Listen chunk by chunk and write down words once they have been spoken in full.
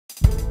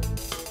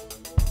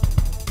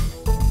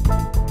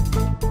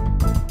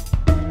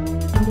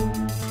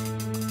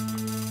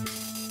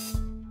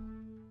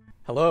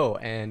Hello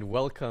and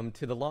welcome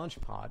to the Launch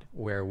Pod,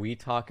 where we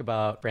talk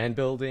about brand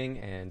building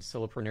and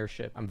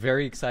solopreneurship. I'm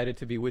very excited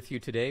to be with you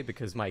today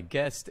because my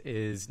guest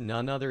is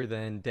none other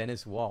than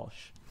Dennis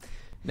Walsh.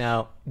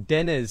 Now,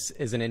 Dennis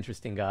is an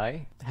interesting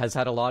guy, has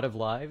had a lot of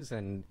lives,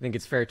 and I think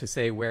it's fair to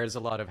say wears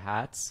a lot of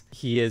hats.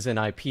 He is an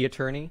IP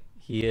attorney,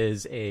 he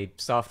is a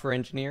software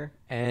engineer,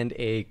 and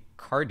a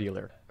car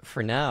dealer.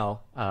 For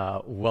now,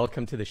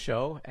 welcome to the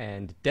show,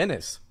 and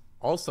Dennis,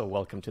 also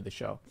welcome to the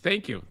show.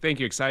 Thank you. Thank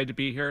you. Excited to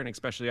be here, and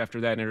especially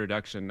after that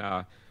introduction,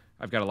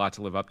 I've got a lot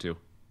to live up to.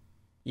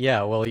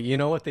 Yeah, well, you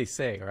know what they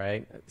say,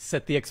 right?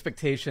 Set the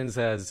expectations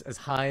as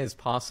high as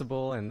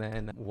possible and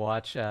then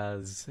watch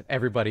as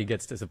everybody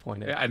gets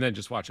disappointed. Yeah, and then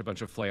just watch a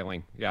bunch of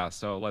flailing. Yeah,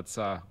 so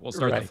we'll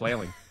start the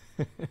flailing.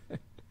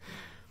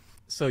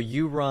 So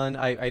you run,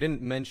 I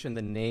didn't mention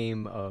the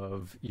name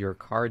of your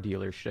car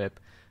dealership,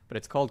 but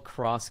it's called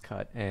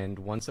Crosscut, and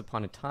once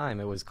upon a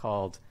time it was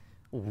called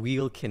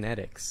Wheel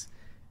Kinetics.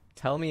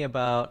 Tell me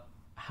about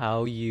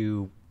how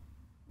you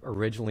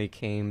originally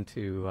came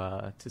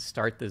to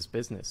start this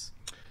business.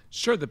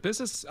 Sure. The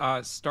business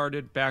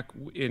started back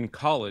in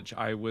college.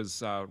 I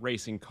was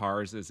racing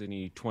cars, as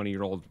any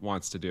 20-year-old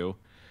wants to do.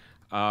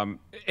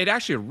 It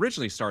actually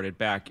originally started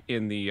back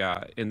in the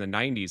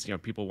 90s. You know,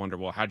 people wonder,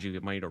 well, how did you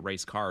get money to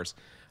race cars?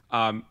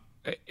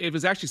 It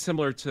was actually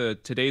similar to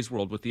today's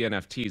world with the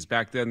NFTs.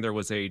 Back then, there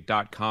was a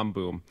 .com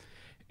boom.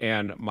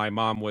 And my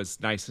mom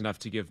was nice enough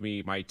to give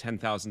me my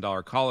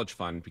 $10,000 college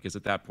fund because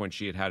at that point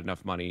she had had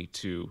enough money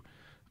to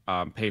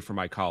pay for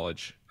my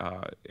college.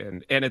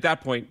 And at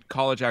that point,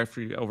 college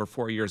after over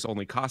 4 years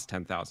only cost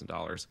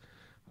 $10,000.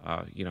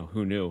 You know,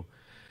 who knew?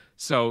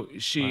 So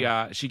she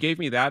gave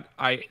me that.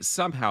 I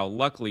somehow,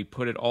 luckily,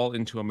 put it all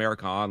into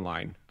America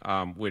Online,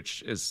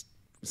 which is,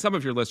 some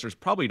of your listeners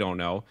probably don't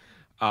know,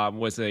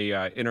 was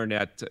a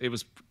internet.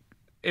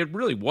 It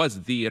really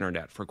was the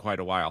internet for quite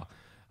a while.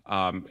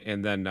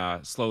 And then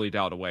slowly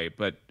dialed away.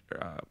 But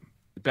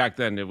back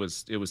then it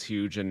was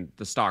huge, and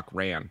the stock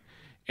ran.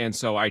 And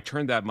so I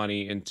turned that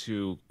money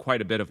into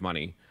quite a bit of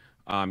money,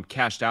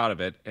 cashed out of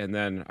it, and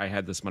then I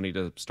had this money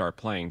to start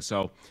playing.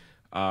 So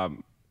I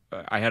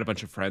had a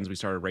bunch of friends. We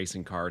started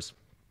racing cars.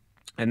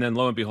 And then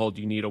lo and behold,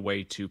 you need a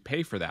way to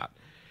pay for that.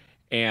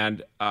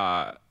 And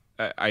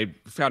I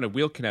founded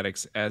Wheel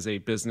Kinetics as a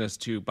business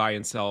to buy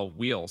and sell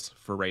wheels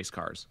for race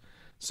cars.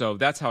 So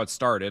that's how it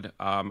started.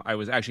 I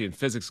was actually in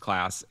physics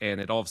class, and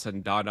it all of a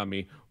sudden dawned on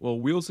me, well,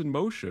 wheels in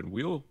motion,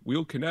 wheel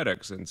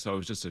kinetics. And so it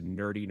was just a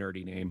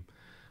nerdy name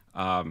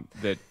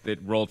that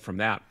rolled from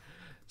that.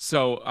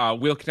 So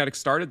Wheel Kinetics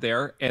started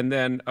there. And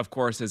then, of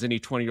course, as any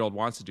 20-year-old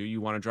wants to do, you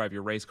want to drive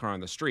your race car on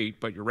the street,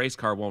 but your race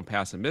car won't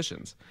pass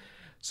emissions.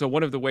 So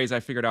one of the ways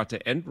I figured out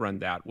to end run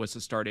that was to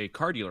start a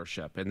car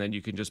dealership. And then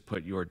you can just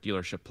put your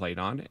dealership plate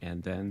on,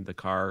 and then the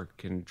car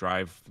can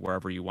drive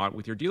wherever you want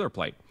with your dealer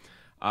plate.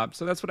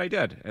 So that's what I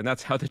did, and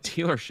that's how the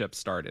dealership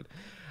started.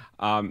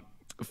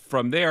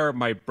 From there,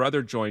 my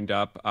brother joined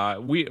up.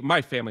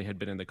 My family had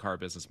been in the car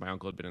business. My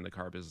uncle had been in the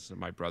car business, and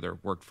my brother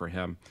worked for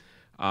him.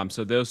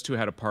 So those two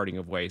had a parting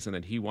of ways, and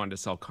then he wanted to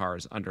sell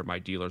cars under my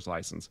dealer's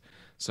license.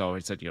 So I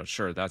said,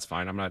 sure, that's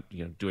fine. I'm not,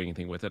 doing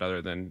anything with it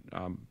other than,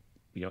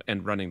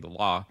 and running the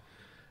law.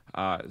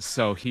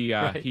 So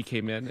he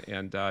came in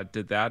and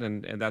did that,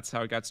 and that's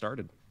how it got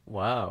started.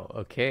 Wow.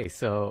 Okay.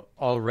 So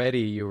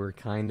already you were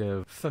kind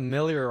of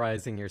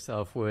familiarizing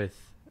yourself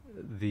with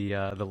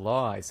the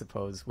law, I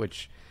suppose,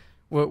 which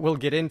we'll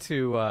get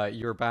into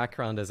your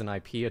background as an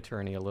IP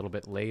attorney a little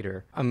bit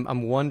later.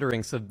 I'm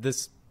wondering, so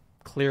this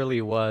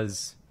clearly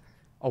was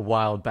a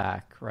while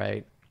back,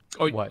 right?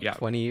 Oh, what, yeah.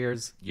 20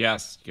 years?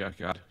 Yes. Yeah,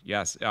 God.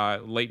 Yes.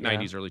 Late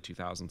 90s, early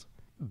 2000s.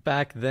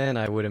 Back then,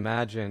 I would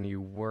imagine you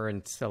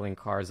weren't selling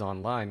cars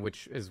online,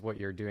 which is what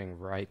you're doing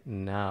right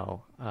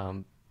now.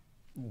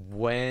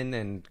 When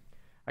and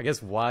I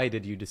guess why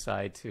did you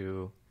decide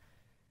to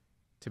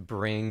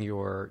bring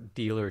your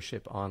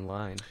dealership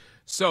online?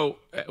 So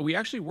we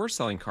actually were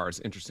selling cars,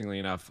 interestingly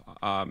enough.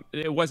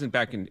 It wasn't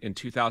back in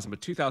 2000,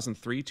 but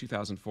 2003,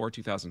 2004,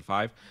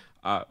 2005,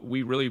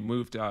 we really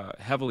moved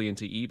heavily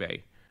into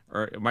eBay.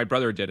 Or my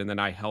brother did, and then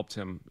I helped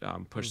him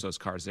push those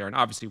cars there. And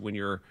obviously, when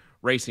you're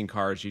racing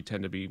cars, you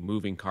tend to be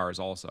moving cars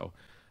also.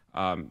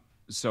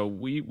 So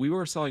we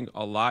were selling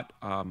a lot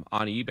on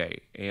eBay,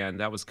 and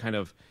that was kind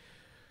of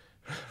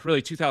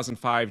really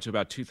 2005 to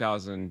about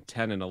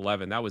 2010 and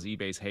 11. That was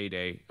eBay's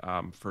heyday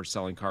for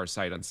selling cars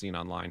sight unseen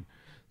online.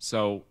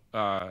 So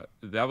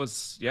that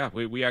was,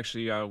 we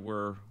actually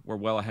were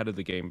well ahead of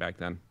the game back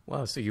then.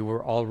 Wow, so you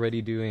were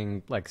already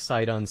doing like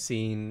sight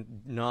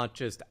unseen, not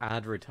just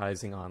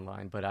advertising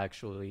online, but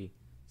actually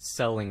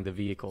selling the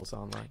vehicles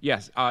online.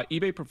 Yes,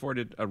 eBay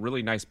provided a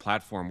really nice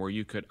platform where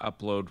you could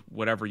upload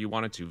whatever you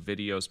wanted to,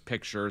 videos,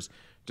 pictures,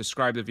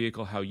 describe the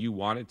vehicle how you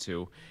wanted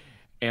to.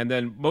 And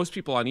then most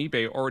people on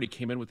eBay already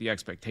came in with the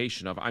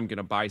expectation of, I'm going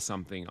to buy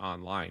something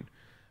online.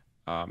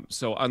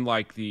 So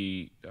unlike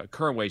the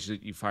current ways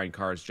that you find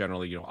cars,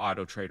 generally,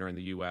 Auto Trader in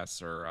the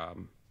U.S. or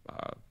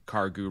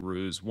Car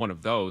Gurus, one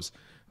of those,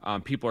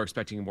 People are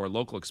expecting a more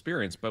local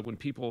experience, but when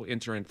people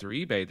enter in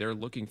through eBay, they're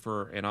looking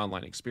for an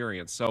online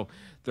experience. So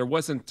there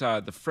wasn't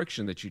the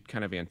friction that you'd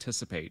kind of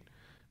anticipate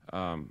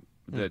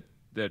that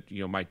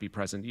might be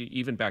present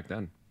even back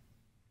then.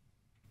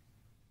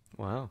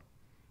 Wow.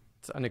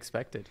 It's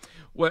unexpected.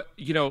 Well,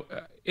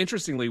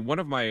 interestingly, one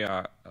of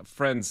my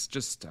friends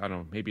just, I don't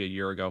know, maybe a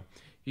year ago,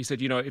 he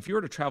said, if you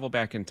were to travel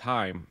back in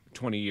time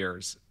 20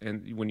 years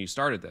and when you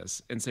started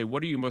this and say,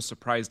 what are you most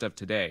surprised of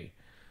today?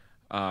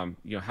 How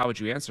would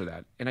you answer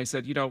that? And I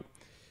said,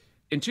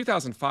 in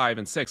 2005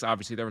 and 6,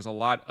 obviously there was a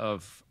lot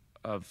of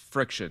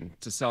friction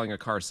to selling a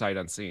car sight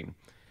unseen.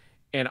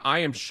 And I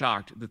am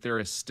shocked that there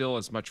is still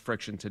as much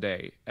friction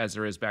today as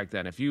there is back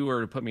then. If you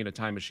were to put me in a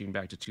time machine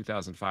back to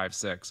 2005,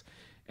 6,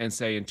 and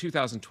say in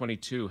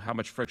 2022, how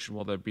much friction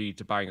will there be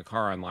to buying a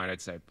car online? I'd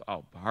say,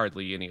 oh,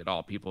 hardly any at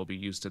all. People will be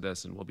used to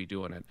this and will be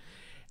doing it.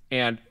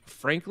 And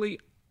frankly,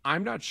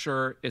 I'm not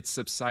sure it's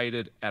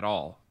subsided at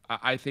all.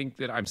 I think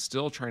that I'm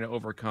still trying to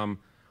overcome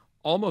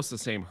almost the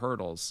same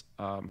hurdles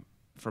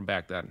from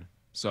back then.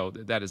 So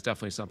that is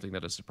definitely something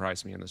that has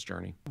surprised me in this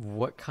journey.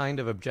 What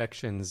kind of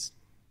objections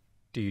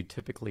do you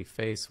typically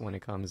face when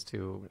it comes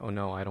to, oh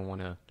no, I don't want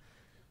to,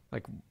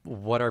 like,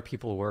 what are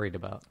people worried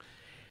about?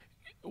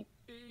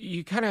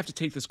 You kind of have to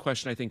take this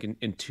question, I think,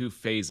 in two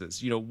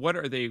phases.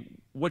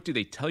 What do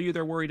they tell you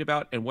they're worried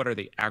about, and what are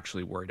they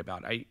actually worried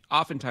about?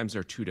 Oftentimes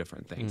they're two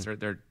different things.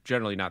 They're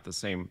generally not the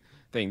same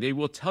thing. They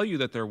will tell you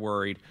that they're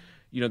worried,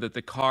 that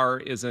the car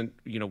isn't,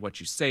 what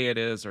you say it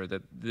is, or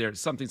that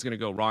something's going to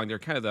go wrong. They're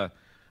kind of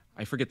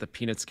I forget the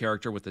Peanuts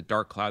character with the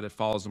dark cloud that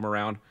follows them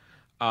around.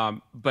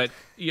 But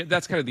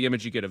that's kind of the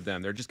image you get of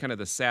them. They're just kind of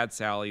the sad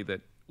Sally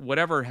that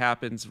whatever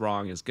happens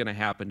wrong is going to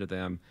happen to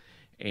them,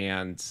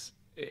 and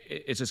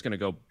it's just going to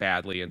go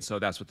badly, and so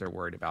that's what they're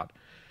worried about.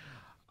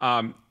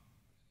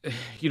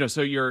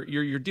 So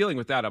you're dealing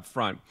with that up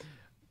front.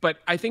 But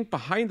I think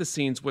behind the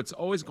scenes, what's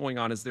always going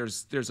on is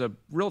there's a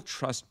real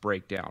trust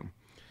breakdown.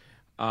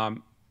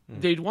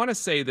 They'd want to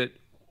say that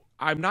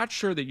I'm not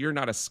sure that you're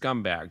not a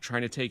scumbag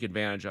trying to take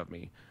advantage of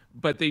me,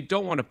 but they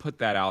don't want to put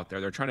that out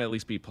there. They're trying to at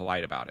least be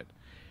polite about it.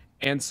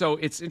 And so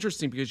it's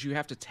interesting because you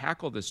have to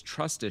tackle this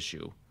trust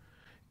issue,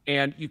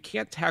 and you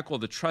can't tackle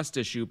the trust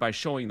issue by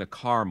showing the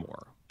car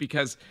more.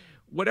 Because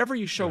whatever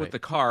you show with the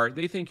car,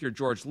 they think you're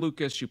George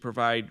Lucas. You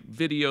provide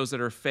videos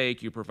that are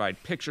fake. You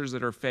provide pictures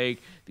that are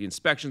fake. The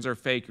inspections are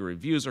fake. Your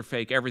reviews are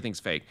fake. Everything's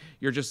fake.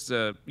 You're just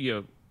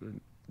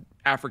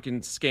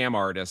African scam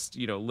artist,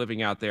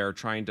 living out there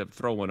trying to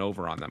throw one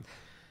over on them.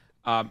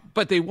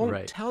 But they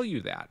won't tell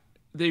you that.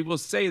 They will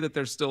say that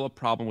there's still a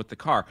problem with the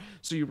car.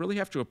 So you really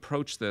have to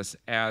approach this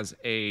as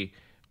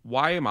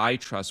why am I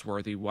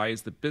trustworthy? Why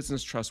is the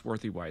business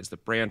trustworthy? Why is the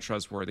brand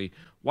trustworthy?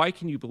 Why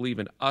can you believe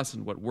in us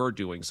and what we're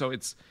doing? So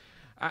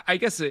I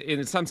guess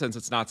in some sense,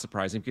 it's not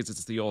surprising because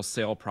it's the old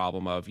sale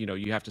problem of,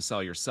 you have to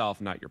sell yourself,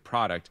 not your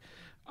product.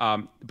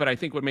 But I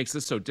think what makes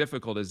this so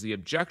difficult is the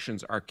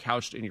objections are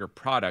couched in your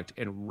product,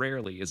 and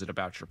rarely is it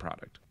about your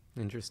product.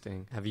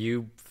 Interesting. Have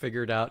you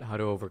figured out how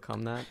to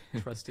overcome that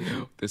trust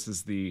issue? This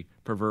is the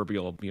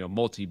proverbial,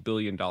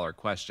 multi-billion-dollar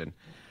question.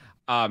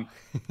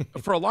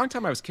 For a long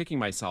time, I was kicking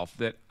myself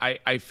that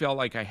I felt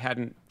like I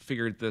hadn't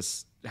figured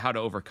how to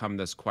overcome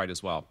this quite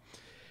as well.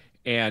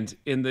 And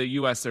in the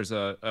U.S., there's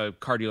a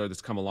car dealer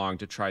that's come along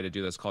to try to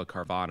do this called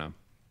Carvana.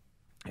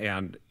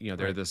 And,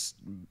 they're this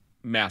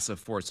massive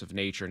force of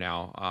nature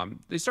now.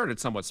 They started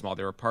somewhat small.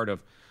 They were part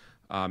of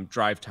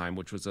Drive Time,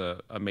 which was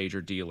a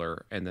major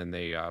dealer, and then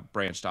they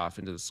branched off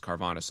into this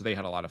Carvana. So they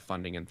had a lot of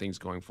funding and things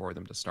going for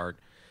them to start.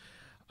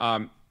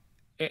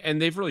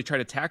 And they've really tried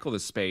to tackle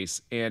this space.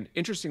 And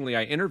interestingly,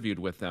 I interviewed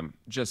with them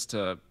just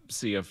to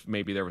see if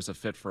maybe there was a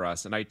fit for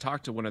us. And I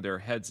talked to one of their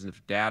heads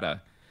of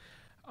data,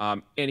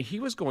 and he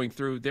was going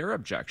through their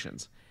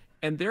objections.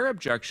 And their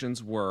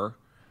objections were,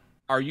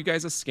 are you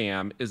guys a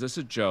scam? Is this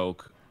a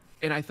joke?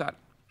 And I thought,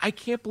 I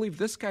can't believe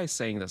this guy's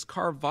saying this.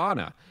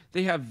 Carvana,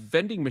 they have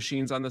vending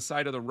machines on the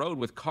side of the road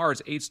with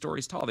cars 8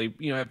 stories tall. They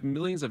have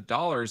millions of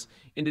dollars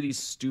into these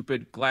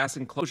stupid glass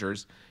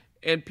enclosures.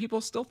 And people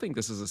still think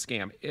this is a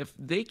scam. If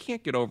they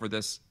can't get over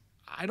this,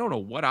 I don't know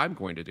what I'm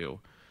going to do.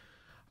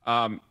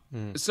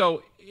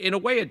 So in a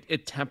way,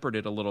 it tempered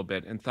it a little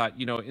bit and thought,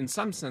 in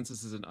some sense,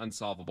 this is an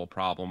unsolvable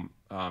problem,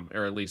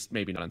 or at least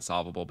maybe not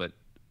unsolvable, but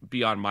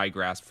beyond my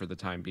grasp for the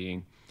time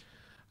being.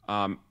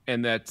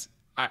 And that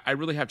I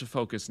really have to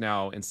focus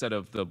now, instead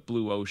of the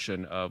blue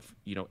ocean of,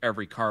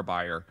 every car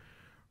buyer,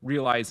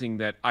 realizing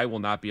that I will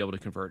not be able to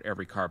convert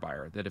every car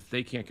buyer, that if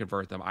they can't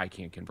convert them, I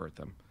can't convert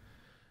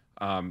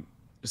them.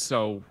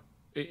 So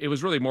it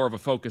was really more of a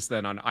focus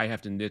then on I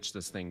have to niche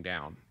this thing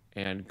down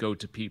and go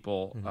to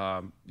people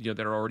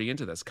that are already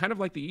into this. Kind of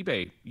like the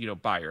eBay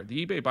buyer.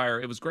 The eBay buyer,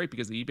 it was great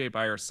because the eBay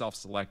buyer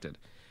self-selected.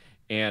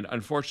 And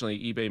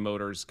unfortunately, eBay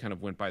Motors kind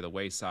of went by the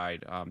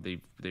wayside.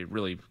 They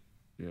really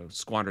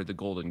squandered the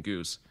golden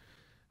goose,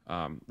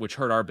 which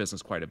hurt our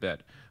business quite a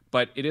bit.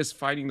 But it is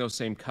finding those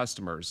same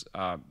customers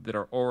that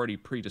are already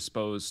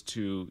predisposed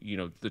to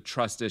the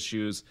trust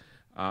issues.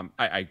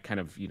 I kind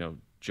of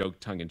joke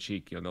tongue in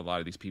cheek, a lot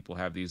of these people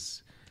have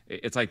these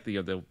it's like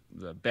the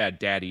bad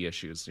daddy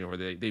issues, where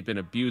they've been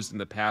abused in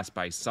the past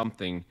by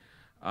something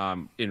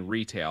in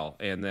retail,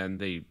 and then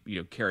they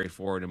carry it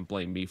forward and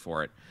blame me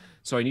for it.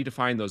 So I need to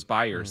find those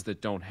buyers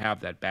that don't have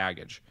that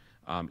baggage.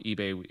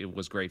 eBay, it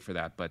was great for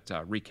that, but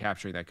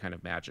recapturing that kind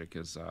of magic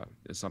is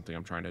something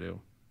I'm trying to do.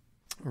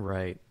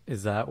 Right.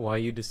 Is that why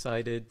you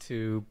decided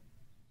to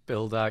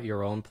build out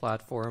your own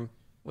platform?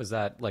 Was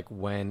that like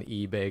when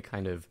eBay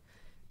kind of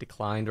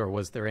declined, or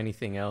was there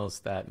anything else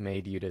that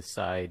made you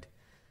decide,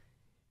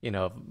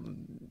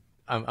 I'm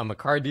a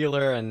car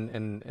dealer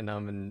and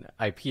I'm an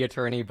IP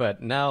attorney,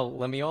 but now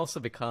let me also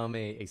become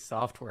a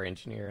software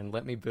engineer and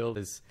let me build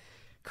this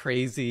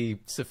crazy,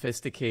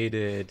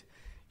 sophisticated,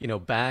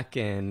 back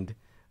end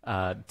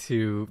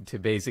to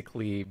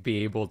basically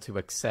be able to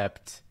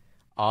accept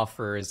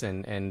offers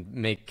and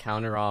make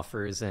counter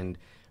offers and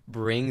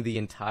bring the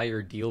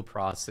entire deal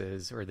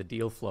process or the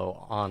deal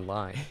flow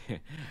online?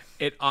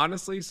 It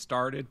honestly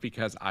started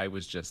because I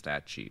was just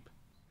that cheap.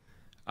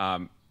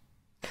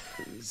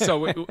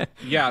 So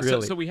yeah,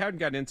 Really? so we hadn't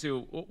gotten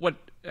into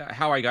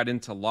how I got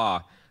into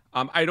law.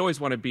 I'd always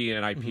want to be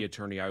an IP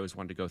attorney. I always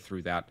wanted to go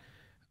through that.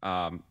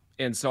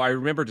 And so I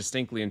remember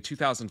distinctly in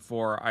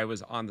 2004, I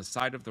was on the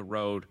side of the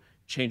road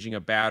changing a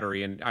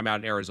battery, and I'm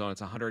out in Arizona.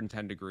 It's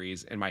 110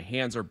 degrees, and my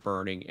hands are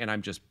burning, and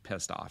I'm just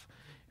pissed off.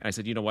 And I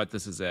said, you know what?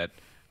 This is it.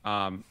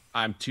 I'm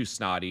too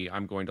snotty.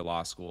 I'm going to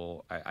law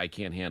school. I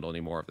can't handle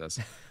any more of this.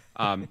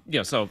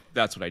 So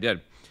that's what I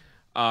did.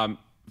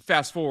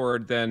 Fast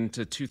forward then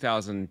to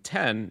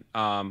 2010,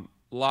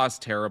 law's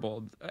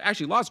terrible.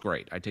 Actually, law's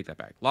great. I take that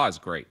back. Law is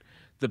great.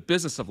 The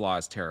business of law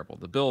is terrible.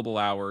 The billable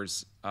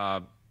hours,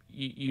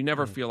 you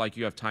never feel like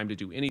you have time to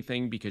do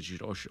anything because you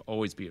should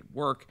always be at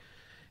work.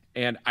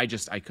 And I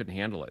couldn't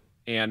handle it.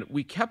 And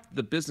we kept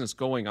the business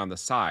going on the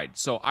side.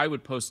 So I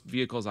would post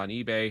vehicles on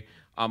eBay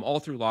all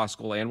through law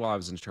school and while I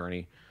was an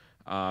attorney.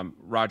 My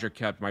brother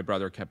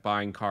kept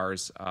buying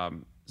cars.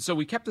 So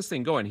we kept this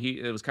thing going.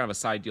 It was kind of a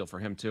side deal for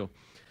him too.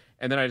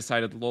 And then I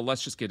decided, well,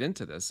 let's just get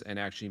into this and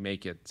actually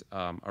make it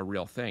a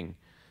real thing.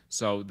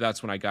 So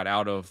that's when I got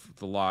out of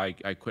the law.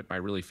 I quit my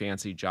really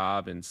fancy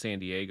job in San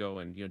Diego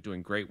and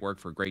doing great work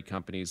for great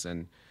companies,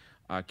 and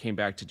came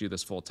back to do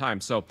this full time.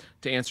 So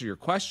to answer your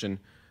question,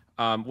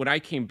 when I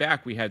came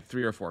back, we had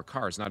 3 or 4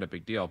 cars, not a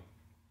big deal.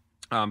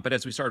 But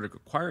as we started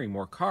acquiring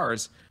more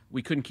cars,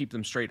 we couldn't keep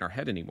them straight in our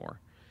head anymore.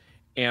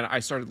 And I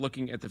started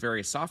looking at the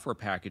various software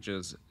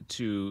packages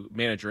to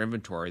manage your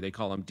inventory. They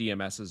call them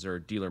DMSs, or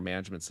dealer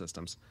management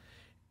systems.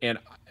 And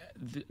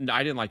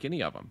I didn't like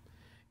any of them.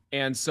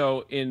 And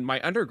so in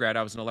my undergrad,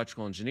 I was an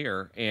electrical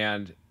engineer,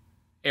 and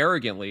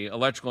arrogantly,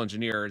 electrical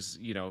engineers,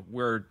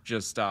 we're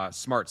just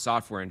smart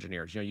software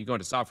engineers. You go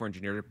into software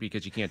engineer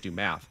because you can't do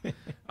math.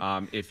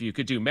 If you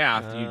could do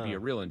math, you'd be a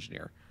real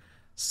engineer.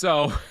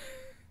 So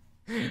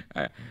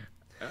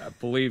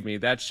believe me,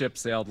 that ship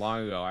sailed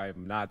long ago. I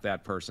am not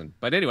that person.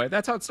 But anyway,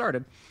 that's how it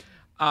started.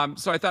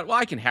 So I thought, well,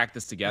 I can hack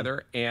this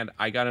together. And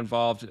I got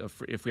involved,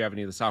 if we have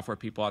any of the software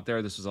people out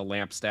there, this was a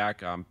LAMP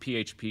stack,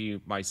 PHP,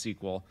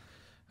 MySQL.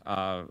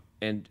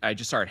 And I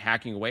just started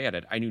hacking away at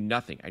it. I knew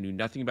nothing. I knew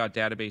nothing about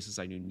databases.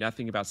 I knew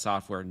nothing about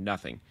software,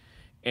 nothing.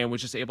 And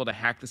was just able to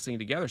hack this thing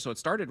together. So it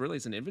started really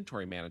as an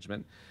inventory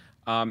management.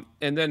 And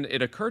then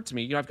it occurred to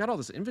me, I've got all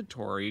this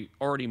inventory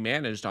already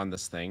managed on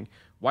this thing.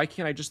 Why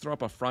can't I just throw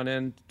up a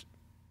front-end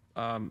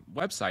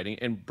website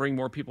and bring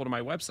more people to my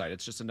website?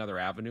 It's just another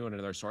avenue and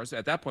another source.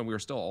 At that point, we were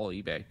still all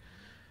eBay.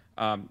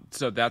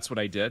 So that's what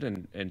I did,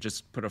 and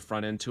just put a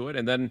front end to it.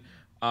 And then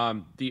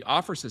the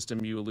offer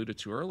system you alluded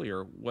to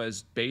earlier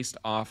was based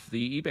off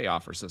the eBay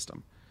offer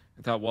system.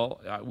 I thought, well,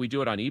 we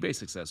do it on eBay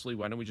successfully.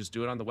 Why don't we just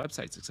do it on the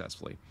website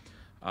successfully?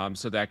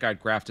 So that got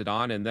grafted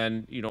on, and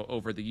then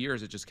over the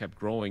years it just kept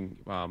growing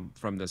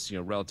from this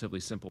relatively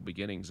simple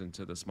beginnings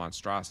into this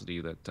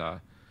monstrosity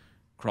that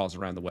crawls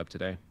around the web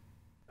today.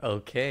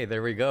 Okay,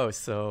 there we go.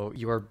 So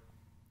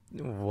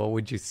what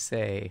would you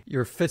say?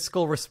 Your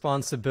fiscal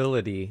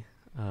responsibility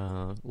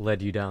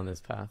led you down this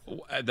path.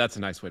 That's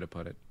a nice way to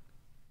put it.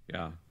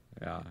 Yeah.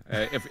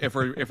 If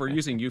we're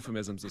using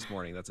euphemisms this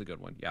morning, that's a good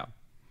one. Yeah.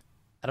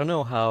 I don't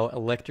know how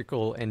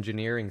electrical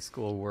engineering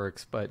school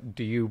works, but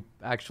do you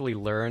actually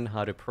learn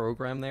how to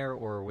program there,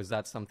 or was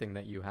that something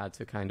that you had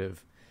to kind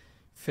of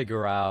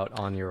figure out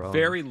on your own?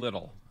 Very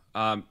little.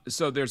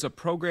 So there's a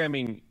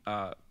programming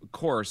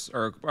course,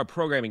 or a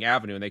programming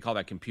avenue, and they call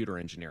that computer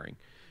engineering.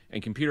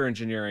 And computer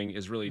engineering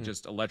is really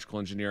just electrical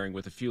engineering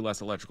with a few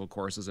less electrical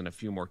courses and a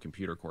few more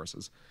computer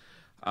courses.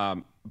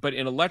 But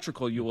in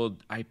electrical, you will,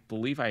 I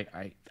believe,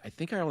 I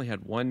think I only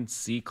had one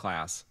C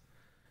class.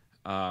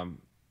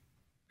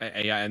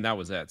 And that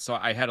was it. So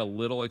I had a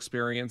little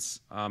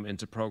experience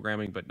into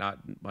programming, but not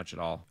much at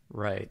all.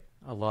 Right.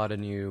 A lot of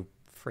new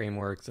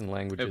frameworks and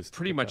languages.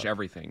 Pretty much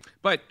everything.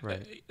 But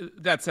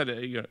that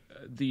said,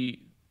 the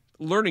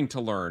learning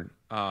to learn,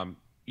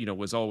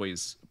 was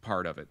always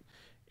part of it.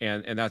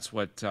 And that's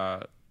what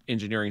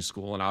engineering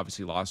school and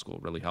obviously law school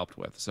really helped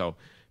with. So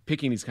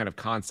picking these kind of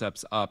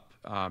concepts up,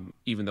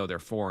 even though they're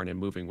foreign, and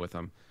moving with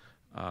them,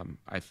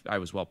 I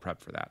was well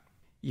prepped for that.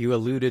 you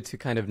alluded to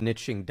kind of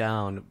niching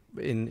down.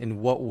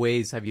 In what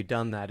ways have you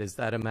done that? Is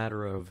that a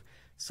matter of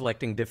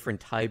selecting different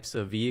types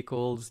of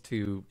vehicles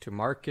to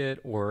market,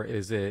 or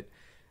is it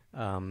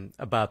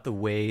about the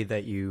way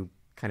that you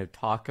kind of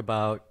talk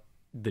about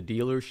the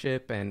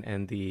dealership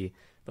and the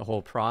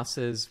whole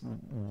process?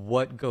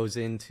 What goes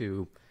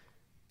into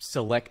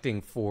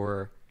selecting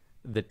for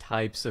the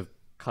types of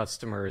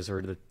customers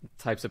or the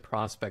types of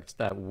prospects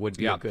that would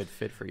be a good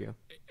fit for you?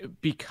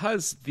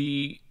 Because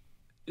the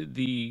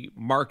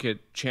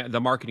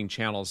marketing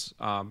channels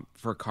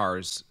for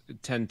cars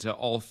tend to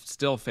all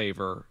still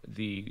favor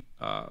the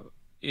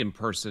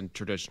in-person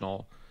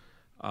traditional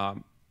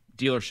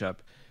dealership.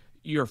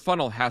 Your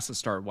funnel has to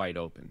start wide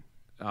open.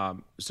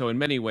 So in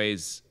many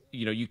ways,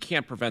 you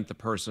can't prevent the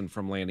person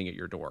from landing at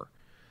your door.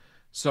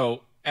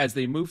 So as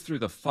they move through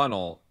the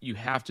funnel, you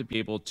have to be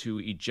able to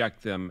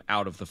eject them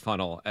out of the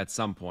funnel at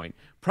some point,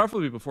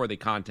 preferably before they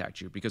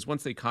contact you, because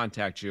once they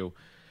contact you,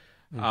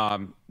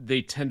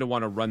 they tend to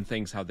want to run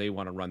things how they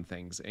want to run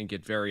things and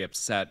get very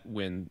upset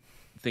when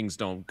things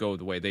don't go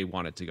the way they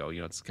want it to go.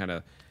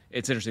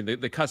 It's interesting.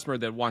 The customer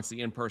that wants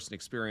the in-person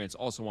experience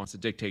also wants to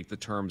dictate the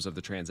terms of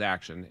the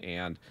transaction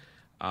and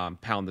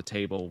pound the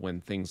table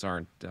when things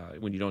aren't,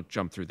 when you don't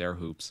jump through their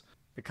hoops.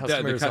 The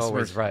customer is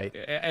always right.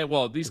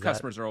 Well, these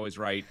customers are always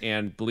right,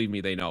 and believe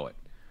me, they know it.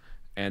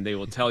 And they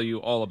will tell you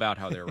all about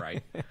how they're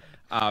right.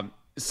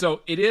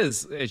 So it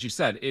is, as you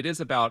said, it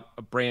is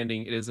about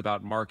branding. It is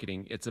about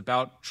marketing. It's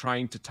about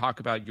trying to talk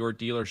about your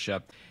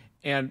dealership.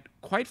 And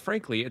quite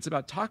frankly, it's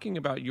about talking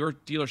about your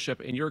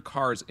dealership and your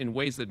cars in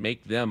ways that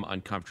make them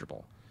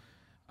uncomfortable.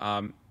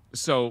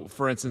 So,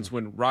 for instance,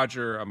 when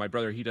Roger, my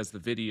brother, he does the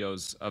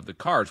videos of the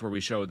cars where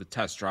we show the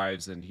test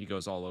drives and he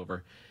goes all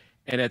over.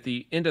 And at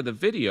the end of the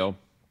video,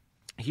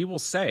 he will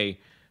say,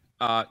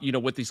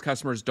 what these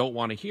customers don't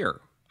want to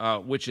hear,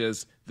 which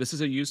is, this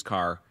is a used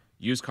car.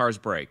 Used cars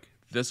break.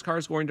 This car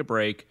is going to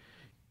break.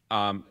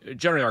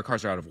 Generally, our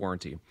cars are out of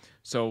warranty.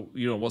 So,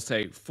 we'll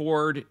say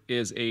Ford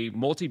is a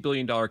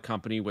multi-billion-dollar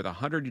company with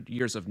 100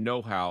 years of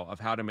know-how of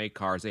how to make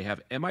cars. They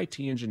have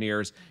MIT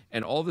engineers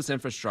and all this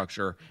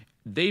infrastructure.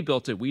 They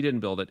built it. We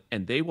didn't build it.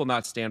 And they will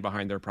not stand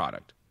behind their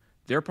product.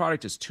 Their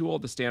product is too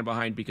old to stand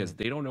behind because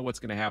they don't know what's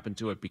going to happen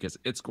to it because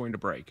it's going to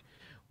break.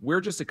 We're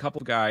just a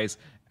couple of guys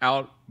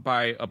out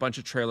by a bunch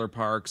of trailer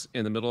parks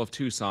in the middle of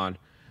Tucson.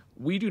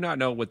 We do not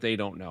know what they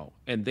don't know.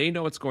 And they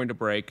know it's going to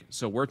break.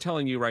 So we're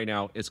telling you right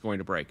now it's going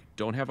to break.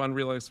 Don't have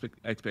unrealistic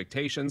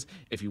expectations.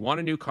 If you want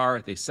a new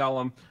car, they sell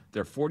them.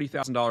 They're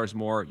 $40,000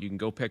 more. You can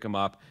go pick them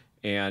up.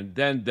 And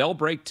then they'll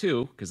break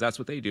too, because that's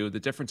what they do. The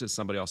difference is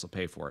somebody else will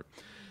pay for it.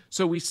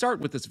 So we start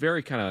with this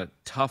very kind of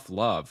tough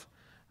love.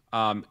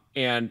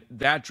 And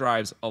that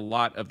drives a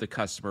lot of the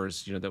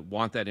customers, that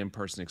want that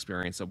in-person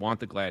experience, that want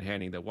the glad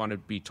handing, that want to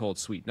be told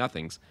sweet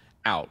nothings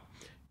out.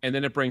 And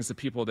then it brings the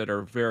people that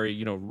are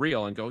very,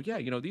 real and go, yeah,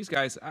 these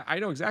guys, I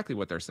know exactly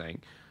what they're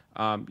saying.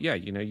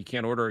 You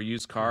can't order a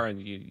used car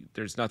and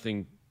there's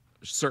nothing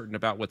certain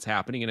about what's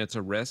happening and it's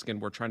a risk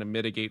and we're trying to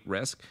mitigate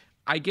risk.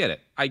 I get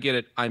it.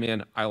 I'm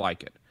in. I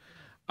like it.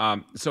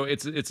 So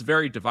it's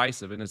very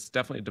divisive, and it's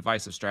definitely a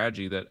divisive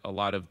strategy that a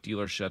lot of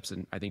dealerships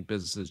and I think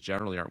businesses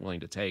generally aren't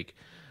willing to take.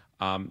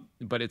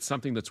 But it's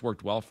something that's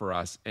worked well for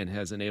us and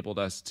has enabled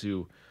us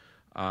to,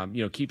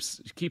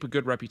 keep a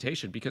good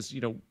reputation because,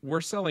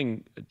 we're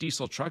selling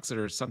diesel trucks that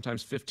are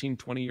sometimes 15,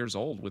 20 years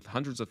old with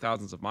hundreds of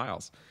thousands of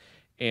miles.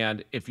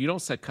 And if you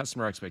don't set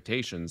customer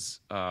expectations,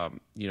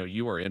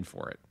 you are in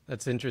for it.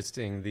 That's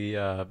interesting.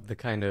 The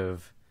kind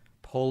of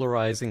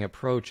polarizing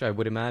approach. I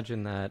would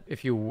imagine that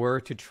if you were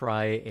to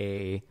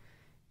try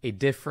a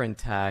different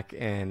tack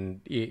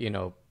and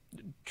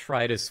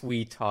try to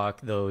sweet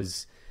talk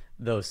those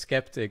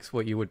skeptics,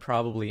 what you would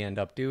probably end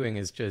up doing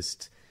is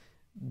just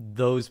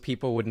those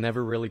people would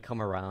never really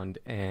come around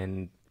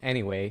and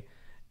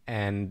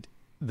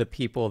the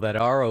people that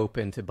are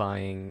open to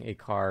buying a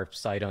car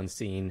sight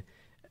unseen,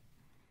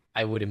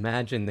 I would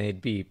imagine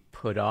they'd be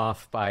put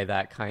off by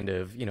that kind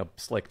of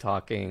slick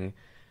talking,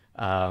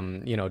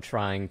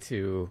 trying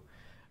to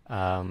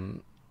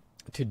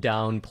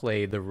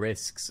downplay the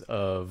risks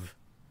of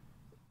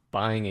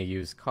buying a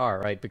used car,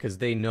 right? Because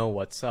they know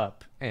what's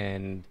up.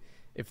 And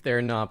if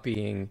they're not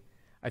being,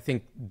 I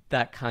think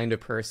that kind of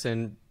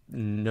person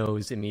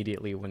knows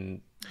immediately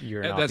when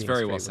you're not That's being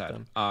very well straight said.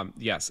 with them.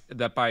 Yes,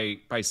 that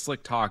by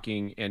slick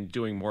talking and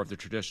doing more of the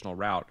traditional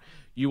route,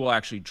 you will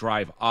actually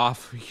drive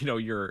off,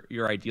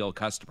 your ideal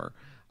customer.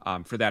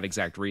 For that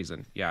exact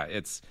reason. Yeah,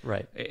 it's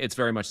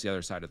very much the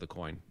other side of the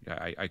coin.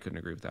 Yeah, I couldn't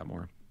agree with that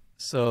more.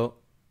 So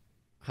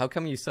how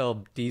come you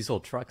sell diesel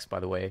trucks, by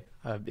the way?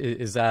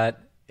 Is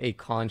that a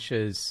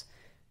conscious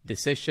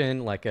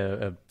decision, like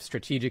a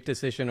strategic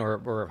decision,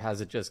 or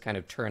has it just kind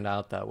of turned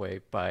out that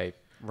way by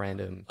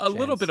random chance?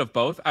 Little bit of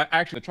both.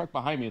 Actually, the truck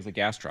behind me is a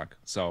gas truck.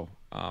 So,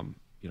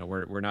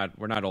 we're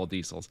not all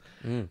diesels.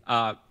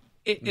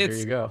 There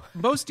you go.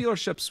 Most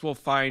dealerships will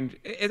find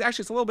it.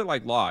 Actually, it's a little bit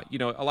like law.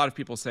 A lot of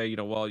people say,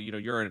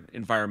 you're an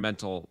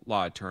environmental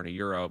law attorney,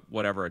 you're a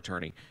whatever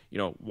attorney.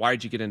 Why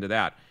did you get into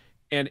that?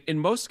 And in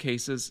most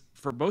cases,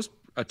 for most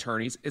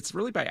attorneys, it's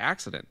really by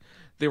accident.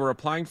 They were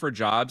applying for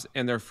jobs,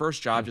 and their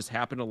first job just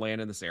happened to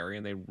land in this area,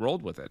 and they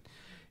rolled with it.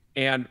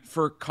 And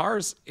for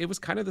cars, it was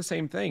kind of the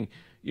same thing.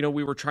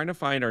 We were trying to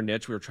find our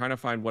niche. We were trying to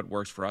find what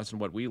works for us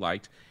and what we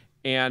liked.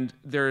 And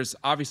there's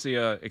obviously,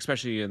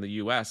 especially in the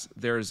U.S.,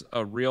 there's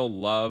a real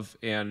love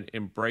and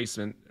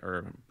embracement.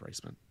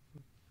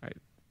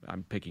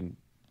 I'm picking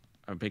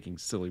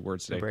silly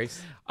words today.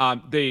 Embrace?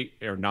 They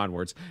are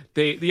non-words.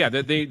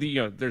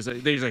 There's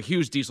a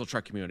huge diesel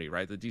truck community,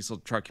 right? The diesel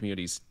truck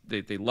communities,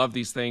 they love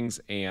these things,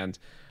 and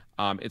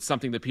it's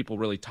something that people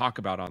really talk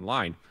about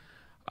online.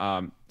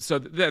 So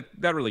that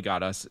really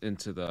got us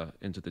into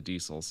the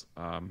diesels,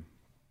 and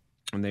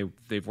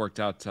they've worked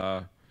out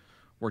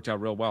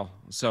real well.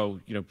 So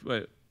in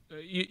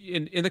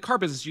the car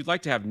business, you'd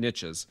like to have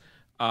niches,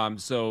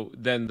 so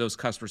then those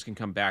customers can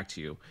come back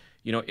to you.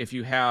 If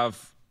you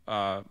have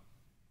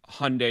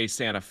Hyundai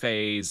Santa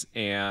Fe's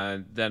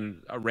and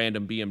then a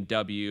random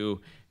BMW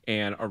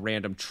and a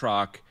random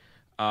truck,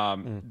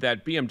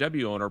 that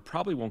BMW owner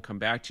probably won't come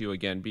back to you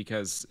again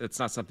because it's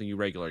not something you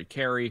regularly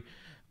carry.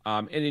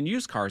 And in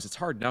used cars, it's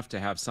hard enough to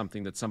have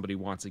something that somebody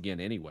wants again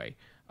anyway,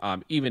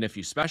 even if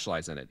you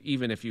specialize in it,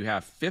 even if you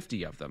have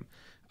 50 of them.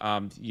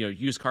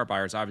 Used car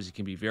buyers obviously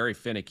can be very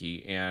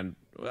finicky, and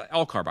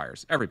all car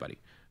buyers, everybody.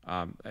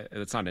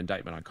 It's not an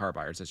indictment on car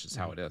buyers. That's just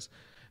how it is.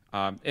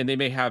 And they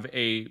may have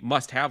a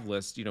must-have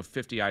list,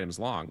 50 items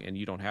long, and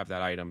you don't have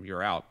that item,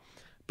 you're out.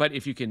 But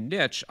if you can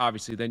niche,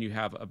 obviously, then you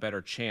have a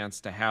better chance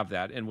to have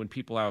that. And when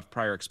people have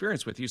prior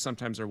experience with you,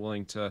 sometimes they're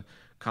willing to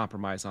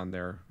compromise on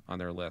their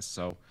list.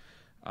 So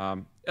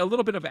a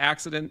little bit of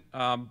accident,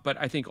 but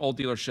I think old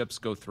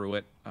dealerships go through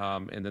it,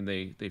 and then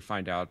they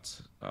find out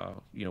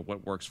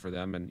what works for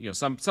them. And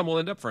some will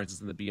end up, for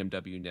instance, in the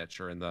BMW niche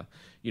or in the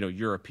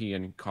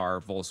European car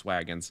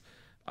Volkswagens,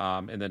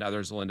 and then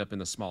others will end up in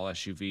the small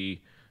SUV.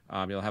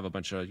 You'll have a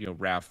bunch of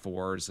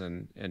RAV4s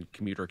and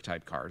commuter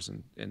type cars,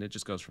 and it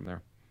just goes from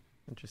there.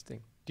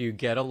 Interesting. Do you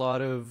get a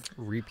lot of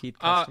repeat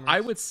customers? I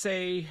would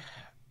say,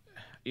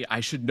 I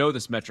should know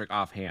this metric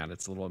offhand.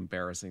 It's a little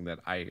embarrassing that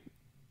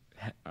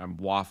I'm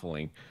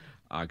waffling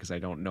because I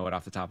don't know it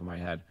off the top of my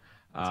head.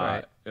 That's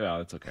right. Yeah,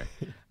 that's okay.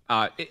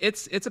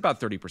 It's about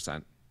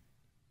 30%.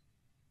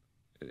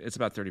 It's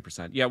about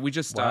 30%. Yeah, we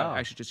just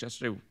actually just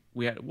yesterday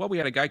we had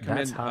a guy come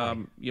That's in. high.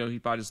 He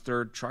bought his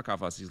third truck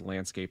off us. He's a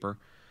landscaper,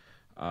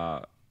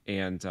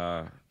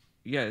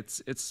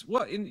 it's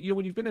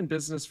when you've been in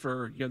business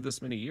for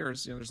this many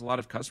years, there's a lot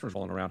of customers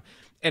rolling around.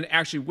 And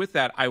actually, with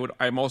that,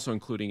 I'm also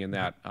including in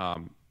that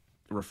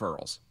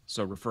referrals.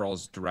 So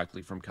referrals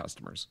directly from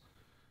customers.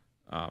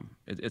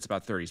 It's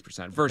about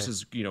 30%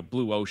 versus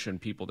blue ocean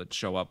people that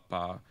show up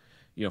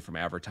from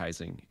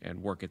advertising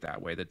and work it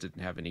that way that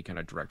didn't have any kind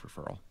of direct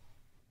referral.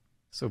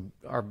 So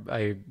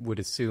I would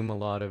assume a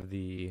lot of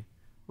the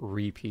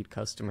repeat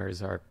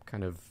customers are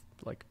kind of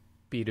like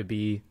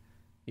B2B.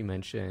 You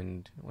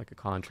mentioned like a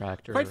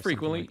contractor. Quite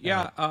frequently, like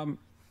that. yeah.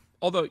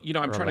 Although, I'm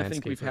Or a trying to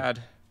think, we've landscaper.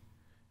 had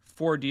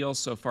 4 deals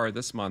so far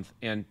this month,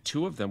 and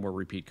 2 of them were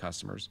repeat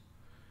customers.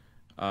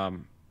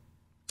 But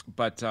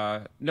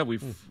no,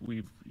 we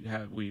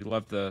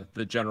love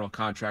the general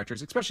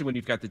contractors, especially when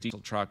you've got the diesel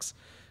trucks.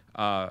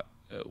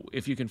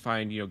 If you can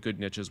find good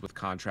niches with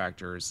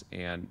contractors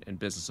and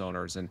business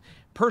owners, and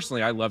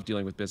personally, I love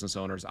dealing with business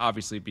owners,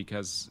 obviously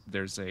because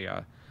there's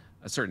a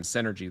certain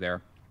synergy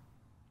there.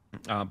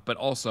 But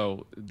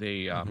also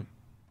they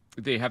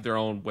have their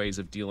own ways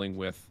of dealing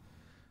with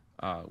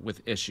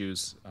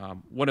issues.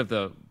 One of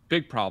the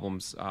big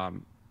problems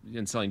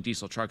in selling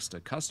diesel trucks to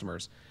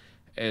customers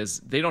is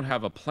they don't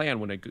have a plan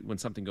when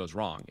something goes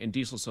wrong. And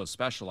diesel's so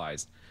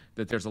specialized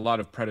that there's a lot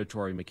of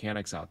predatory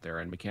mechanics out there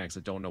and mechanics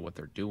that don't know what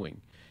they're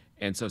doing.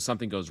 And so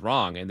something goes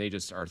wrong and they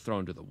just are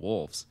thrown to the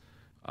wolves.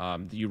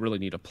 You really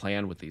need a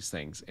plan with these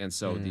things. And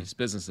so these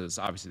businesses,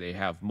 obviously they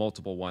have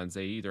multiple ones.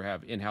 They either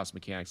have in-house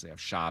mechanics, they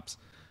have shops.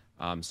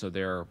 So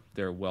they're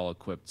well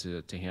equipped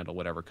to handle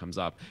whatever comes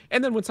up.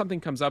 And then when something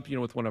comes up,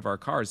 with one of our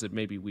cars that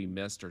maybe we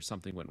missed or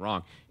something went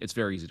wrong, it's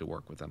very easy to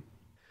work with them.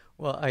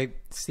 Well, I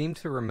seem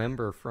to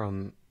remember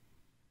from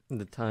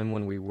the time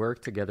when we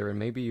worked together, and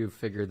maybe you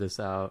figured this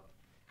out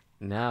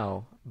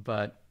now,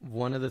 but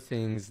one of the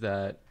things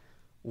that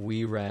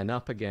we ran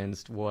up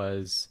against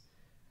was,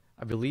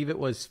 I believe it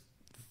was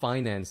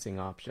financing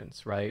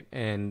options, right?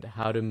 And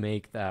how to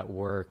make that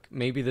work.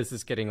 Maybe this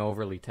is getting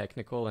overly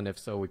technical, and if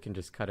so, we can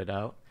just cut it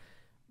out.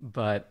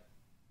 But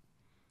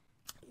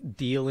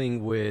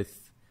dealing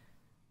with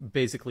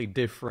basically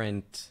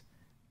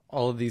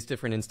all of these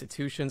different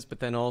institutions, but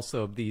then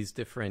also these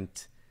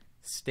different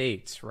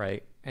states,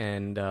 right?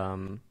 And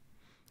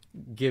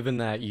given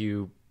that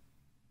you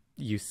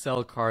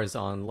sell cars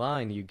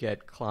online, you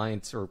get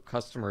clients or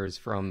customers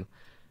from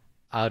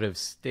out of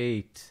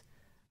state.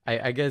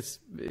 I guess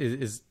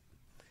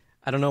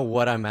I don't know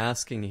what I'm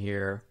asking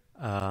here,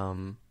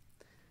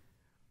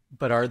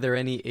 but are there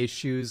any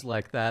issues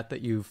like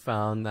that you've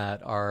found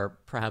that are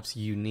perhaps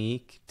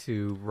unique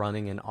to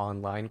running an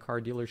online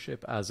car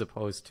dealership as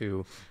opposed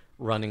to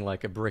running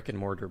like a brick and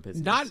mortar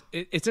business?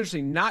 It's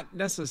interesting, not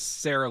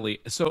necessarily.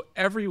 So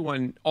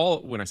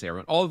when I say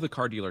everyone, all of the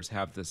car dealers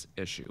have this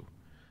issue,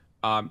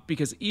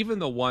 because even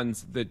the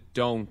ones that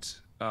don't,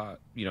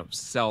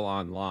 sell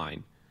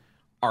online,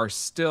 are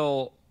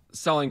still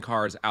selling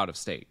cars out of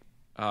state.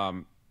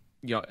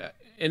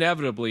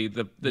 Inevitably,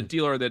 the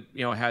dealer that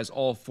has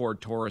all Ford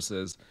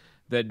Tauruses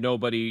that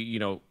nobody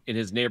in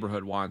his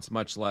neighborhood wants,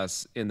 much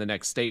less in the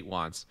next state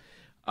wants,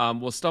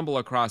 will stumble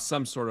across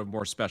some sort of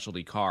more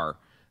specialty car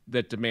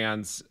that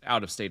demands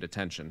out-of-state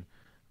attention,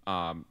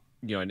 and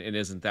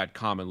isn't that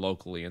common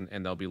locally,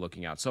 and they'll be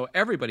looking out. So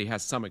everybody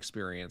has some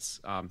experience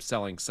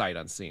selling sight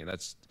unseen.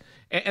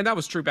 And that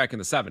was true back in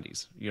the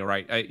 70s,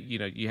 right?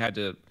 You had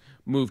to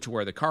move to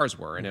where the cars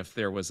were, and if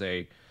there was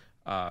a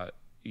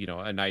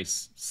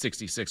nice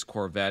 66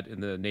 Corvette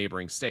in the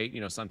neighboring state,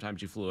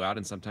 sometimes you flew out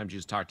and sometimes you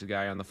just talked to the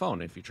guy on the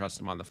phone. If you trust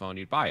him on the phone,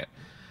 you'd buy it.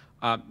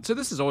 So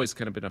this has always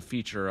kind of been a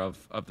feature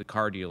of the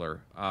car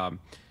dealer,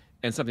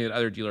 and something that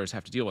other dealers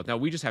have to deal with. Now,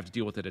 we just have to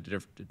deal with it at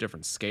a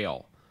different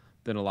scale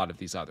than a lot of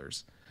these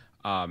others.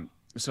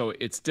 So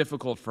it's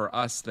difficult for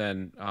us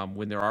then,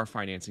 when there are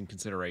financing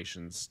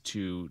considerations,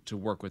 to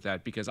work with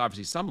that, because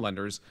obviously some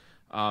lenders,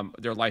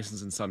 they're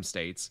licensed in some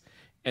states,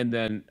 and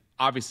then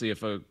obviously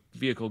if a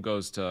vehicle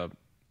goes to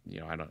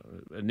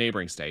a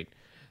neighboring state,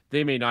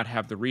 they may not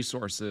have the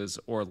resources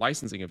or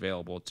licensing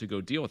available to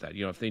go deal with that.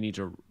 If they need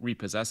to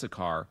repossess a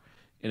car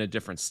in a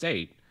different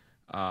state,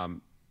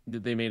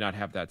 they may not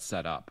have that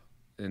set up.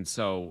 And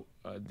so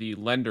the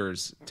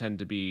lenders tend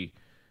to be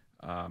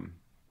a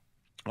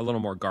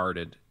little more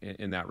guarded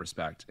in that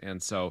respect.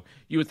 And so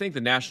you would think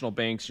the national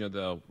banks,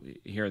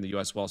 here in the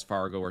U.S., Wells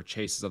Fargo or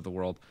Chases of the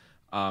world,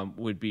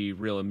 would be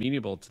real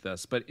amenable to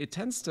this. But it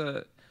tends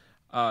to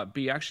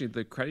be actually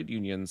the credit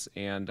unions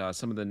and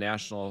some of the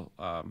national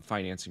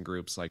financing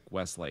groups like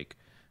Westlake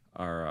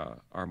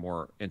are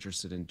more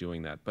interested in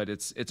doing that. But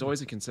it's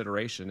always a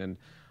consideration.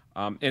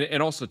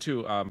 And also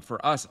too,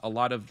 for us, a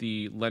lot of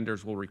the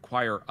lenders will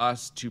require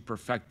us to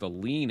perfect the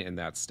lien in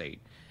that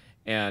state.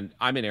 And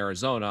I'm in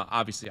Arizona.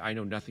 Obviously, I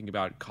know nothing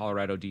about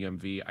Colorado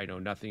DMV. I know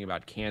nothing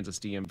about Kansas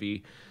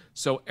DMV.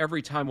 So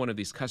every time one of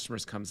these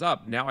customers comes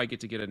up, now I get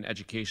to get an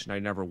education I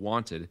never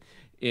wanted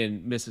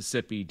in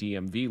Mississippi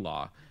DMV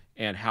law,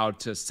 and how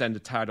to send a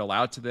title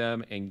out to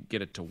them and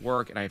get it to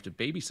work, and I have to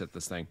babysit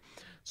this thing.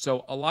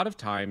 So a lot of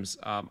times,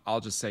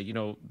 I'll just say,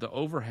 the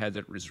overhead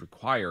that is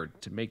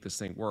required to make this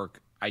thing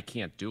work, I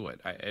can't do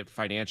it.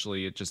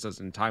 Financially, it just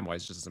doesn't,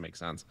 time-wise, it just doesn't make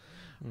sense.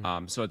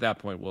 So at that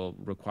point, we'll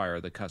require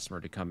the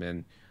customer to come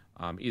in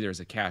either as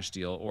a cash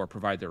deal or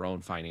provide their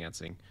own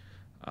financing,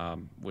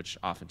 which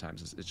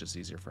oftentimes is just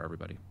easier for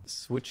everybody.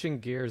 Switching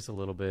gears a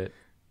little bit.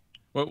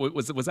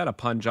 Was that a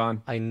pun,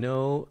 John? I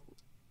know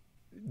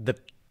the...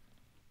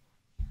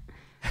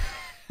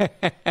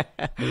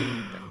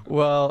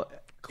 Well,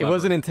 Clever. It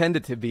wasn't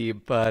intended to be,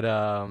 but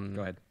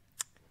go ahead.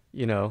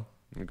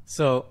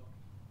 So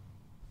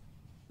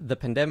the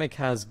pandemic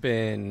has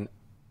been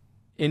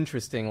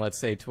interesting, let's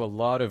say, to a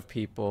lot of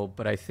people,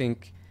 but I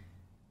think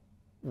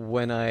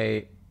when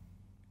I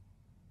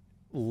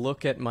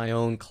look at my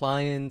own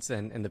clients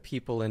and the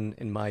people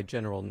in my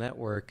general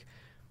network,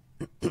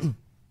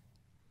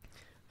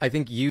 I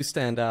think you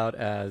stand out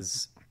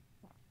as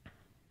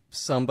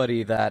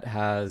somebody that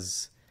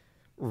has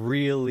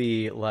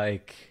really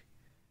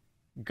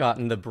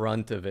gotten the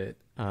brunt of it,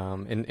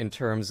 in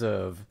terms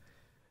of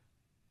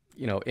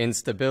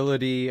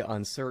instability,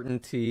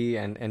 uncertainty,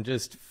 and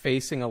just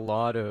facing a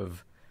lot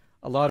of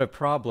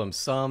problems.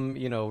 Some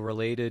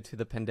related to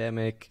the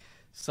pandemic,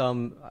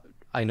 some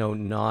I know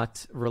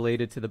not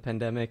related to the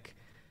pandemic.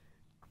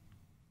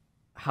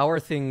 How are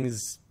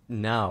things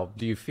now?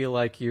 Do you feel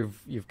like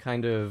you've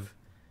kind of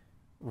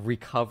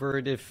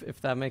recovered,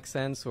 if that makes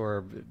sense,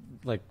 or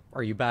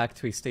are you back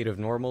to a state of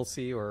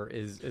normalcy, or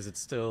is it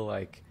still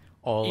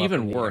all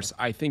even worse?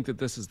 I think that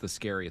this is the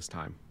scariest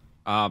time.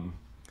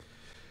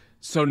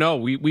 So no,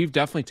 we've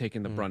definitely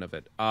taken the brunt of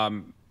it.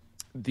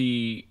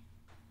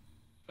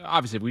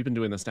 Obviously we've been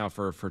doing this now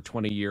for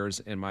 20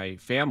 years, and my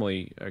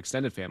family,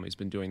 extended family, has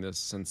been doing this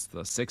since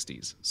the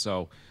 60s.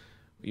 So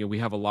we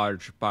have a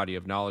large body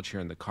of knowledge here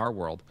in the car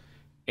world,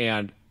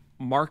 and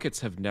markets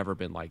have never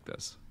been like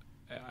this.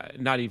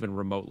 Not even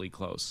remotely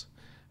close.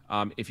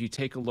 If you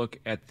take a look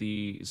at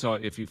so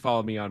if you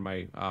follow me on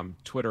my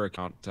Twitter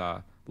account,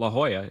 La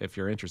Jolla, if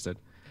you're interested,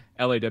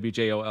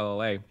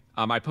 LAWJOLLA,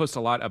 I post a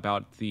lot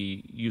about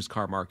the used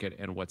car market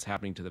and what's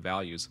happening to the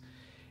values.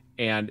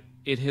 And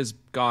it has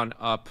gone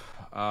up,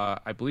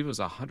 I believe it was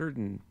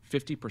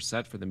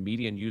 150% for the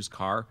median used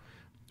car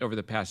over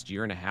the past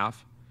year and a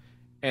half.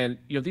 And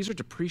these are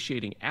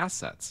depreciating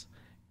assets.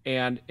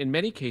 And in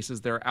many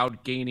cases, they're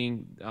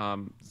outgaining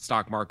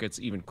stock markets,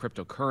 even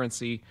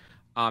cryptocurrency.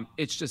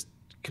 It's just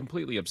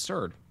completely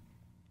absurd.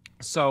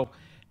 So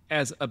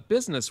as a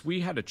business,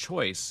 we had a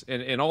choice,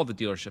 and all the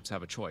dealerships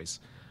have a choice,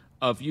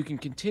 of you can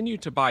continue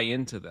to buy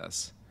into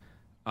this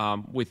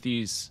with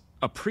these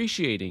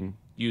appreciating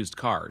used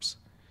cars.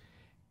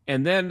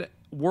 And then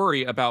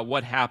worry about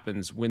what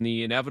happens when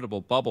the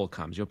inevitable bubble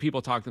comes.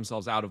 People talk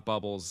themselves out of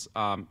bubbles,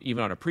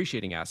 even on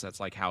appreciating assets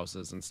like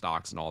houses and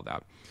stocks and all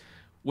that.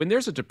 When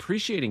there's a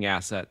depreciating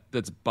asset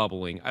that's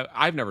bubbling,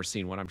 I've never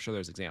seen one. I'm sure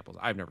there's examples.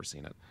 I've never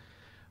seen it.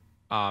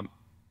 That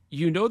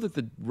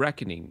the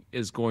reckoning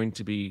is going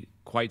to be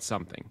quite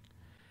something.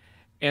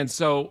 And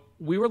so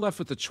we were left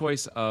with the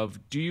choice of,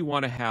 do you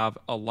want to have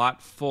a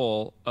lot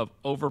full of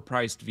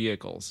overpriced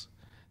vehicles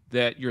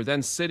that you're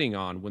then sitting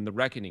on when the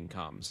reckoning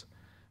comes?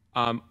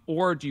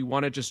 Or do you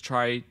want to just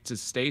try to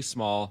stay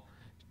small,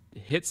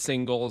 hit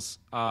singles,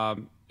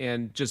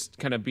 and just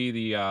kind of be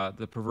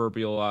the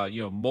proverbial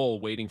mole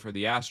waiting for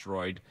the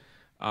asteroid,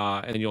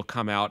 and you'll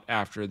come out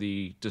after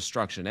the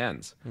destruction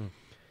ends?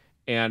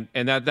 And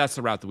that's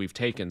the route that we've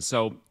taken.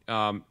 So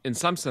in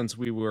some sense,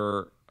 we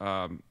were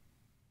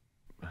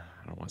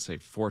I don't want to say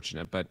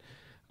fortunate, but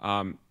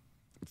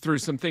through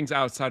some things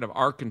outside of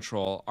our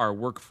control, our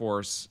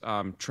workforce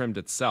trimmed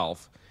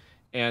itself.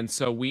 And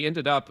so we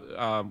ended up,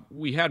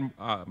 we had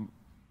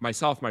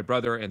myself, my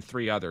brother, and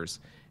 3 others.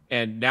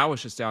 And now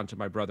it's just down to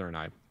my brother and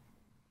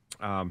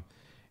I.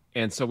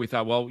 And so we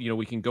thought, well,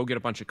 we can go get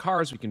a bunch of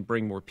cars. We can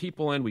bring more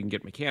people in. We can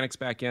get mechanics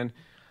back in.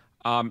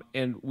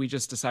 And we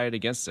just decided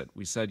against it.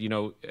 We said,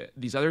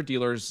 these other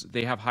dealers,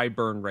 they have high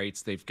burn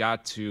rates. They've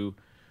got to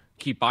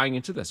keep buying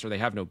into this, or they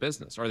have no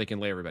business, or they can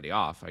lay everybody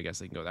off. I guess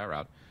they can go that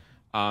route.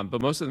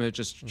 But most of them have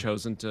just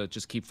chosen to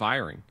just keep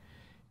firing.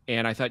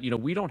 And I thought,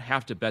 we don't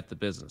have to bet the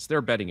business.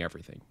 They're betting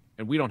everything,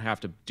 and we don't have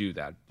to do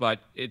that. But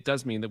it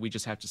does mean that we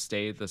just have to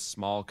stay the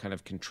small kind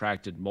of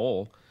contracted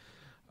mole,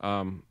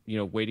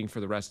 waiting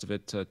for the rest of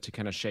it to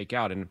kind of shake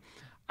out. And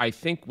I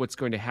think what's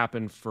going to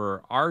happen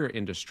for our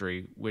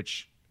industry,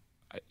 which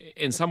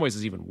in some ways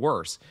is even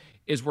worse,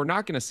 is we're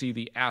not going to see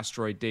the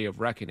asteroid day of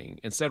reckoning.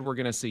 Instead, we're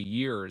going to see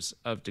years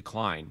of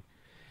decline.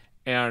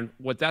 And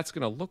what that's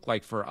going to look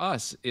like for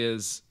us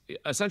is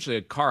essentially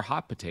a car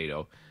hot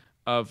potato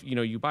of,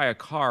 you buy a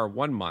car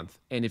one month,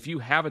 and if you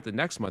have it the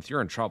next month,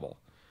 you're in trouble.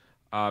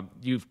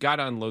 You've got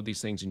to unload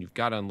these things, and you've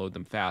got to unload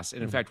them fast.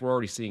 And in fact, we're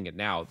already seeing it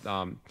now.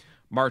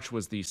 March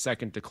was the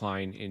second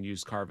decline in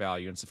used car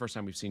value. And it's the first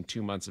time we've seen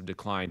 2 months of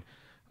decline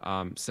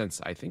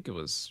since I think it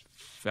was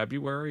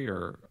February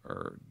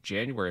or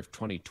January of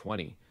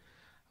 2020.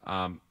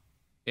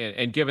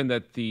 And given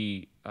that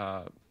the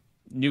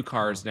new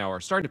cars now are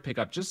starting to pick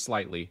up just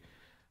slightly,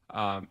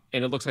 and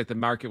it looks like the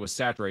market was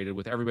saturated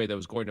with everybody that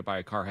was going to buy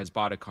a car has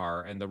bought a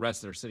car, and the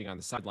rest that are sitting on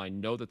the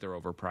sideline know that they're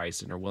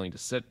overpriced and are willing to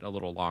sit a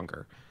little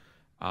longer.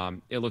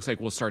 It looks like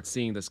we'll start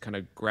seeing this kind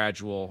of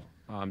gradual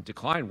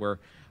decline where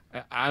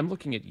I'm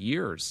looking at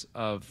years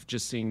of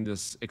just seeing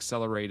this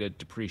accelerated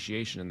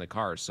depreciation in the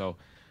cars. So,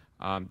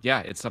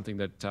 it's something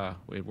that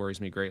it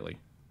worries me greatly.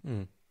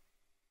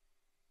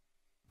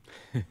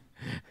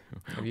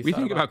 We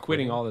think about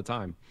quitting all the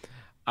time.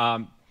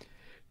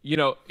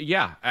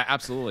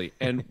 Absolutely.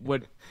 And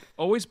what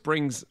always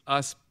brings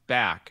us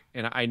back,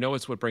 and I know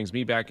it's what brings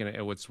me back, and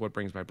it's what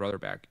brings my brother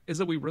back, is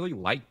that we really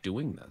like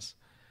doing this.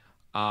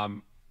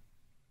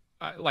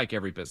 Like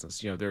every business,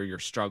 there are your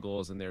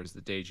struggles, and there's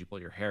the days you pull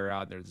your hair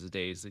out, and there's the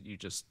days that you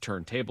just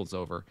turn tables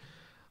over.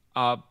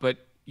 But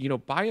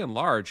by and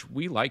large,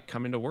 we like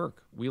coming to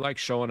work. We like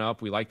showing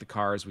up. We like the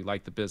cars. We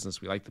like the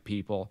business. We like the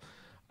people.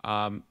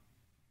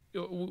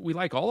 We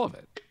like all of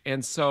it.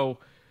 And so,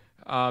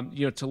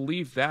 to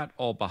leave that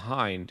all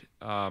behind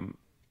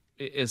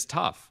is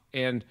tough.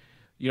 And,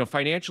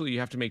 financially, you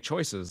have to make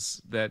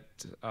choices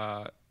that,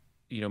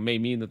 may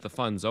mean that the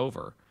fun's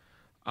over.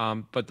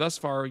 But thus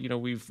far,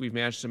 we've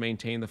managed to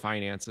maintain the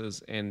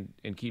finances and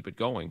keep it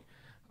going.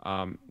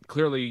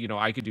 Clearly,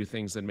 I could do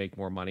things that make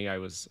more money. I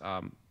was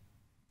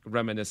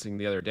reminiscing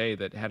the other day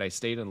that had I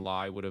stayed in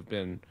law,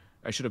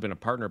 I should have been a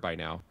partner by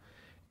now,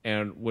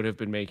 and would have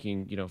been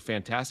making,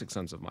 fantastic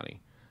sums of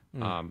money.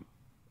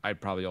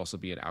 I'd probably also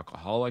be an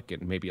alcoholic,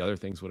 and maybe other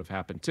things would have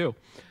happened too.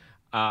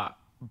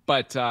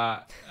 But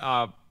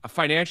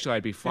financially,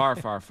 I'd be far,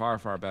 far, far,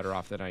 far better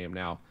off than I am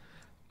now.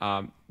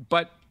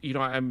 But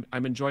I'm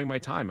enjoying my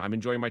time. I'm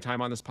enjoying my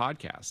time on this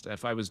podcast.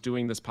 If I was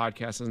doing this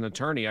podcast as an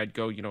attorney, I'd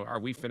go, are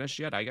we finished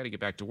yet? I got to get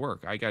back to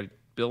work. I got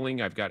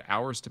billing. I've got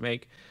hours to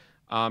make.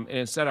 And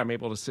instead, I'm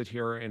able to sit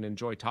here and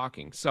enjoy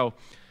talking. So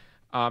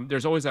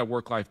there's always that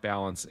work-life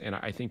balance. And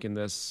I think in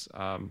this,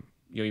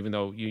 even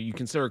though you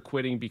consider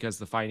quitting because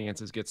the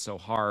finances get so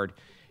hard,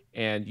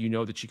 and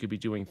that you could be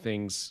doing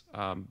things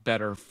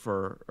better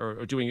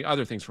or doing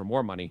other things for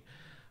more money,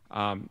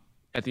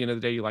 at the end of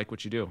the day, you like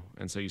what you do,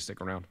 and so you stick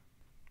around.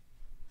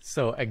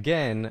 So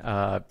again,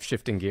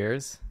 shifting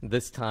gears,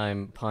 this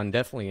time, pun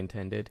definitely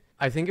intended.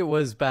 I think it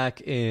was back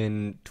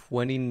in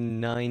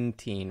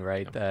 2019,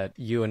 right, that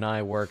you and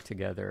I worked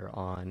together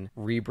on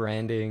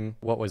rebranding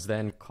what was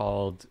then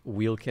called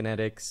Wheel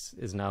Kinetics,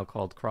 is now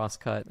called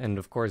Crosscut. And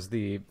of course,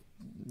 the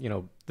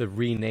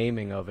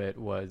renaming of it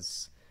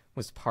was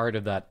part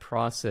of that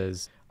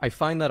process. I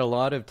find that a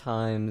lot of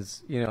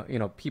times,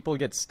 people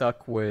get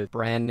stuck with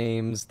brand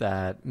names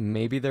that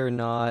maybe they're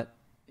not,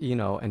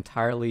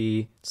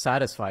 entirely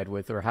satisfied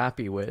with or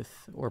happy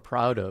with or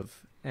proud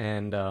of.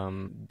 and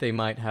they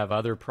might have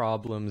other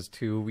problems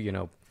too,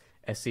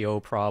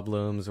 SEO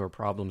problems or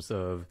problems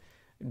of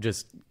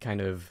just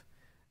kind of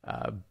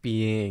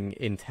being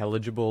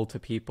intelligible to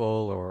people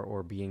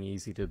or being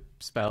easy to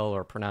spell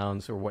or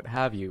pronounce or what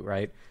have you,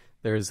 right?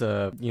 There's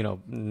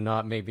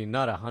not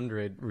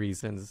 100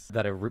 reasons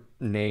that a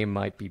name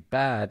might be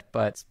bad,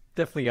 but it's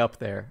definitely up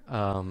there.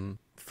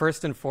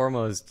 First and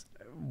foremost,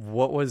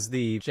 what was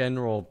the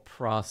general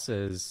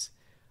process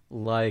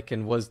like,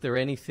 and was there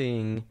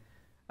anything,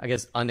 I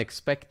guess,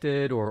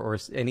 unexpected or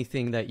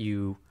anything that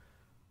you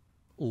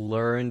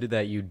learned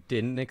that you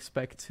didn't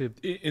expect to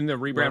in the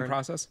rebrand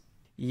process?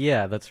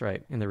 Yeah, that's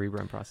right. In the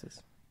rebrand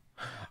process.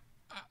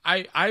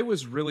 I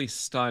was really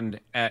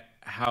stunned at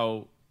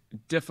how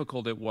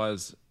difficult it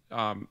was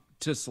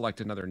to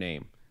select another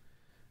name.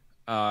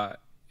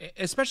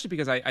 Especially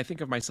because I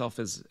think of myself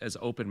as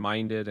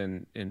open-minded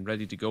and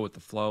ready to go with the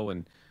flow.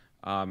 And,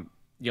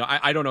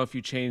 I don't know if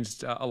you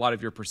changed a lot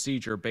of your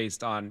procedure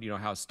based on,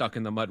 how stuck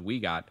in the mud we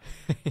got,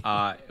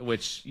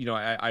 which,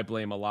 I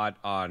blame a lot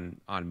on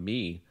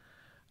me.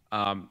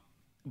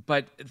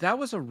 But that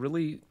was a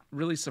really,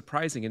 really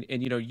surprising.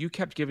 And you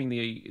kept giving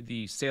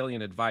the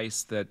salient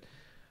advice that,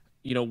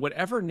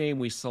 whatever name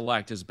we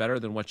select is better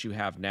than what you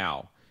have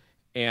now.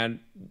 And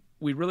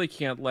we really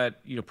can't let,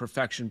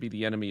 perfection be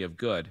the enemy of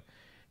good.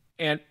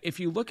 And if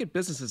you look at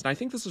businesses, and I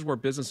think this is where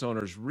business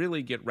owners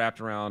really get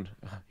wrapped around,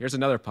 here's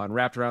another pun,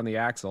 wrapped around the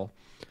axle.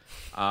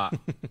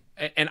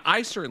 And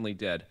I certainly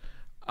did,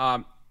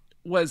 the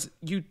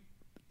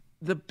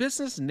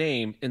business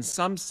name in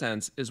some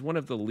sense is one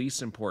of the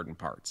least important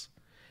parts.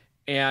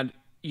 And,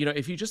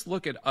 if you just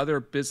look at other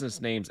business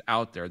names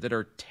out there that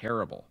are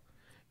terrible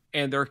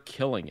and they're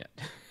killing it,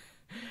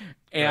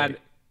 and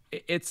right.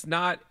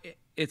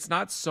 It's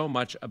not so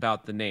much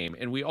about the name.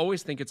 And we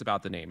always think it's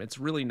about the name. It's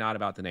really not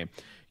about the name.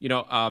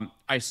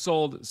 I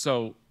sold,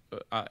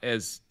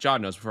 as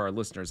John knows for our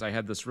listeners, I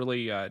had this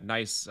really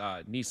nice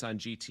Nissan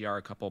GTR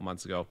a couple of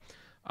months ago.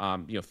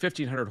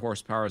 1,500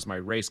 horsepower is my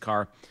race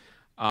car.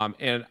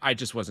 And I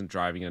just wasn't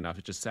driving enough.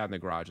 It just sat in the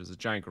garage. It was a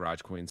giant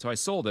garage queen. So I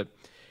sold it.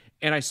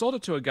 And I sold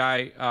it to a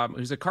guy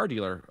who's a car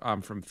dealer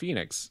from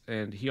Phoenix.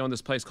 And he owned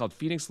this place called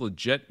Phoenix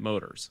Legit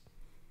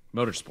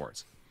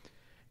Motorsports.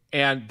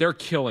 And they're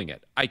killing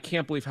it. I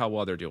can't believe how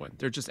well they're doing.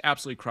 They're just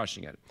absolutely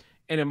crushing it.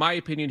 And in my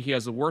opinion, he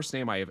has the worst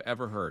name I have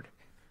ever heard.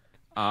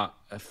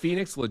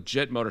 Phoenix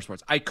Legit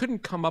Motorsports. I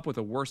couldn't come up with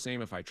a worse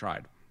name if I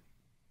tried.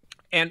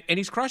 And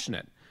he's crushing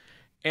it.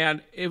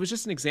 And it was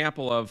just an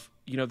example of,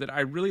 that I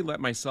really let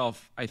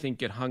myself, I think,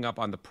 get hung up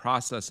on the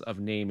process of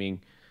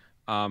naming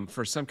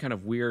for some kind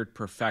of weird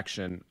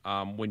perfection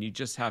when you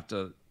just have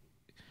to,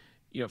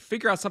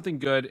 figure out something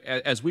good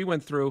as we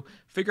went through,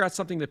 figure out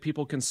something that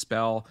people can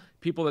spell,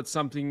 that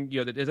something,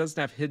 that it doesn't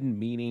have hidden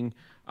meaning.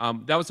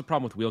 That was the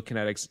problem with Wheel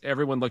Kinetics.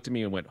 Everyone looked at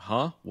me and went,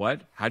 huh?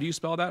 What? How do you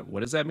spell that?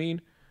 What does that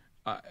mean?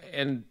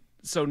 And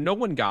so no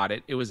one got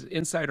it. It was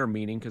insider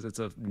meaning because it's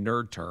a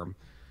nerd term,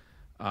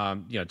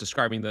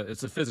 describing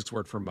it's a physics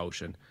word for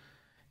motion.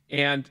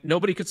 And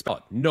nobody could spell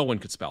it. No one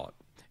could spell it.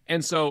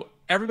 And so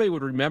everybody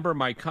would remember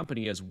my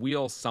company as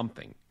Wheel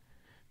something.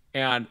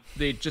 And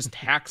they'd just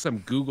hack some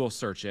Google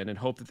search in and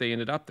hope that they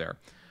ended up there.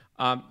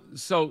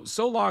 So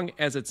long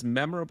as it's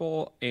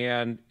memorable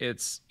and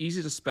it's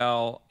easy to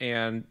spell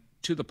and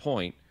to the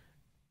point,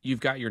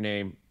 you've got your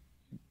name,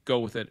 go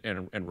with it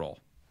and roll.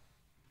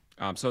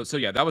 So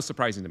yeah, that was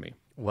surprising to me.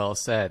 Well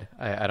said.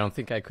 I don't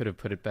think I could have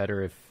put it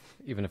better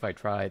even if I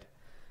tried.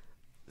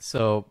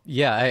 So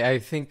yeah, I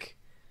think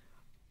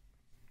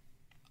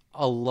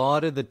a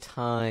lot of the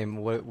time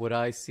what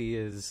I see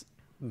is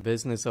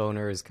business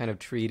owners kind of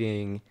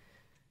treating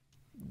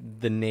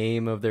the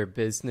name of their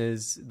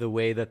business the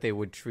way that they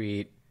would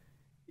treat,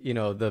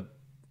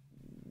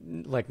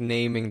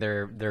 naming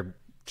their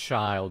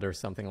child or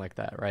something like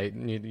that, right?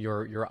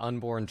 Your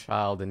unborn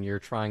child, and you're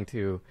trying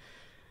to,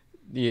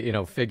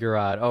 figure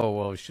out, oh,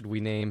 well, should we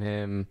name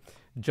him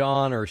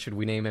John or should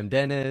we name him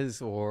Dennis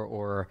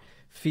or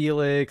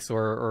Felix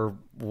or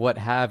what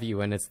have you?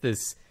 And it's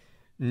this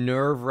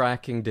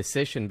nerve-wracking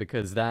decision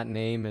because that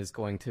name is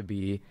going to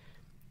be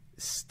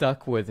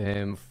stuck with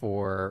him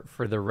for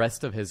the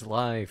rest of his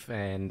life,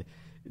 and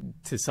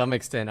to some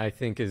extent I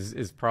think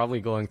is probably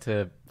going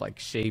to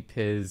shape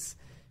his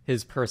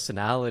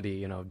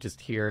personality. Just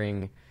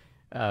hearing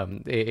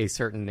a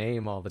certain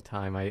name all the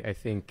time, I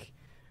think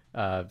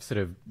sort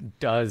of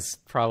does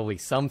probably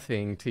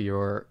something to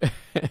your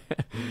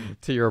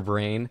to your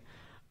brain.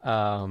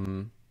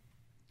 But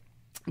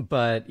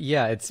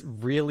yeah, it's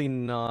really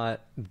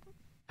not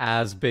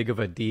as big of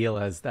a deal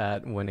as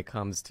that when it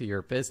comes to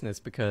your business,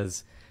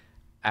 because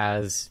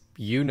as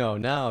you know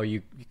now,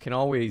 you can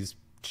always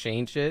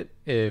change it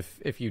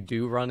if you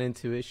do run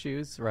into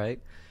issues,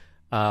 right?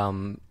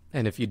 And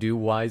if you do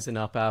wisen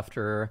up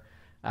after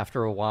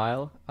a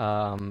while.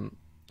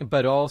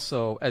 But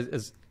also,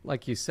 as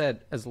like you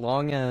said, as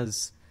long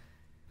as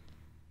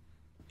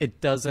it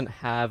doesn't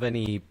have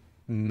any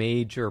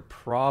major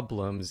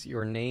problems,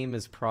 your name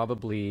is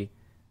probably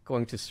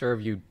going to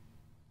serve you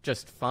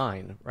just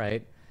fine,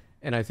 right?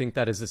 And I think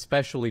that is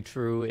especially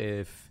true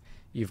if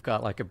you've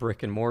got like a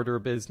brick and mortar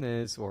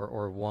business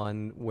or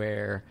one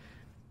where,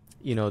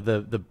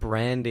 the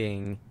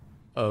branding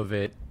of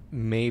it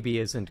maybe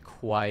isn't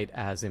quite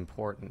as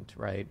important,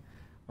 right?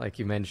 Like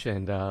you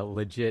mentioned,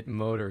 legit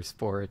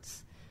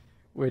motorsports,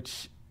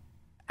 which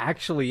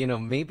actually,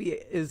 maybe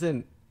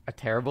isn't a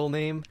terrible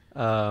name.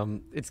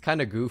 It's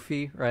kind of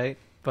goofy, right?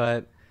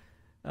 But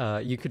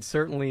you could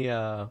certainly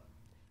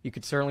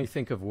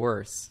think of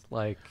worse,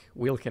 like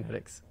wheel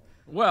kinetics.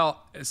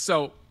 Well,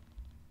 so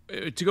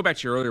to go back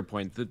to your earlier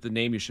point, the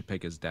name you should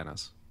pick is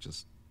Dennis,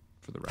 just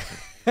for the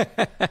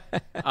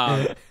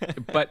record.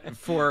 But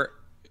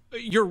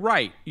you're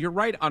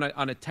right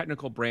on a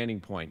technical branding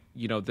point.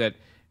 That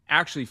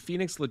actually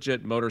Phoenix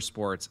Legit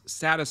Motorsports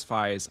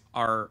satisfies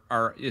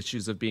our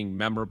issues of being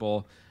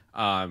memorable.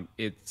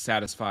 It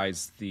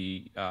satisfies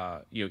the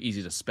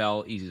easy to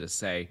spell, easy to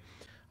say.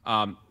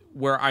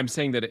 Where I'm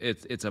saying that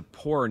it's a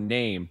poor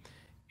name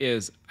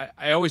is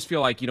I always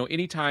feel like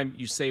anytime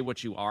you say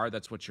what you are,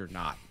 that's what you're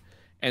not.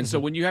 And so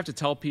when you have to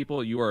tell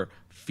people you are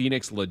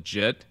Phoenix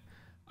Legit,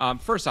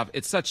 first off,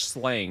 it's such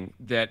slang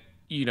that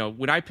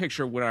when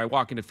I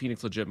walk into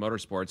Phoenix Legit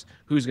Motorsports,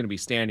 who's going to be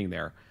standing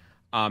there?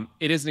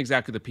 It isn't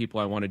exactly the people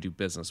I want to do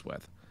business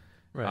with.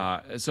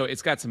 Right. So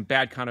it's got some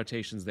bad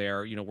connotations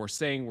there. We're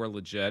saying we're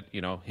legit.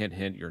 Hint,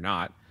 hint, you're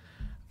not.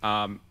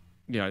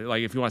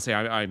 Like if you want to say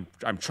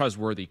I'm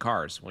trustworthy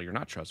cars, well, you're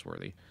not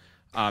trustworthy.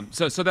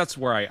 So that's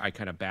where I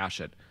kind of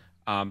bash it.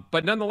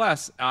 But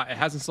nonetheless, it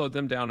hasn't slowed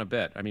them down a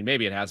bit. I mean,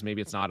 maybe it has.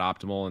 Maybe it's not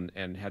optimal,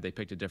 and had they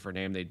picked a different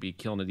name, they'd be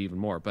killing it even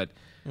more. But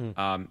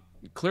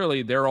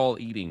clearly, they're all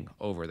eating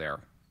over there.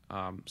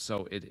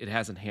 So it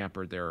hasn't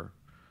hampered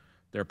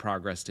their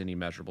progress to any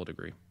measurable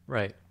degree.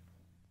 Right.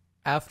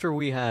 After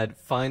we had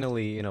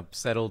finally,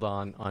 settled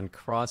on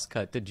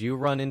Crosscut, did you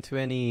run into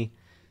any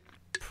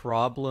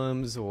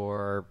problems,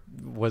 or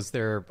was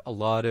there a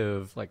lot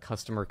of like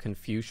customer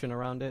confusion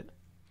around it?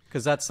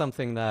 Because that's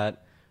something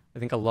that I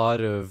think a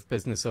lot of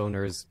business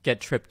owners get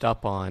tripped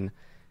up on,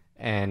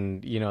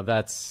 and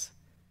that's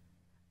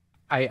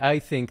I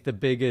think the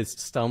biggest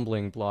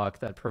stumbling block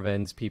that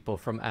prevents people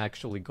from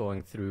actually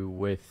going through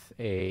with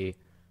a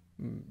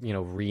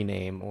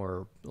rename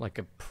or like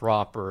a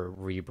proper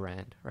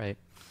rebrand, right?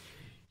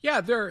 Yeah,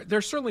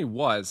 there certainly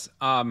was.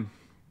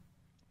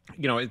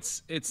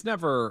 It's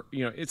never,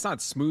 it's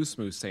not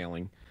smooth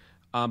sailing.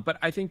 But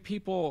I think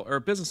people, or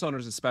business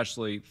owners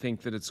especially,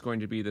 think that it's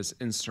going to be this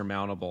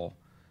insurmountable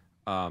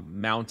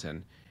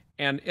mountain,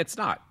 and it's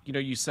not.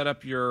 You set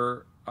up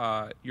your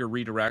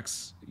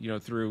redirects,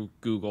 through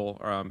Google,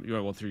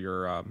 through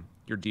your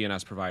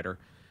DNS provider,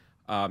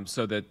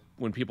 so that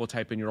when people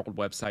type in your old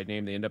website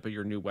name, they end up at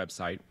your new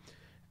website.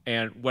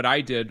 And what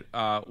I did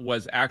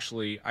was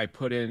actually I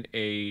put in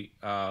a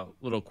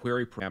little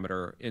query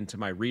parameter into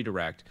my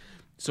redirect.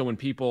 So when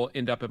people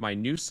end up at my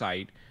new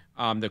site,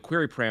 the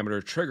query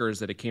parameter triggers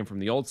that it came from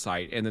the old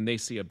site, and then they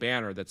see a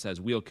banner that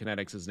says Wheel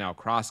Kinetics is now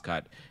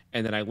Crosscut,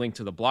 and then I link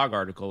to the blog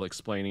article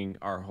explaining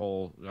our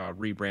whole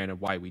rebrand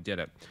and why we did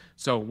it.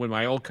 So when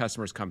my old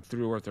customers come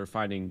through, or if they're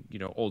finding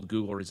old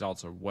Google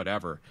results or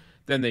whatever,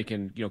 then they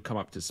can come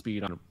up to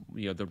speed on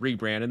the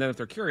rebrand. And then if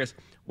they're curious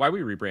why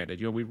we rebranded,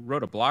 we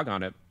wrote a blog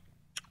on it,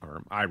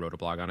 or I wrote a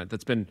blog on it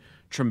that's been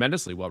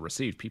tremendously well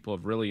received. People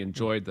have really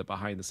enjoyed the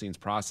behind the scenes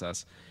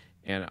process.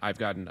 And I've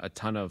gotten a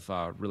ton of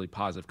really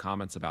positive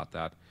comments about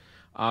that.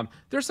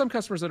 There's some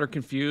customers that are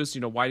confused.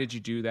 Why did you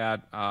do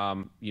that?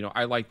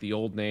 I like the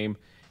old name.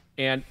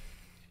 And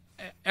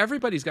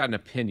everybody's got an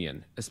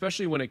opinion,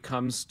 especially when it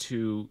comes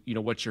to,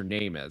 what your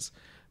name is.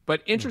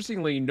 But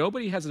interestingly,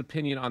 nobody has an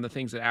opinion on the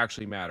things that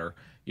actually matter.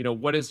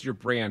 What is your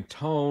brand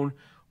tone?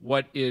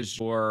 What is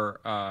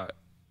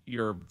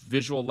your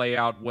visual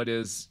layout? What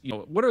is,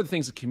 what are the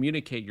things that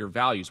communicate your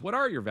values? What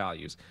are your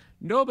values?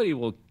 Nobody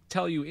will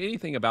tell you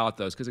anything about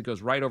those because it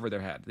goes right over their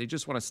head. They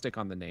just want to stick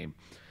on the name.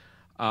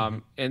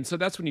 And so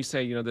that's when you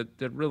say,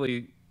 that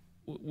really,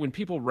 when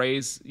people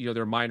raise,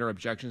 their minor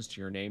objections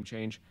to your name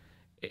change,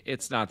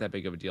 it's not that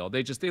big of a deal.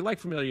 They like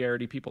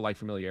familiarity. People like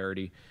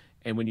familiarity.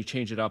 And when you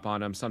change it up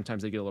on them,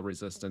 sometimes they get a little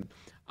resistant.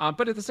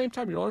 But at the same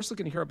time, you're also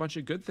going to hear a bunch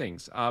of good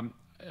things.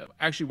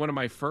 Actually, one of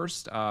my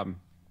first, right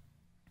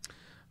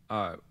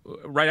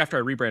after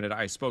I rebranded,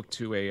 I spoke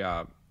to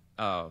a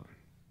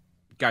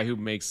guy who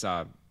makes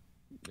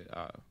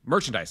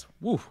merchandise.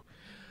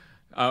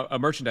 A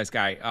merchandise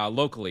guy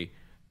locally.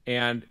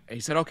 And he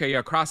said, okay,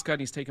 yeah, Crosscut, and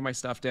he's taking my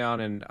stuff down.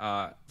 And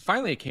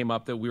finally it came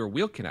up that we were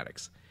Wheel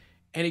Kinetics.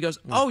 And he goes,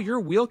 oh, you're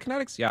Wheel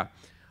Kinetics? Yeah.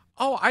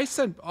 Oh, I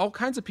sent all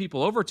kinds of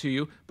people over to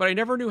you, but I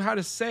never knew how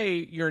to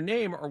say your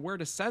name or where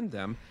to send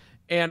them.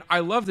 And I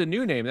love the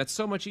new name. That's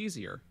so much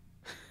easier.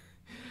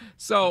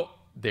 So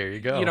there you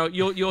go.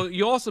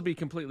 You'll also be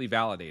completely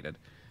validated,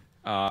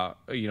 by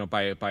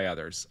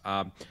others.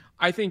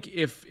 I think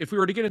if we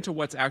were to get into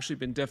what's actually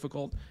been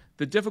difficult,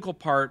 the difficult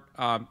part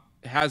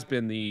has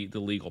been the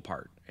legal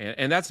part,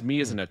 and that's me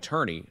as an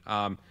attorney.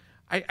 I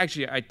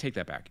take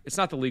that back. It's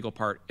not the legal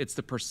part; it's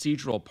the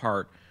procedural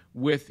part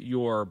with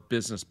your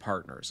business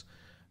partners.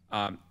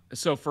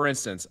 So, for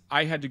instance,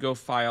 I had to go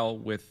file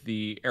with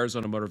the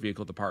Arizona Motor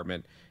Vehicle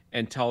Department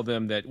and tell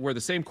them that we're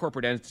the same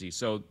corporate entity.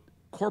 So,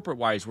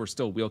 corporate-wise, we're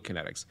still Wheel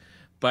Kinetics.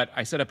 But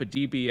I set up a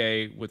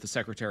DBA with the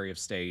Secretary of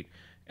State,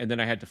 and then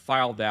I had to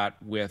file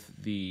that with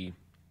the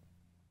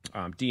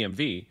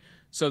DMV.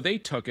 So they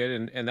took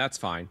it, and that's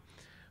fine.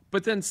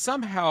 But then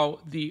somehow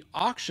the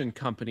auction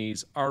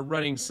companies are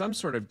running some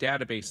sort of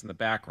database in the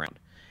background.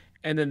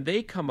 And then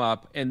they come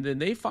up and then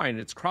they find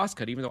it's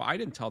Crosscut, even though I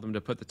didn't tell them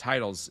to put the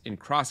titles in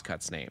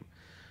Crosscut's name.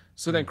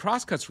 So then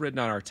Crosscut's written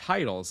on our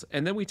titles,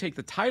 and then we take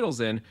the titles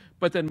in,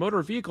 but then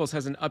Motor Vehicles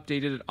hasn't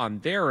updated it on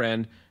their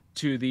end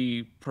to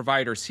the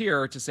providers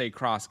here to say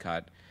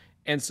Crosscut.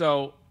 And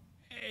so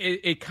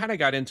it kind of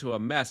got into a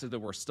mess that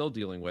we're still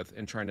dealing with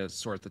and trying to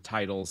sort the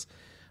titles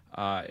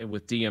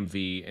with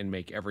DMV and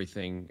make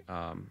everything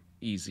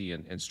easy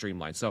and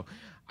streamlined. So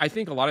I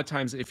think a lot of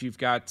times if you've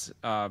got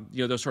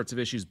those sorts of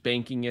issues,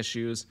 banking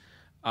issues,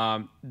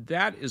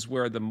 that is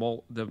where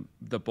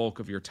the bulk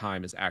of your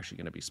time is actually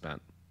going to be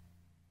spent.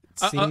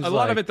 A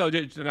lot of it, though,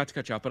 not to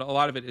cut you off, but a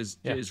lot of it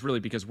is really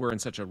because we're in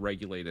such a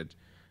regulated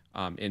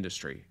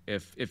industry.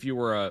 If you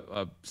were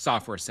a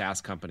software SaaS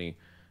company,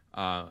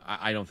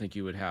 I don't think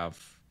you would have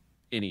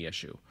any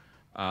issue.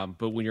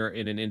 But when you're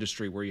in an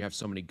industry where you have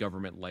so many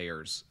government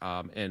layers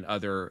and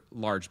other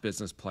large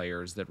business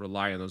players that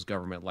rely on those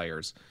government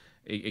layers,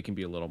 it can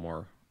be a little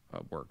more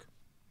work.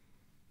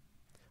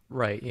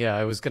 Right. Yeah,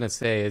 I was going to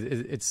say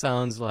it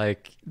sounds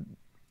like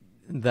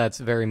that's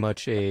very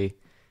much a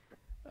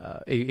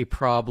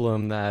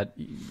problem that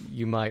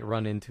you might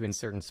run into in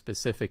certain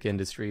specific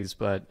industries,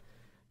 but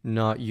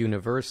not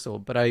universal.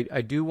 But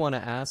I do want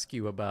to ask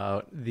you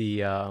about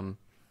the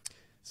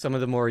some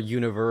of the more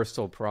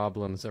universal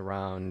problems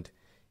around,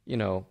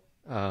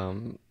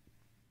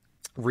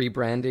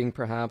 rebranding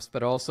perhaps,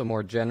 but also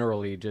more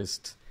generally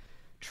just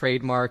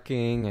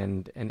trademarking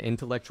and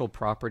intellectual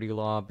property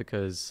law,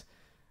 because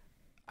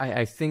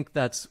I think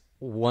that's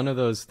one of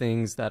those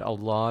things that a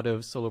lot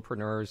of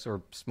solopreneurs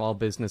or small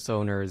business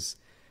owners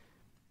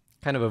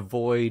kind of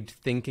avoid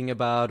thinking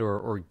about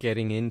or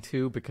getting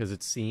into because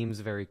it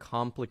seems very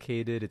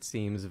complicated. It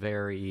seems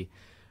very,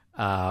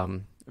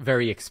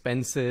 very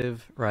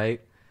expensive, right?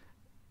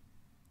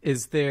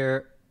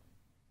 I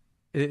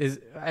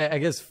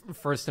guess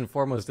first and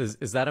foremost,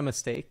 is that a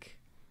mistake?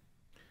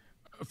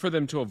 For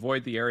them to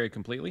avoid the area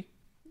completely?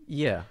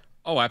 Yeah.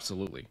 Oh,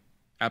 absolutely.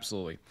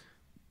 Absolutely.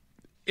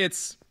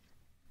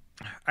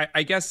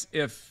 I guess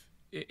if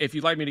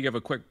you'd like me to give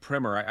a quick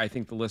primer, I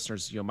think the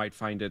listeners might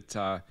find it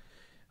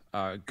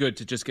good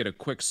to just get a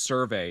quick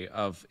survey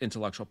of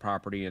intellectual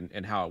property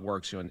and how it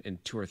works in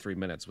 2 or 3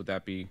 minutes. Would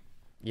that be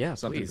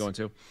something please. to go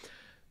into?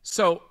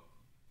 So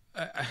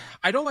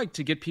I don't like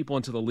to get people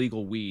into the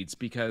legal weeds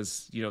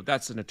because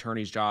that's an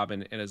attorney's job,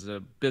 and as a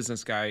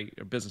business guy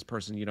or business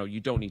person, you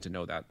don't need to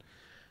know that.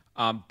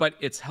 But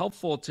it's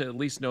helpful to at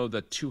least know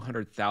the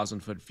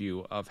 200,000-foot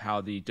view of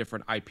how the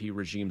different IP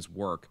regimes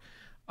work,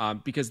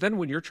 because then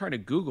when you're trying to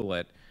Google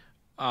it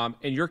and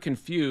you're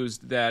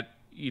confused that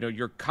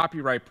your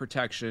copyright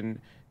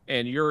protection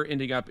and you're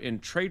ending up in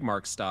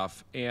trademark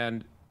stuff,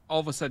 and all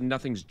of a sudden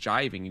nothing's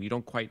jiving and you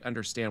don't quite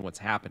understand what's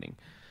happening.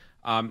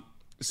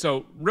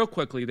 So real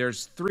quickly,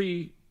 there's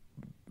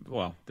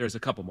a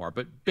couple more,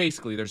 but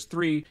basically there's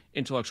 3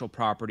 intellectual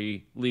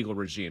property legal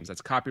regimes.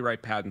 That's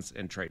copyright, patents,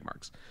 and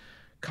trademarks.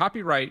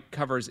 Copyright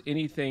covers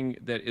anything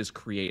that is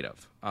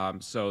creative.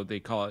 So they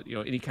call it,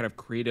 any kind of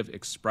creative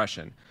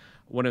expression.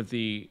 One of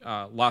the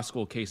law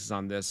school cases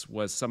on this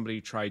was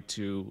somebody tried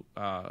to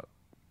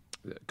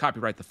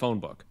copyright the phone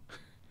book.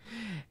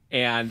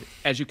 And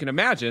as you can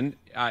imagine,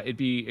 it'd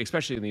be,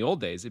 especially in the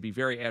old days, it'd be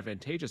very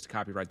advantageous to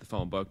copyright the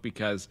phone book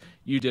because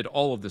you did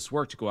all of this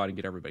work to go out and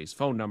get everybody's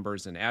phone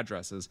numbers and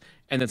addresses,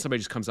 and then somebody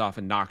just comes off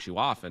and knocks you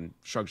off and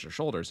shrugs their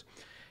shoulders.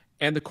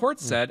 And the court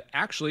said,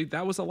 actually,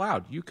 that was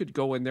allowed. You could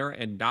go in there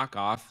and knock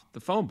off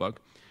the phone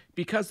book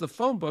because the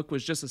phone book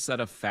was just a set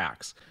of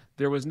facts.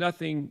 There was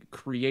nothing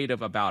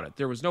creative about it.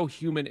 There was no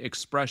human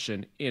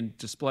expression in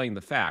displaying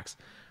the facts.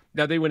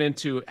 Now, they went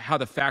into how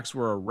the facts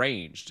were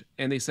arranged,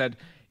 and they said,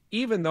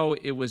 even though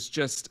it was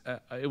just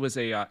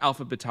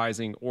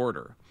alphabetizing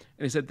order,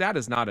 and they said that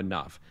is not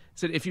enough.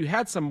 They said if you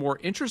had some more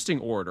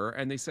interesting order,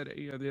 and they said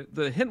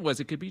the hint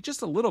was it could be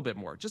just a little bit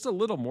more, just a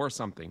little more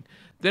something,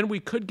 then we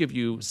could give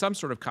you some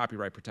sort of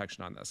copyright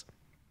protection on this.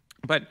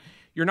 But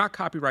you're not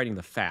copywriting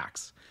the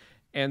facts,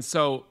 and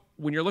so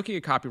when you're looking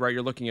at copyright,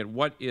 you're looking at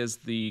what is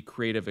the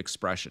creative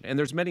expression. And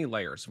there's many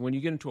layers. When you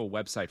get into a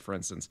website, for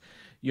instance,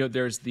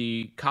 there's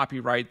the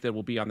copyright that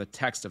will be on the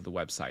text of the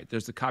website.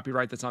 There's the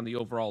copyright that's on the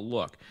overall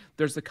look.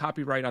 There's the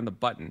copyright on the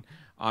button.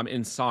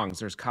 In songs,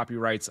 there's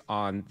copyrights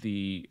on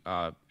the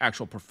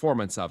actual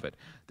performance of it.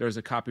 There's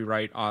a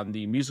copyright on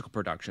the musical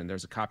production.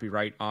 There's a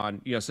copyright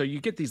on, so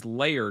you get these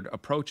layered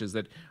approaches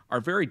that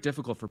are very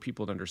difficult for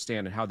people to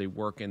understand and how they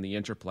work in the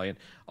interplay. And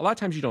a lot of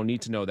times you don't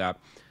need to know that.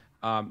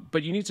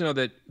 But you need to know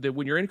that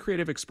when you're in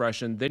creative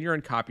expression, then you're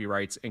in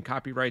copyrights, and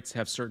copyrights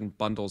have certain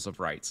bundles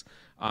of rights.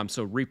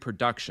 So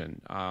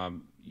reproduction,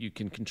 you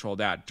can control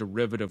that.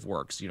 Derivative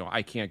works.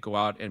 I can't go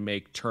out and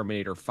make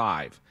Terminator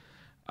 5.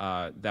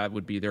 That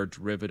would be their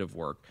derivative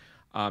work.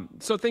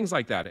 So things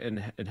like that,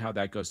 and how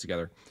that goes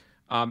together.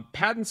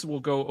 Patents will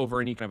go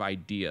over any kind of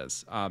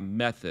ideas,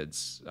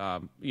 methods.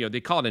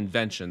 They call it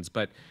inventions,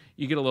 but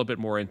you get a little bit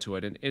more into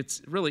it. And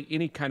it's really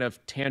any kind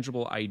of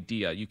tangible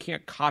idea. You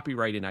can't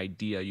copyright an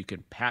idea. You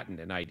can patent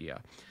an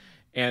idea.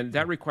 And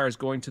that requires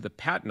going to the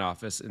patent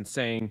office and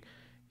saying,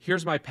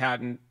 here's my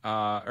patent,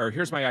 or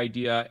here's my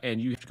idea, and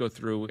you have to go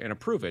through and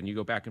approve it. And you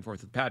go back and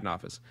forth with the patent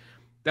office.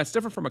 That's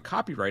different from a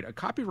copyright. A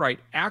copyright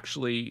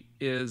actually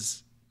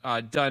is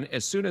done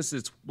as soon as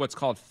it's what's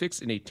called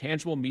fixed in a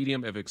tangible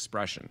medium of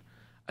expression.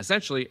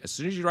 Essentially, as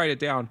soon as you write it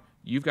down,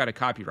 you've got a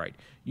copyright.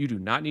 You do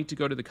not need to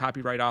go to the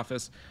copyright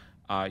office.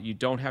 You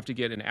don't have to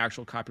get an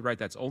actual copyright.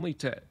 That's only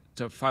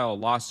to file a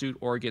lawsuit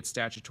or get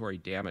statutory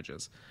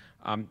damages.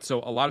 So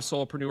a lot of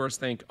solopreneurs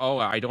think, oh,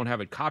 I don't have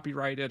it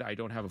copyrighted. I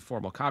don't have a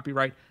formal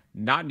copyright.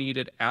 Not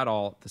needed at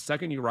all. The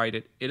second you write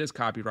it, it is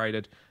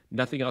copyrighted.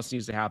 Nothing else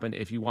needs to happen.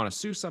 If you want to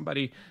sue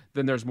somebody,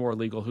 then there's more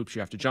legal hoops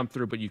you have to jump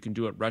through, but you can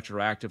do it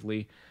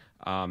retroactively,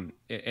 and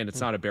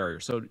it's not a barrier.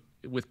 So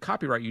with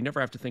copyright, you never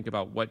have to think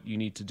about what you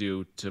need to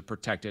do to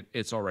protect it.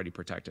 It's already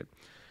protected.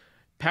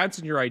 Patents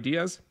and your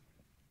ideas.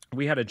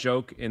 We had a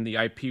joke in the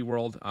IP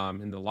world,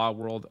 in the law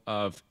world,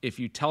 of if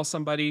you tell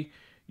somebody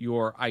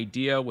your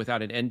idea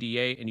without an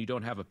NDA and you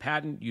don't have a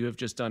patent, you have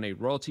just done a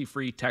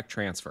royalty-free tech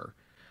transfer,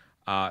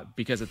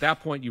 because at that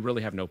point you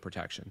really have no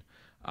protection.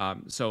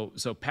 So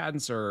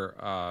patents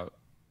are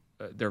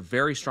they're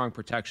very strong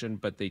protection,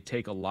 but they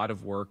take a lot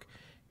of work.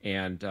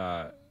 And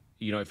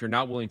if you're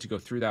not willing to go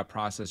through that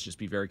process, just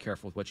be very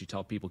careful with what you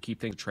tell people. Keep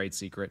things trade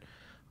secret,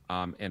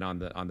 and on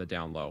the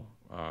down low,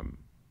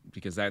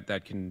 because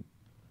that can.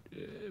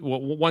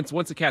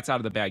 Once the cat's out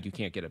of the bag, you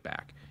can't get it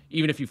back.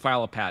 Even if you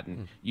file a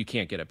patent, you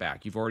can't get it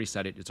back. You've already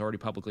said it. It's already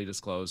publicly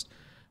disclosed.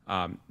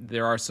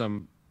 There are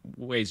some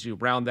ways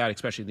around that,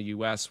 especially in the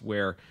U.S.,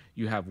 where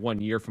you have 1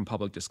 year from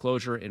public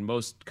disclosure. In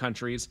most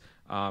countries,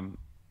 once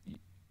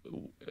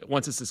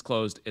it's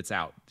disclosed, it's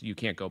out. You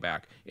can't go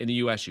back. In the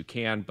U.S., you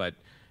can, but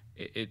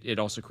it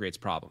also creates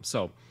problems.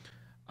 So,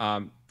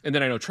 and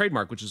then I know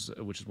trademark, which is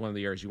one of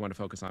the areas you want to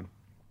focus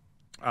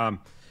on.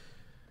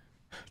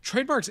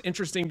 Trademark's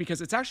interesting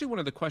because it's actually one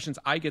of the questions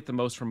I get the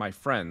most from my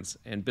friends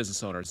and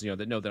business owners,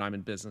 that know that I'm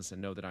in business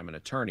and know that I'm an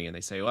attorney. And they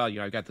say, well,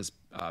 I've got this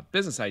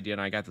business idea and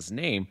I got this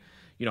name,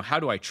 how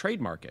do I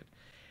trademark it?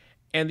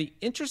 And the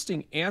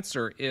interesting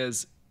answer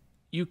is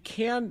you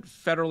can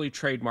federally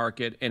trademark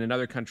it, and in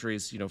other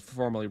countries,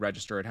 formally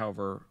register it,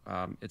 however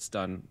it's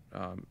done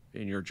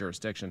in your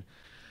jurisdiction.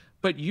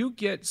 But you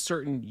get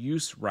certain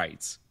use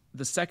rights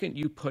the second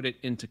you put it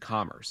into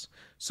commerce.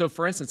 So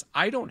for instance,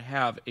 I don't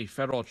have a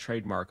federal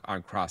trademark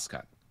on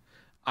Crosscut.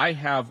 I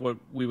have what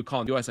we would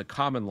call in the US a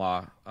common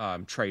law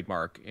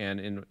trademark, and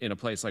in a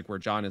place like where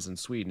John is in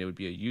Sweden, it would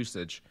be a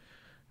usage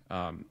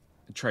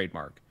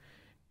trademark.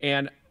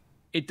 And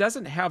it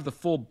doesn't have the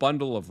full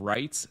bundle of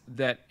rights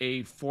that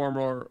a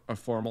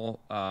formal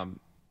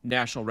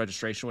national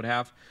registration would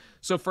have.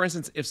 So for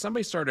instance, if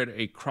somebody started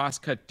a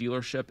Crosscut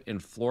dealership in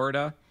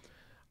Florida,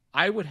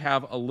 I would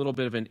have a little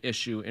bit of an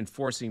issue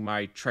enforcing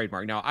my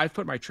trademark. Now, I've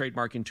put my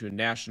trademark into a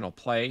national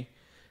play,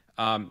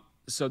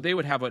 so they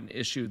would have an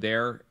issue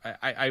there.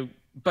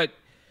 But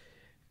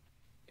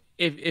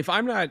if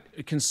I'm not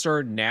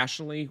concerned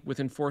nationally with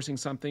enforcing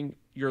something,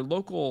 your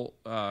local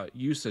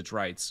usage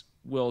rights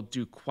will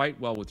do quite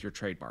well with your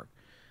trademark.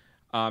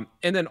 And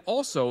then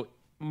also,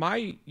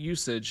 my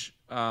usage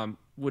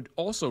would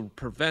also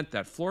prevent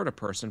that Florida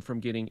person from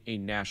getting a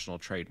national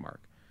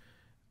trademark,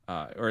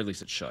 or at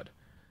least it should.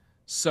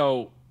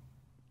 So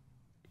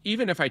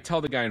even if I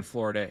tell the guy in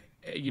Florida,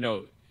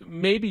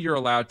 maybe you're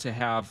allowed to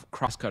have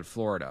Crosscut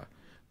Florida,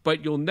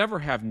 but you'll never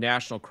have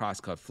national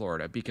Crosscut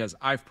Florida because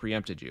I've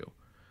preempted you.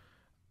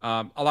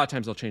 A lot of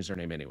times they'll change their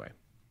name anyway.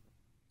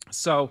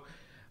 So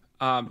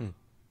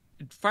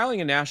filing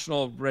a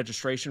national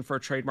registration for a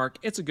trademark,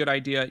 it's a good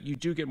idea. You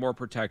do get more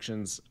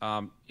protections.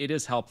 It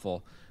is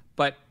helpful,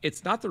 but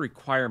it's not the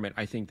requirement,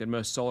 I think, that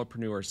most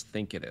solopreneurs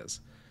think it is.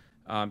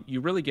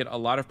 You really get a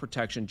lot of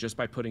protection just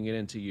by putting it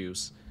into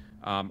use.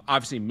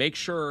 Obviously, make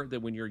sure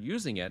that when you're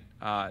using it,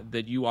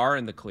 that you are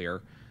in the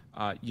clear.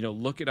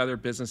 Look at other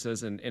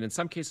businesses, and in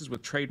some cases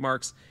with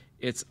trademarks,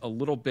 it's a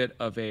little bit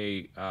of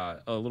a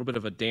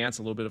dance,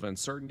 a little bit of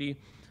uncertainty,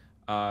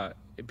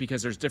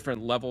 because there's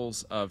different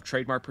levels of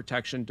trademark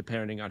protection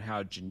depending on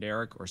how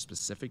generic or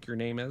specific your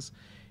name is.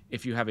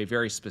 If you have a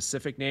very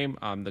specific name,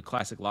 the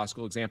classic law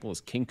school example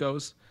is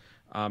Kinko's.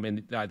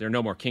 And there are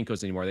no more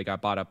Kinko's anymore. They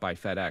got bought up by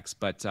FedEx.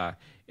 But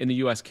in the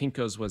U.S.,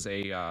 Kinko's was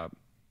a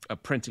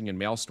printing and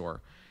mail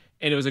store,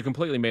 and it was a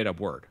completely made-up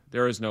word.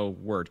 There is no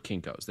word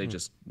Kinko's. They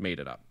just made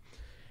it up.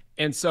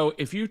 And so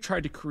if you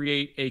tried to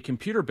create a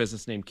computer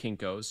business named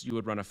Kinko's, you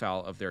would run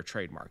afoul of their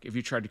trademark. If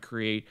you tried to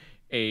create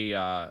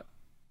a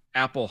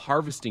apple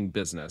harvesting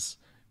business,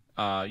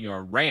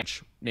 a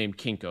ranch named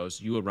Kinko's,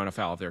 you would run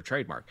afoul of their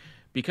trademark.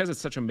 Because it's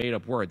such a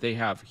made-up word, they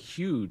have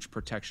huge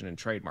protection in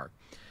trademark.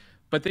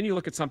 But then you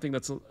look at something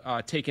that's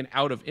taken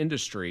out of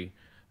industry.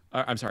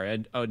 I'm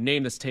sorry, a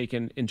name that's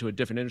taken into a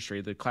different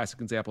industry. The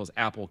classic example is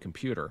Apple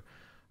Computer.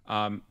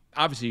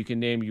 Obviously, you can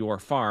name your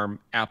farm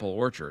Apple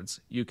Orchards.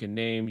 You can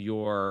name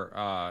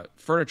your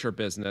furniture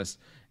business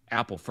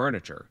Apple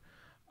Furniture.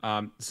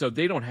 So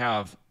they don't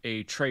have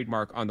a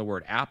trademark on the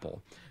word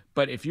Apple.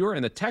 But if you're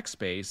in the tech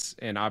space,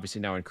 and obviously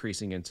now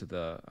increasing into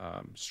the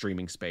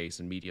streaming space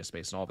and media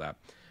space and all that,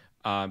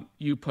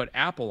 you put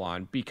Apple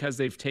on because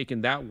they've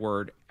taken that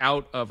word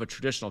out of a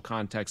traditional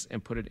context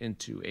and put it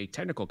into a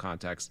technical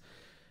context.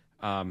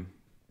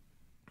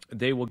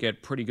 They will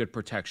get pretty good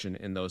protection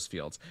in those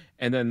fields.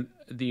 And then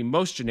the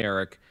most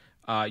generic,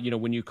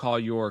 when you call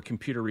your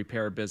computer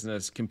repair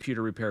business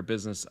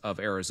of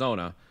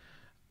Arizona,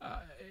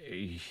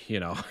 you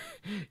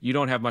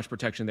don't have much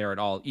protection there at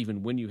all,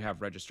 even when you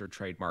have registered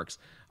trademarks,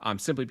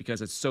 simply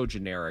because it's so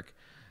generic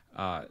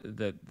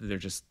that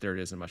there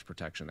isn't much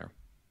protection there.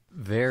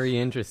 Very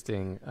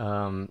interesting.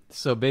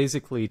 So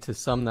basically, to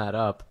sum that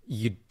up,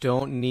 you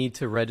don't need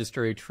to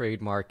register a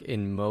trademark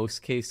in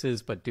most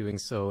cases, but doing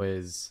so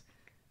is,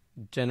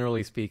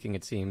 generally speaking,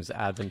 it seems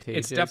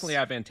advantageous. It's definitely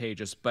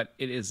advantageous, but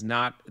it is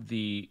not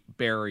the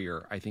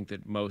barrier I think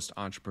that most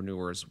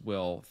entrepreneurs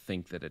will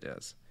think that it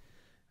is.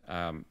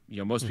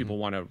 Most people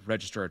want to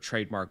register a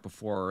trademark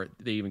before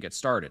they even get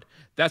started.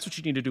 That's what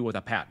you need to do with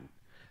a patent.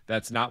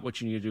 That's not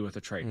what you need to do with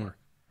a trademark.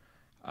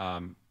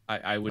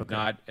 I would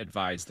not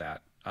advise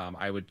that.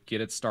 I would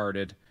get it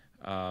started.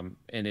 And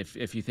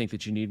if you think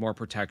that you need more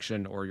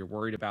protection or you're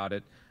worried about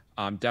it,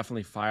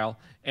 definitely file.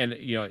 And,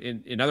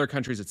 in other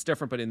countries it's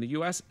different, but in the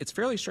US, it's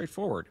fairly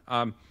straightforward.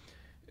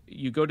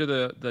 You go to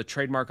the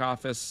trademark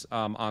office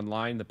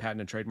online, the patent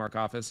and trademark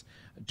office,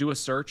 do a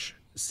search,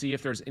 see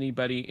if there's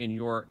anybody in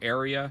your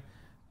area.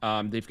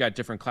 They've got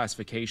different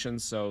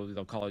classifications, so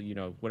they'll call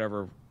it,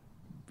 whatever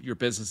your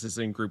business is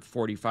in, group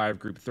 45,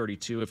 group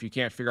 32. If you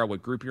can't figure out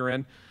what group you're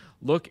in,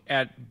 look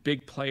at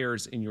big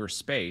players in your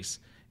space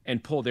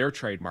and pull their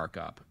trademark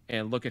up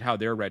and look at how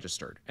they're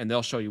registered, and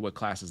they'll show you what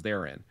classes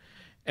they're in.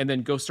 And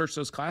then go search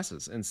those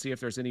classes and see if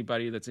there's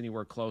anybody that's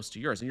anywhere close to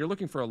yours. And you're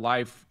looking for a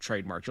live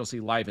trademark. You'll see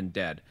live and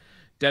dead.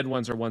 Dead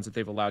ones are ones that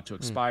they've allowed to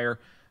expire.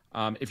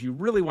 If you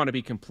really want to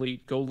be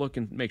complete, go look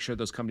and make sure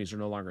those companies are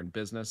no longer in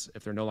business.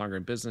 If they're no longer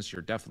in business,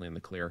 you're definitely in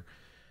the clear.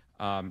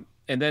 And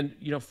then,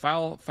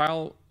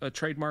 file a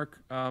trademark,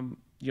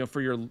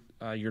 for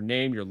your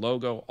name, your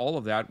logo, all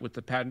of that with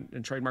the Patent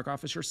and Trademark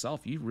Office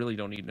yourself. You really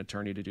don't need an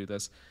attorney to do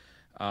this.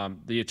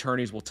 The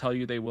attorneys will tell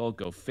you they will.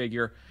 Go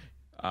figure.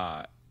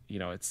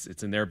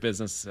 It's in their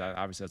business.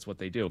 Obviously, that's what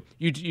they do.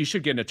 You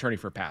should get an attorney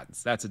for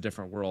patents. That's a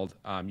different world.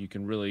 You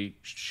can really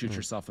shoot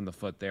yourself in the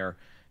foot there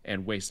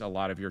and waste a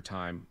lot of your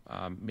time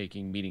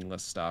making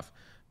meaningless stuff.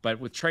 But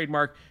with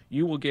trademark,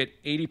 you will get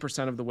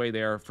 80% of the way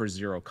there for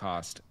zero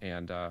cost,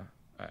 and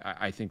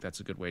I think that's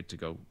a good way to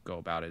go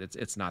about it.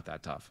 It's not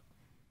that tough.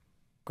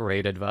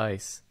 Great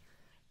advice.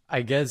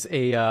 I guess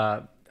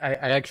I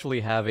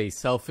actually have a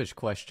selfish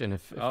question,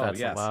 if that's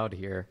allowed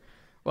here.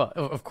 Well,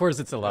 of course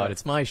it's allowed.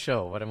 It's my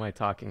show. What am I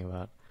talking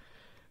about?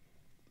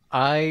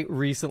 I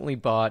recently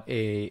bought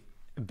a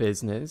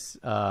business.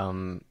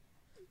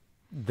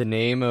 The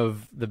name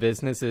of the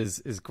business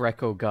is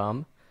Greco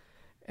Gum,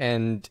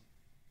 and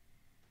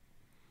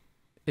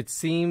it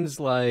seems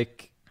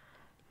like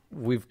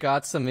we've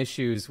got some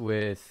issues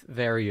with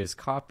various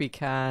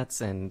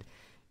copycats and,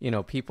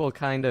 people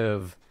kind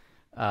of,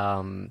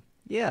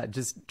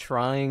 just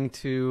trying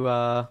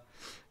to,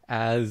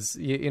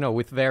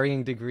 with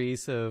varying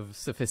degrees of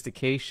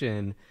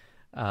sophistication,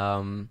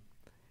 what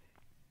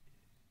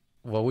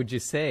would you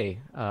say?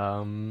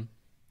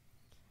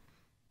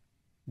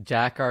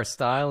 Jack our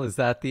style, is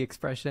that the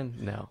expression?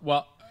 No.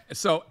 Well,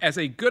 so as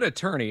a good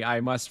attorney,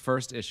 I must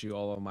first issue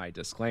all of my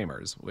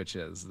disclaimers, which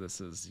is this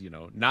is,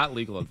 not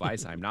legal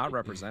advice. I'm not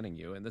representing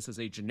you. And this is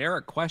a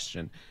generic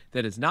question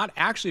that is not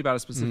actually about a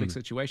specific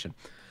situation.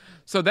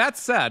 So that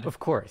said, of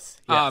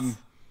course, yes.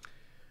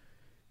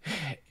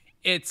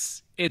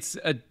 It's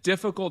a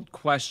difficult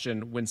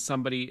question when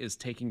somebody is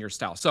taking your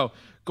style. So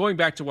going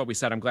back to what we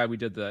said, I'm glad we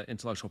did the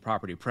intellectual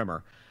property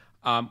primer.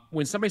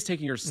 When somebody's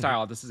taking your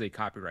style, this is a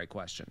copyright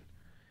question.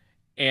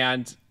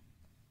 And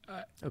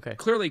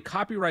clearly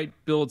copyright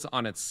builds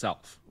on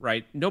itself,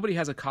 right? Nobody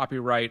has a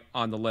copyright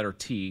on the letter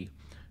T.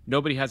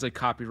 Nobody has a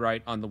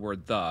copyright on the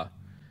word the.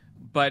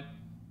 But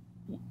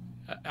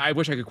I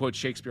wish I could quote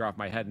Shakespeare off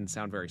my head and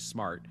sound very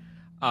smart.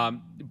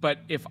 But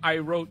if I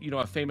wrote,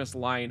 a famous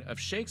line of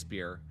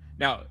Shakespeare,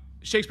 now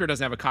Shakespeare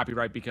doesn't have a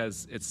copyright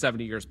because it's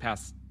 70 years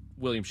past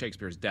William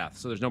Shakespeare's death,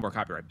 so there's no more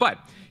copyright. But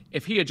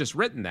if he had just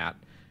written that,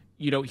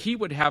 he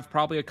would have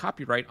probably a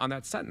copyright on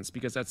that sentence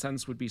because that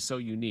sentence would be so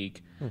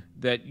unique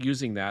that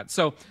using that.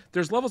 So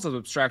there's levels of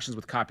abstractions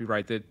with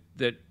copyright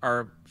that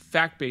are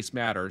fact-based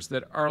matters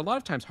that are a lot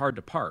of times hard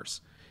to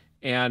parse.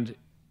 And,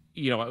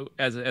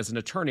 as an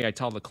attorney, I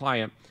tell the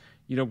client,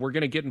 we're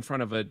going to get in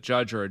front of a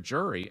judge or a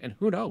jury, and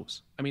who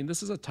knows? I mean,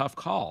 this is a tough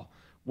call,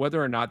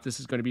 whether or not this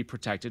is going to be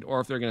protected, or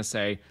if they're going to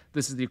say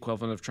this is the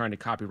equivalent of trying to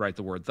copyright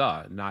the word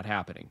the, not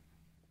happening.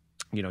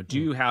 Do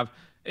you have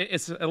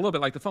it's a little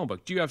bit like the phone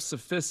book. Do you have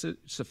sufficient,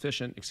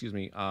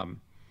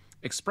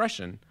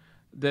 expression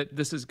that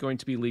this is going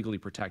to be legally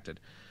protected?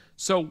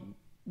 So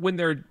when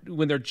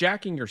they're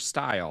jacking your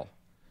style,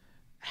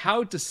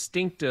 how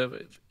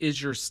distinctive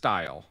is your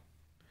style?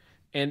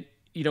 And,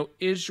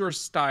 is your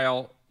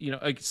style,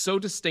 like so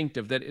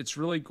distinctive that it's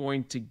really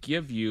going to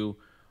give you,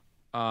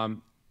 a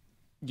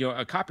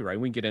copyright?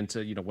 We can get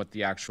into, what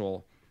the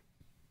actual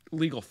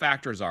legal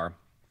factors are.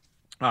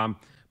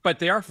 But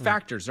they are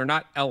factors. They're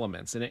not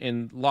elements. And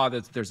in law,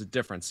 there's a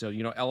difference. So,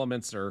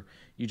 elements are,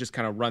 you just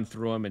kind of run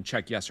through them and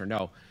check yes or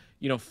no.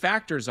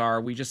 Factors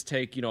are, we just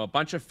take, a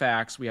bunch of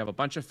facts. We have a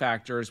bunch of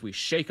factors. We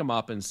shake them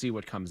up and see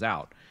what comes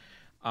out.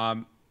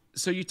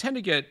 So you tend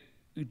to get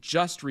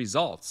just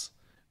results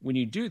when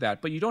you do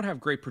that, but you don't have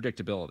great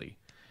predictability.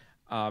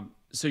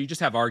 So you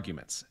just have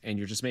arguments, and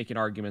you're just making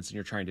arguments, and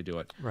you're trying to do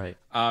it. Right.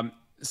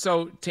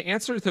 So to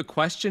answer the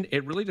question,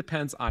 it really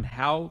depends on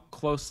how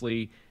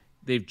closely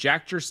they've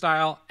jacked your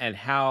style and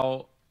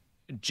how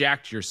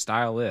jacked your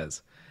style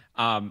is.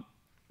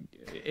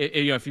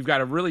 If you've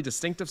got a really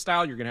distinctive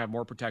style, you're going to have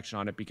more protection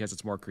on it because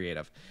it's more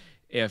creative.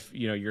 If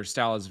your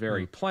style is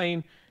very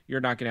plain, you're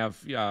not going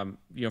to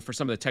have for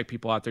some of the tech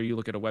people out there, you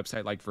look at a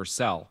website like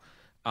Vercel,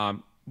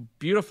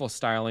 beautiful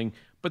styling,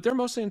 but they're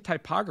mostly in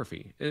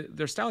typography.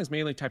 Their styling is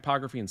mainly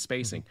typography and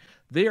spacing.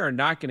 They are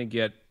not going to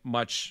get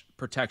much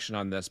protection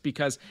on this,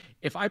 because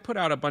if I put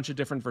out a bunch of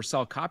different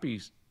Vercel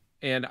copies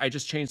and I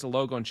just changed the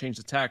logo and changed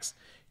the text,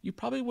 you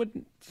probably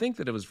wouldn't think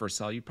that it was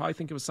Vercel. You'd probably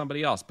think it was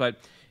somebody else. But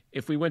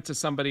if we went to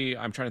somebody,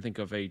 I'm trying to think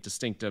of a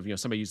distinctive,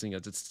 somebody using a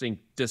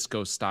distinct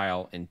disco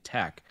style in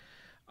tech,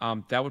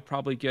 that would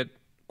probably get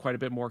quite a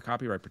bit more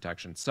copyright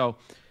protection. So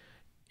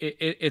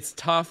it's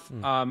tough.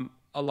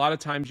 A lot of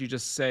times you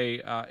just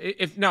say,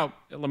 now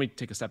let me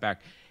take a step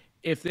back.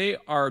 If they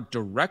are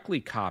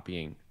directly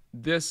copying,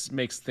 this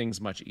makes things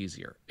much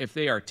easier. If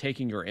they are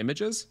taking your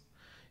images,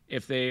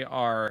 if they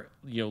are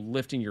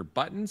lifting your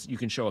buttons, you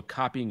can show a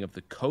copying of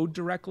the code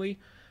directly.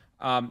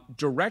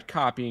 Direct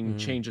copying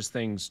changes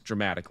things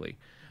dramatically.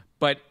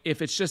 But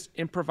if it's just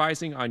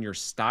improvising on your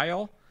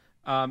style,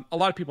 a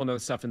lot of people know the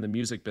stuff in the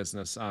music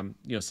business,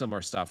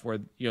 similar stuff where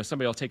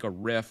somebody will take a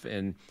riff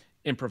and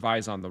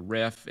improvise on the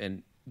riff,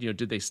 and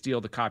did they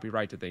steal the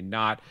copyright? Did they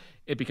not?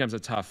 It becomes a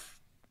tough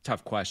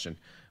question.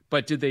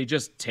 But did they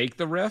just take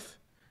the riff?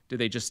 Did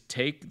they just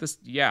take this?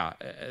 Yeah,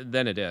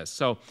 then it is.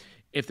 So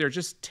if they're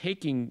just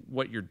taking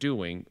what you're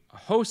doing,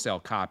 wholesale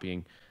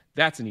copying,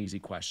 that's an easy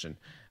question.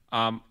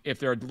 If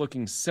they're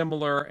looking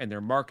similar and their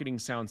marketing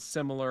sounds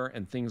similar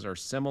and things are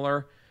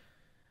similar,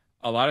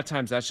 a lot of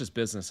times that's just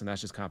business and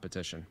that's just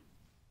competition.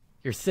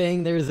 You're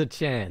saying there's a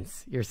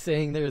chance. You're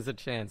saying there's a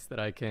chance that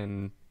I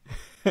can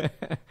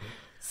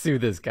sue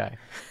this guy.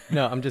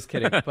 No, I'm just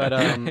kidding.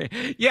 But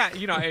yeah,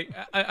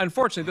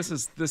 unfortunately,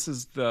 this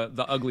is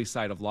the ugly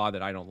side of law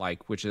that I don't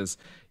like, which is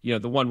the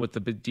one with the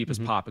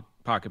deepest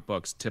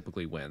pocketbooks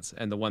typically wins,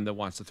 and the one that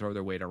wants to throw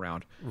their weight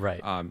around,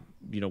 right?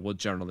 Will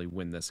generally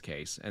win this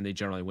case, and they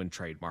generally win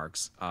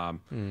trademarks.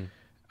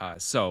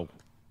 So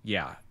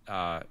yeah,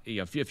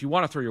 if you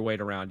want to throw your weight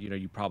around,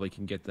 you probably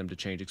can get them to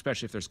change,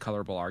 especially if there's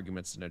colorable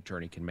arguments an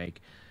attorney can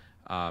make.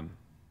 Yeah,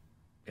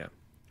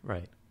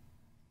 right.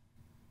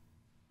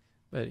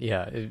 But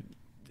yeah,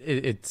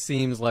 it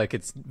seems like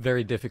it's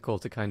very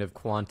difficult to kind of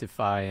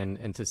quantify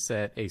and to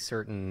set a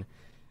certain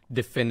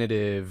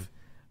definitive,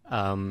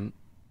 I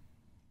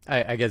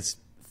guess,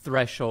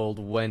 threshold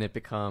when it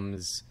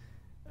becomes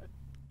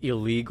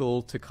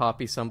illegal to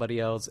copy somebody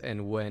else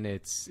and when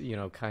it's,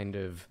 kind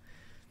of,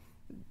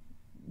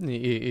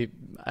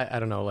 I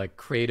don't know, like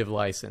creative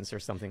license or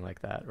something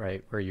like that,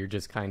 right? Where you're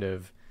just kind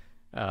of,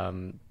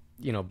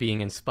 being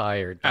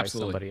inspired by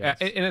somebody else.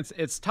 And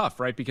it's tough,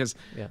 right? Because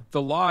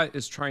the law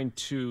is trying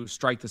to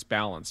strike this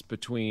balance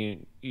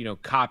between,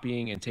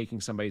 copying and taking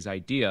somebody's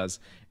ideas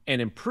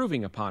and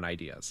improving upon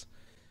ideas.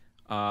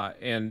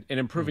 And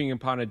improving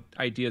upon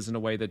ideas in a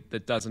way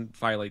that doesn't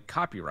violate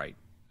copyright.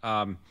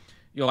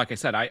 Like I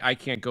said, I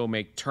can't go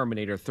make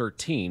Terminator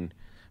 13,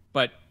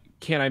 but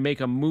can I make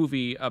a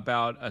movie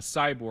about a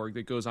cyborg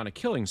that goes on a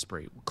killing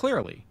spree?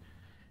 Clearly.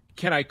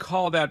 Can I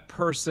call that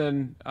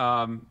person...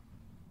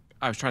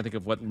 I was trying to think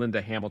of what Linda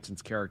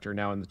Hamilton's character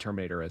now in the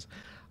Terminator is.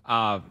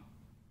 I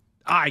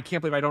can't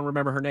believe I don't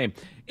remember her name.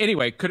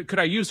 Anyway, could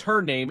I use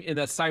her name in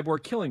that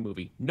cyborg killing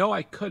movie? No,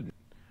 I couldn't.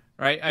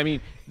 Right? I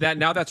mean,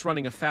 that's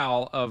running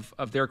afoul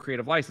of their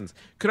creative license.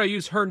 Could I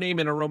use her name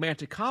in a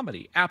romantic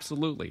comedy?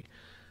 Absolutely.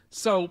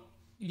 So,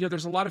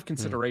 there's a lot of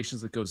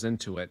considerations that goes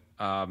into it.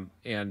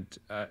 And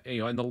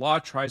the law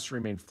tries to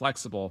remain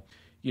flexible,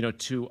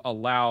 to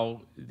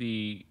allow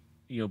the,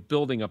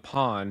 building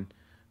upon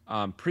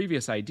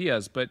previous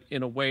ideas, but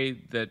in a way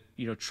that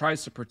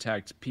tries to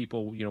protect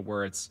people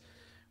where it's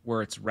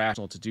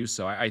rational to do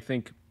so. I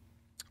think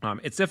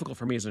it's difficult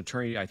for me as an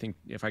attorney. I think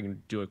if I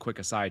can do a quick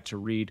aside to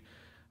read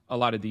a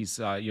lot of these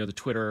the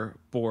Twitter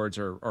boards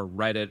or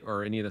Reddit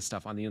or any of the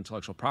stuff on the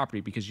intellectual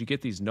property, because you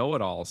get these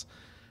know-it-alls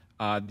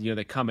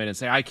that come in and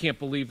say, I can't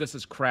believe this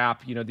is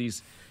crap.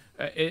 These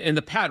in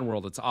the patent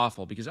world, it's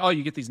awful because, oh,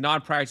 you get these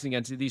non-practicing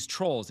entities, these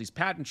trolls, these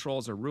patent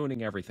trolls are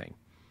ruining everything.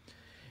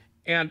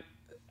 And,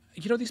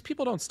 these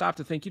people don't stop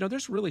to think,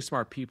 there's really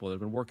smart people that have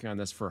been working on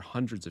this for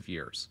hundreds of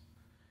years.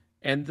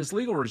 And this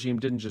legal regime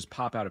didn't just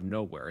pop out of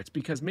nowhere. It's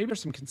because maybe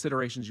there's some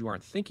considerations you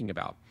aren't thinking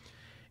about.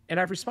 And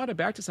I've responded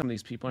back to some of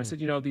these people. And I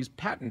said, these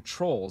patent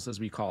trolls, as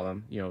we call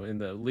them, in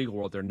the legal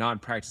world, they're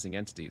non-practicing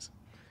entities.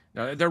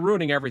 Now, they're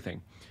ruining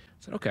everything. I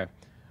said, okay.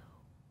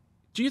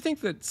 Do you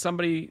think that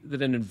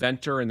an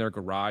inventor in their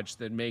garage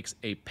that makes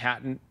a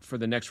patent for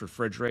the next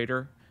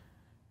refrigerator,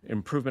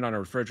 improvement on a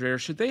refrigerator,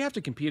 should they have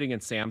to compete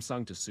against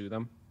Samsung to sue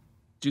them?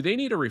 Do they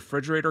need a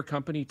refrigerator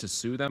company to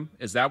sue them?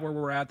 Is that where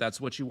we're at? That's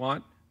what you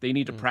want? They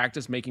need to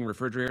practice making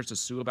refrigerators to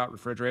sue about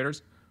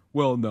refrigerators?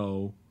 Well,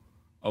 no.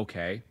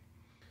 Okay.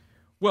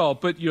 Well,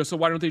 but, so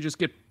why don't they just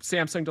get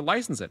Samsung to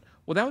license it?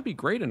 Well, that would be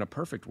great in a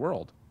perfect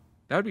world.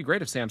 That would be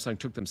great if Samsung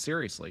took them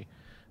seriously.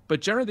 But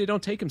generally, they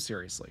don't take them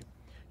seriously.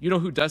 You know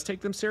who does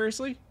take them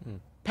seriously?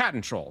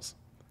 Patent trolls.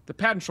 The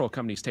patent troll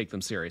companies take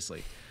them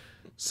seriously.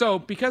 So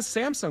because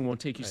Samsung won't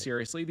take you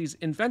seriously, these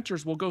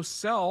inventors will go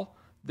sell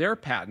their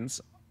patents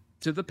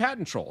to the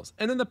patent trolls,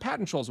 and then the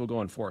patent trolls will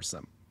go enforce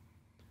them.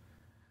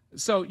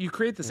 So you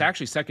create this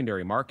actually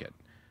secondary market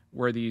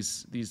where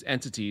these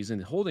entities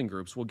and holding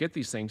groups will get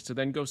these things to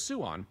then go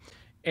sue on.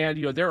 And,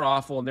 they're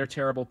awful and they're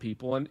terrible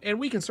people. And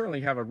we can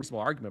certainly have a reasonable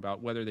argument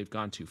about whether they've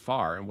gone too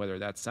far and whether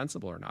that's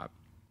sensible or not.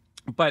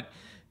 But,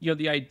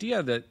 the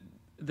idea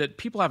that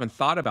people haven't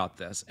thought about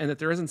this and that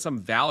there isn't some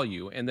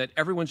value and that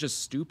everyone's just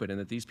stupid and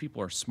that these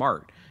people are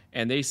smart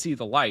and they see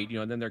the light,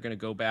 and then they're going to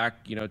go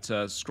back, to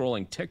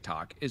scrolling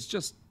TikTok is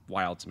just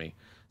wild to me.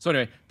 So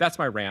anyway, that's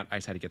my rant. I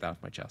just had to get that off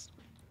my chest.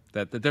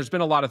 That there's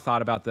been a lot of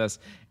thought about this,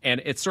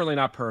 and it's certainly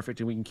not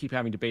perfect, and we can keep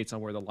having debates on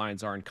where the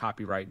lines are in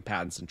copyright and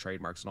patents and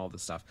trademarks and all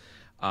this stuff.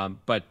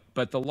 But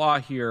the law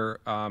here,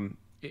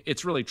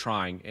 it's really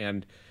trying.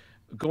 And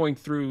going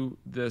through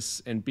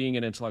this and being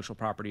an intellectual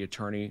property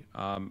attorney,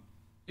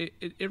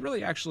 it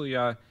really actually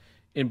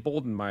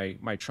emboldened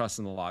my trust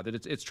in the law,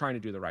 that it's trying to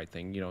do the right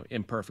thing,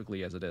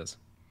 imperfectly as it is.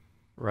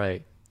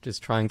 Right.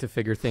 Just trying to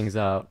figure things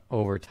out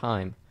over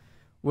time,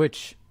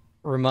 which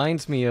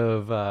reminds me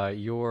of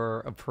your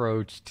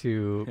approach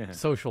to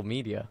social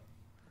media.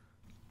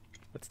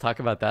 Let's talk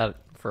about that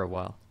for a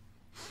while.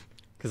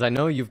 Because I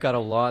know you've got a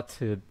lot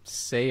to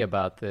say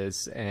about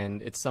this,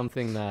 and it's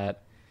something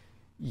that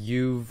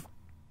you've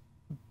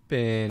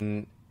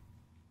been,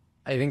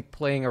 I think,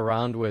 playing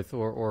around with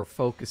or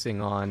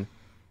focusing on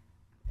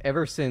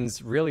ever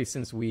since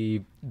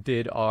we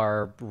did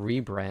our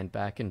rebrand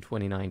back in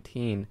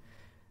 2019.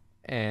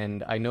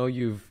 And I know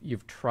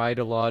you've tried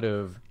a lot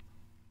of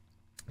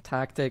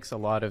tactics, a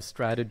lot of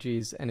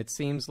strategies, and it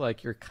seems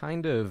like you're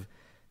kind of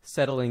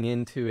settling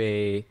into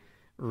a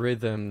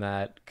rhythm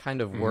that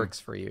kind of works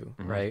for you,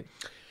 right?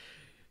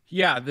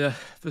 Yeah,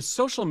 the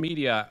social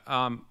media,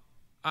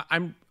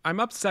 I'm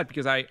upset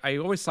because I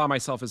always saw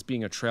myself as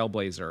being a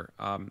trailblazer.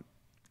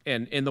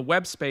 And in the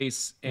web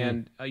space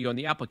and in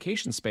the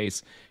application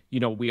space,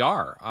 we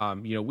are.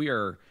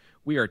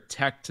 We are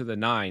tech to the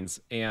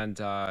nines, and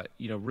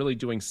really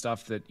doing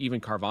stuff that even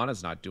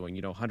Carvana's not doing.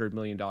 $100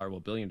 million, well,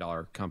 $1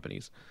 billion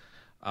companies,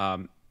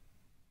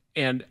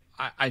 and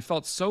I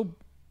felt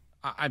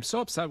I'm so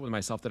upset with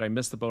myself that I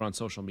missed the boat on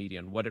social media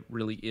and what it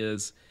really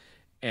is,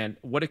 and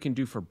what it can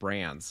do for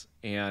brands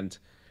and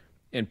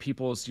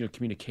people's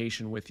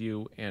communication with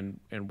you and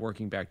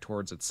working back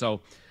towards it.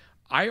 So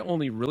I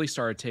only really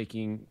started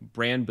taking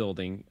brand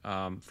building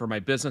for my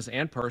business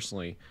and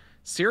personally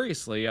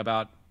seriously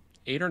about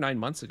 8 or 9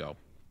 months ago.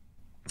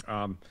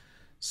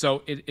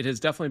 So it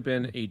has definitely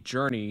been a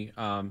journey,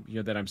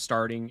 that I'm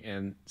starting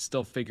and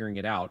still figuring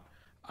it out.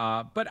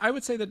 But I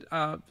would say that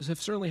I've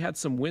certainly had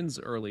some wins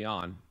early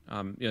on.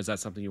 Is that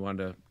something you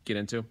wanted to get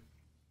into?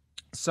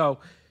 So,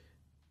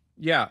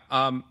 yeah,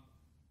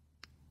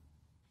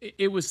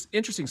 it was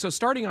interesting. So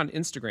starting on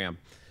Instagram,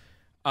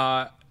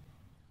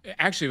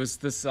 actually, it was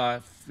this,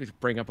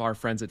 bring up our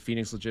friends at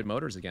Phoenix Legit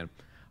Motors again.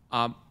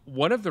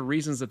 One of the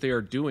reasons that they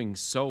are doing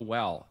so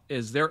well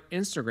is their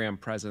Instagram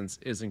presence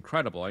is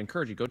incredible. I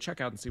encourage you, go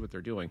check out and see what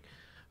they're doing.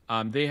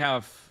 They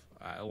have,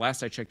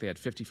 last I checked, they had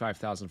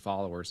 55,000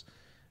 followers,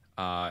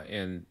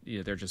 and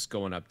they're just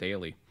going up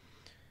daily.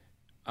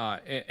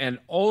 And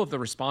all of the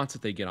response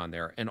that they get on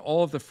there and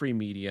all of the free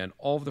media and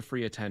all of the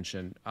free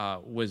attention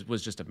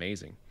was just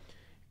amazing.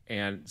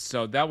 And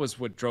so that was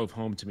what drove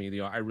home to me,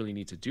 I really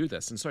need to do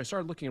this. And so I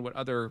started looking at what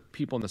other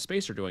people in the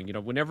space are doing.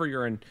 Whenever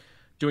you're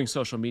doing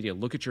social media,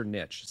 look at your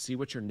niche, see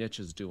what your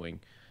niche is doing,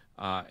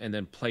 and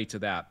then play to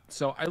that.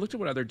 So I looked at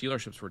what other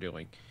dealerships were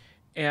doing.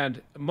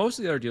 And most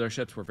of the other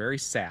dealerships were very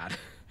sad.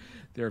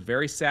 They're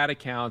very sad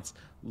accounts,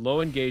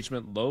 low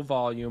engagement, low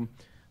volume.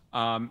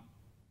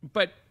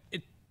 But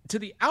to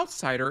the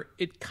outsider,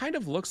 it kind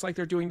of looks like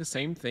they're doing the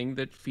same thing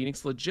that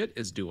Phoenix Legit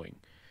is doing.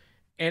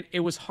 And it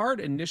was hard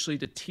initially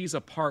to tease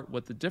apart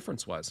what the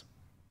difference was.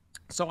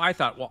 So I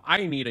thought, well,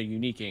 I need a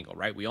unique angle,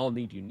 right? We all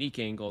need unique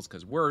angles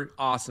because we're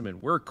awesome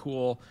and we're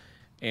cool.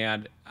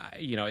 And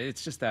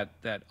it's just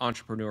that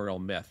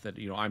entrepreneurial myth that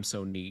I'm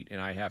so neat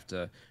and I have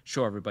to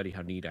show everybody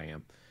how neat I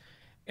am.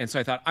 And so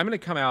I thought, I'm going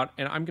to come out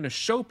and I'm going to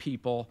show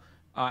people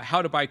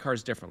how to buy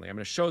cars differently. I'm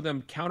going to show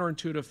them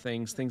counterintuitive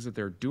things that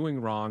they're doing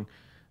wrong,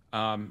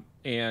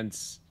 and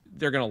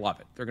they're going to love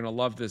it. They're going to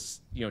love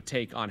this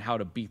take on how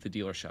to beat the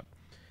dealership.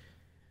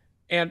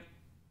 And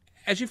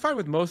as you find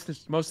with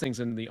most things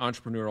in the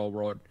entrepreneurial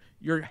world,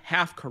 you're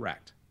half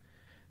correct.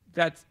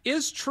 That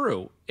is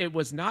true. It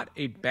was not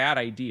a bad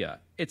idea.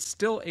 It's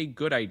still a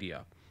good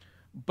idea.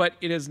 But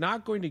it is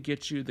not going to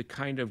get you the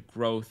kind of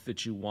growth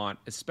that you want,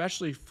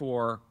 especially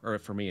for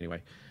me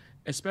anyway,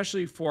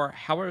 especially for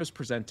how I was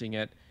presenting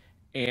it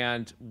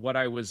and what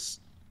I was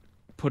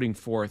putting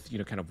forth,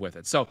 kind of with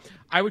it. So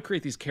I would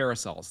create these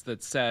carousels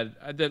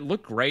that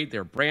look great.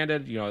 They're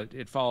branded,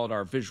 it followed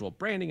our visual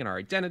branding and our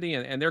identity,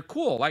 and they're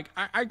cool. Like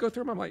I go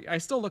through them, I'm like, I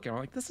still look at them,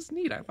 I'm like, this is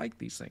neat. I like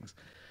these things.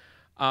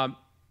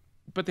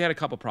 But they had a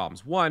couple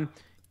problems. One,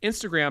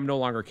 Instagram no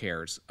longer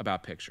cares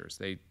about pictures.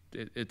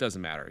 It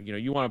doesn't matter.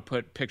 You want to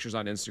put pictures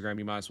on Instagram,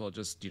 you might as well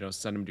just,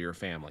 send them to your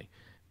family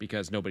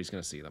because nobody's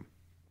going to see them.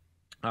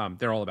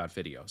 They're all about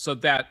video. So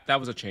that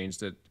was a change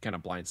that kind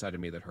of blindsided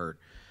me, that hurt.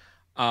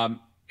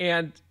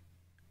 And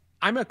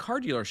I'm a car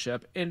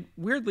dealership, and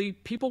weirdly,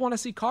 people want to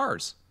see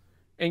cars.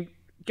 And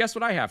guess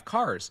what I have?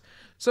 Cars.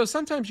 So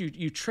sometimes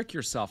you trick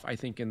yourself, I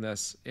think, in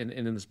this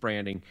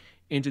branding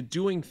into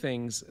doing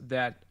things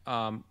that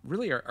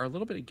really are a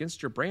little bit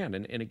against your brand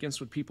and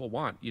against what people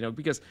want,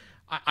 because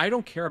I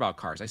don't care about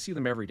cars. I see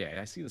them every day.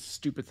 I see this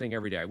stupid thing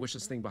every day. I wish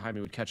this thing behind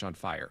me would catch on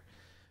fire,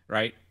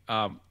 right?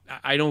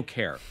 I don't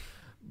care.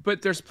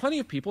 But there's plenty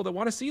of people that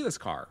want to see this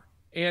car,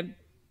 and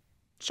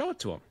show it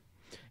to them.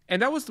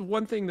 And that was the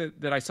one thing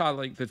that I saw,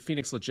 like, that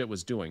Phoenix Legit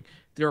was doing.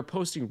 They were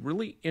posting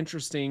really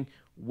interesting,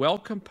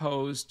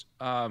 well-composed,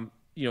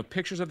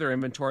 pictures of their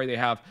inventory. They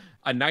have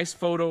a nice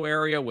photo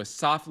area with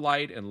soft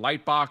light and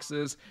light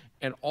boxes,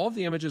 and all of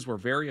the images were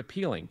very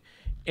appealing.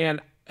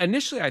 And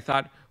initially I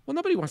thought, well,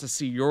 nobody wants to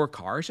see your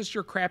car. It's just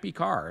your crappy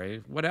car,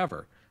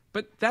 whatever.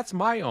 But that's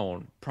my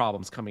own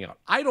problems coming out.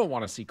 I don't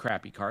want to see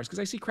crappy cars because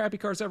I see crappy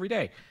cars every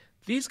day.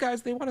 These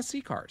guys, they want to see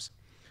cars.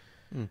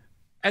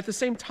 At the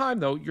same time,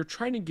 though, you're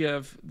trying to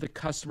give the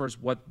customers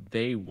what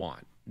they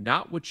want,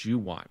 not what you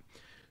want.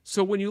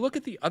 So when you look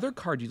at the other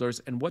car dealers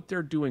and what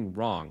they're doing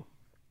wrong,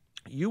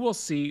 you will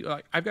see,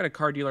 I've got a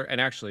car dealer, and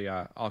actually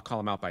I'll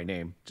call him out by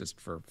name just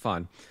for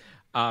fun.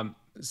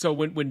 So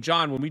when we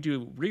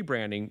do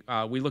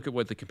rebranding, we look at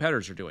what the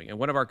competitors are doing. And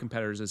one of our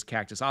competitors is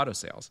Cactus Auto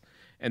Sales,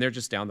 and they're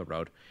just down the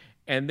road.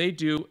 And they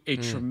do a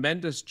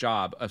tremendous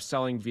job of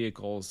selling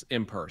vehicles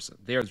in person.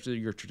 They're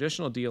your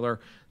traditional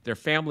dealer. They're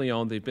family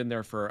owned. They've been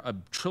there for a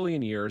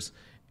trillion years.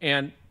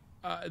 And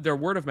their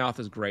word of mouth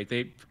is great.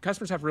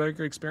 Customers have really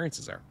good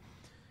experiences there.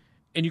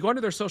 And you go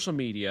onto their social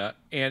media,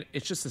 and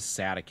it's just a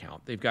sad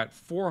account. They've got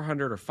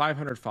 400 or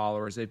 500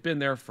 followers. They've been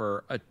there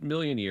for a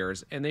million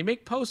years, and they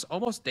make posts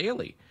almost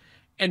daily.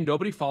 And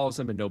nobody follows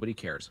them, and nobody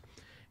cares.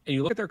 And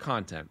you look at their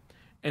content,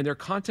 and their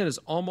content is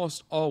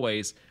almost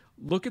always,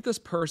 look at this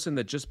person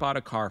that just bought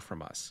a car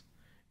from us.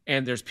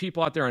 And there's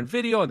people out there on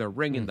video, and they're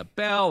ringing the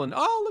bell, and,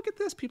 oh, look at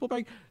this, people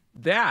buying.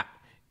 That,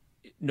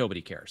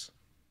 nobody cares.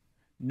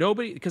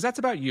 Nobody, because that's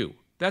about you.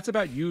 That's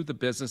about you, the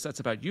business. That's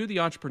about you, the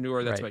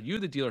entrepreneur. That's about you,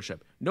 the dealership.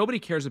 Nobody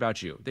cares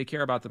about you. They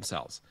care about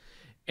themselves.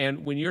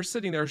 And when you're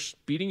sitting there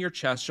beating your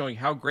chest, showing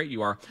how great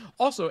you are,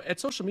 also at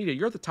social media,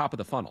 you're at the top of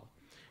the funnel.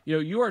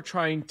 You are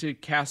trying to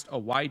cast a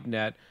wide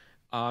net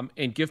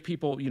and give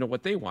people,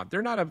 what they want.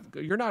 You're not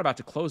about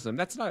to close them.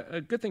 That's not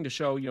a good thing to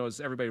show, is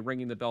everybody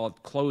ringing the bell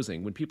at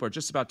closing. When people are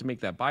just about to make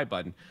that buy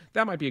button,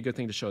 that might be a good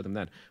thing to show them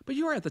then. But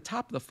you are at the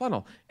top of the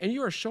funnel, and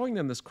you are showing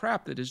them this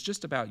crap that is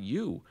just about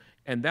you.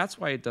 And that's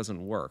why it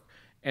doesn't work.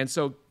 And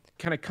so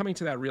kind of coming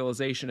to that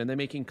realization and then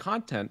making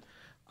content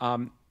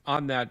on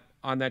that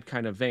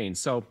kind of vein.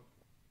 So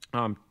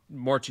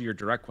more to your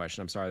direct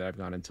question, I'm sorry that I've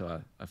gone into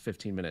a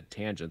 15-minute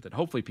tangent that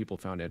hopefully people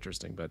found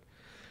interesting, but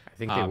I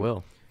think they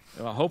will.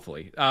 Well,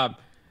 hopefully.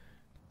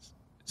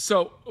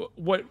 So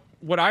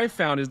what I've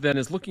found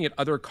is looking at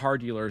other car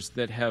dealers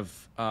that have,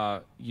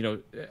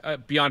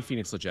 beyond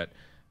Phoenix Legit,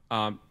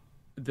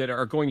 that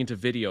are going into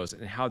videos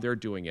and how they're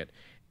doing it.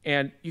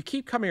 And you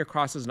keep coming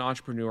across as an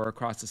entrepreneur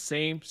across the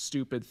same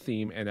stupid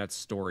theme, and that's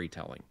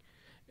storytelling.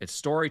 It's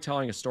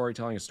storytelling.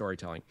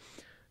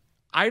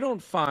 I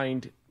don't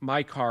find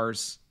my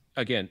cars,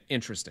 again,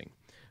 interesting.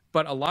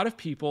 But a lot of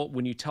people,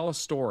 when you tell a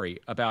story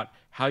about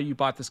how you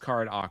bought this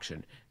car at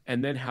auction,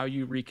 and then how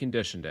you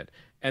reconditioned it,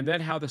 and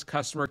then how this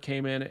customer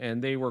came in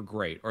and they were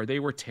great or they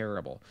were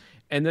terrible,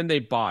 and then they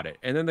bought it,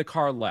 and then the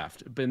car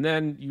left, and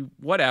then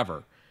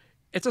whatever.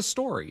 It's a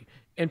story.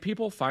 And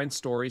people find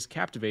stories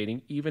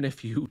captivating even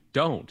if you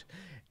don't.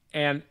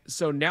 And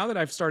so now that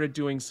I've started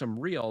doing some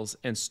reels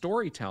and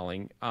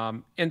storytelling,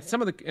 and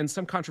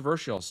some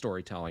controversial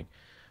storytelling,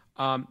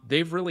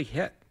 they've really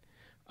hit.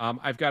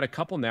 I've got a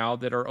couple now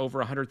that are over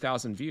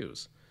 100,000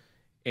 views.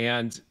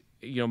 And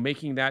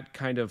making that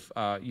kind of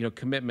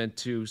commitment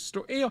to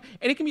story, and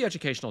it can be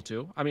educational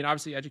too. I mean,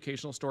 obviously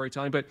educational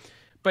storytelling, but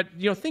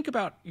think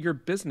about your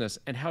business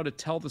and how to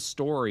tell the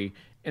story,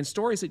 and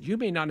stories that you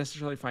may not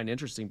necessarily find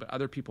interesting, but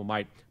other people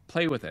might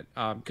play with it,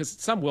 because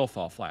some will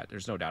fall flat.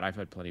 There's no doubt. I've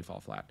had plenty fall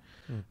flat.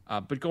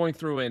 But going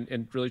through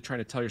and really trying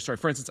to tell your story.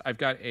 For instance, I've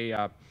got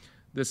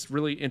this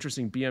really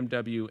interesting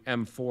BMW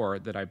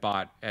M4 that I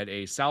bought at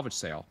a salvage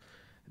sale.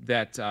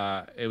 That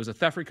it was a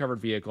theft recovered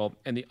vehicle,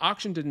 and the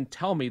auction didn't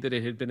tell me that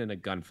it had been in a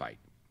gunfight.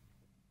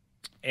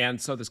 And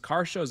so this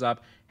car shows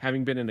up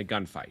having been in a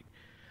gunfight.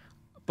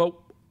 But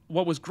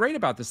what was great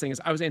about this thing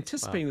is I was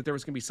anticipating that there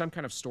was going to be some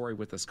kind of story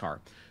with this car.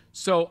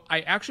 So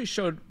I actually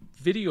showed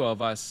video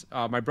of us,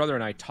 my brother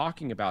and I,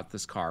 talking about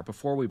this car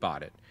before we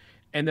bought it.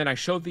 And then I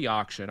showed the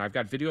auction. I've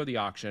got video of the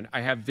auction.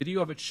 I have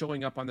video of it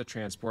showing up on the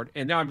transport.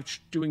 And now I'm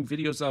doing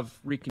videos of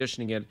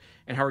reconditioning it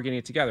and how we're getting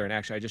it together. And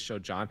actually, I just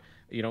showed John,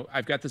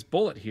 I've got this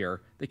bullet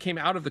here that came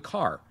out of the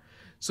car.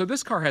 So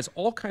this car has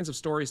all kinds of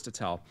stories to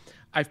tell.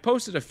 I've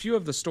posted a few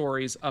of the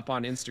stories up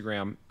on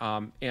Instagram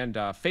and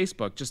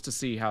Facebook just to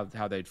see how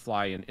they'd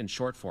fly in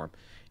short form.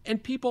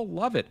 And people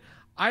love it.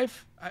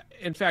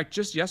 In fact,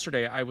 just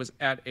yesterday, I was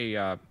at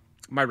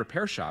my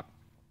repair shop.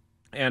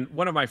 And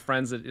one of my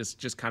friends that is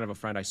just kind of a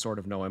friend, I sort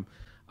of know him,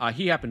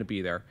 he happened to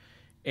be there.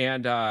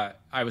 And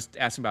I was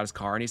asking about his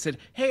car, and he said,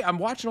 "Hey, I'm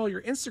watching all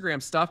your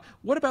Instagram stuff.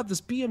 What about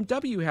this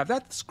BMW you have?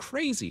 That's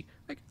crazy."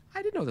 Like,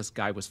 I didn't know this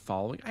guy was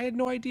following. I had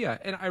no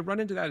idea. And I run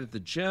into that at the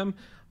gym,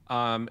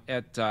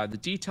 at the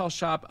detail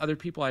shop. Other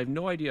people I have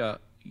no idea,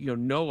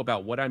 know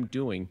about what I'm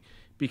doing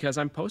because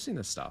I'm posting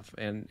this stuff,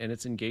 and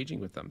it's engaging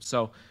with them.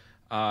 So,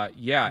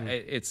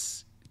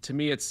 it's... To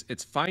me,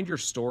 it's find your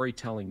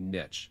storytelling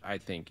niche. I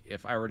think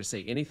if I were to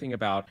say anything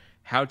about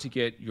how to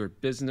get your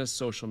business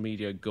social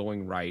media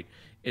going right,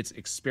 it's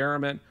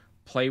experiment,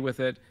 play with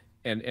it,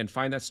 and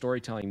find that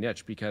storytelling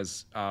niche,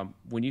 because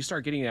when you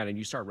start getting that and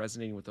you start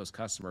resonating with those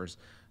customers,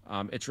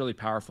 it's really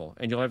powerful.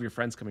 And you'll have your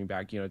friends coming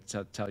back,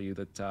 to tell you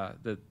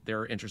that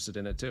they're interested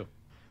in it too.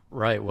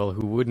 Right. Well,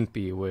 who wouldn't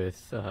be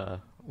with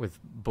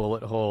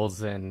bullet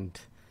holes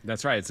and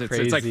that's right. It's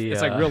crazy,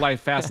 like real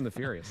life Fast and the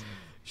Furious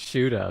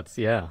shootouts.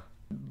 Yeah.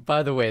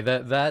 By the way,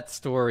 that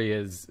story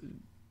is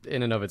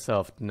in and of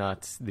itself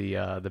nuts. The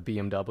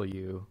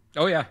BMW.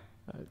 Oh yeah,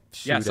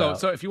 shootout.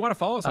 So if you want to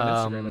follow us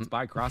on Instagram, it's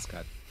by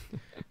Crosscut,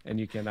 and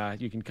you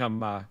can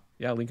come.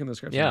 Link in the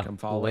description. Yeah, come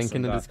follow link us.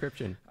 in the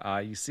description.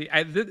 You see,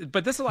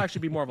 but this will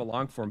actually be more of a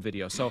long form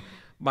video. So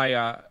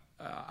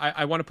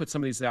I want to put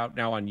some of these out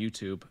now on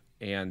YouTube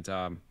and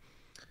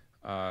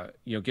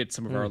get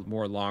some of our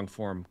more long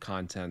form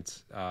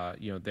content,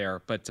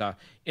 there. But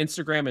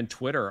Instagram and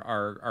Twitter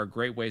are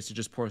great ways to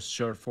just post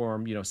short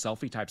form,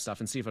 selfie type stuff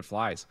and see if it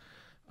flies.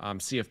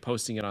 See if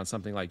posting it on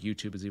something like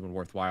YouTube is even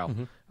worthwhile.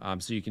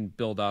 So you can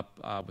build up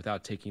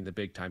without taking the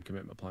big time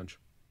commitment plunge.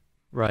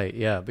 Right.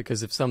 Yeah.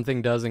 Because if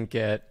something doesn't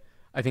get,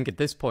 I think at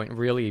this point,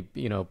 really,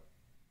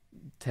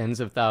 tens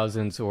of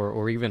thousands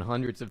or even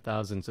hundreds of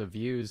thousands of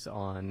views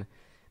on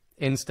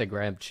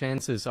Instagram,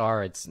 chances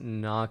are it's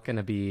not going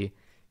to be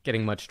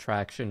getting much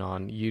traction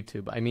on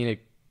YouTube. I mean,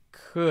 it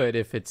could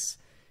if it's,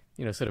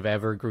 sort of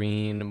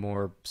evergreen,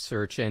 more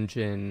search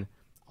engine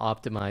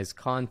optimized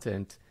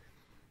content.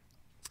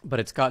 But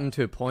it's gotten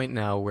to a point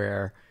now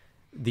where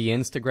the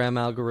Instagram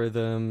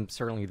algorithm,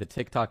 certainly the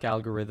TikTok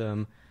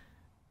algorithm,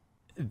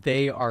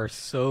 they are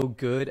so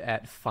good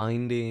at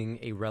finding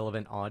a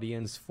relevant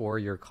audience for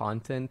your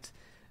content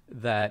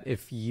that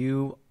if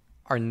you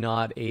are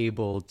not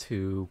able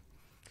to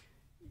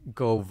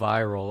go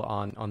viral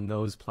on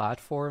those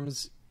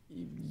platforms,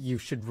 you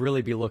should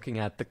really be looking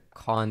at the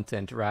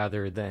content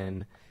rather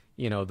than,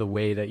 the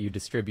way that you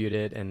distribute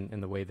it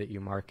and the way that you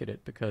market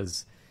it,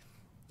 because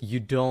you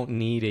don't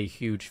need a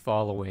huge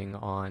following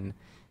on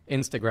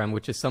Instagram,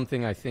 which is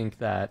something I think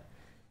that,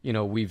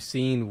 we've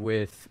seen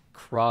with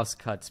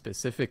Crosscut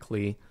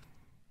specifically.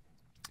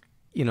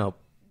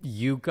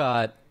 You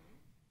got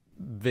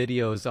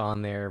videos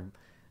on there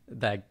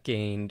that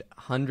gained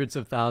hundreds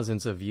of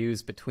thousands of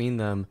views between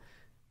them,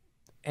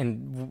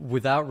 and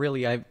without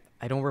really, I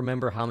don't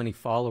remember how many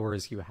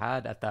followers you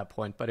had at that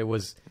point, but it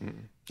was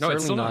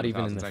certainly not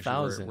even in the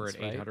thousands. We're at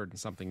right? 800 and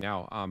something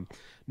now.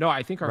 No,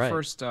 I think our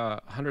first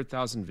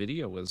 100,000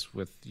 video was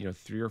with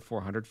 300 or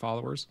 400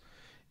 followers,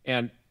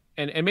 and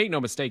make no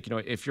mistake,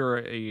 if you're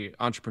a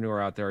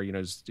entrepreneur out there,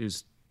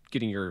 who's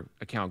getting your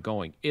account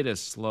going, it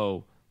is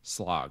slow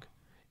slog.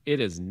 It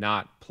is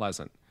not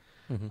pleasant.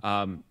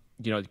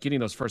 Getting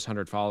those first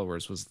 100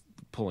 followers was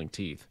pulling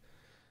teeth.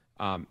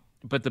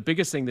 But the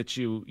biggest thing that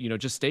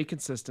just stay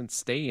consistent,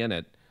 stay in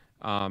it.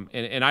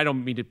 And I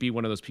don't mean to be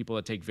one of those people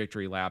that take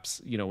victory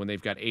laps, when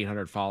they've got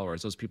 800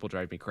 followers. Those people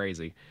drive me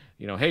crazy.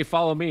 Hey,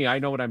 follow me. I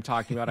know what I'm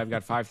talking about. I've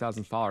got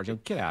 5,000 followers.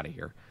 Get out of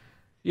here.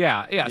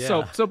 Yeah.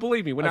 So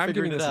believe me, when I'm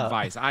giving this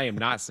advice, I am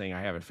not saying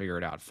I haven't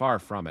figured it out. Far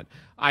from it.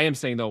 I am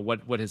saying, though,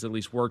 what has at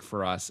least worked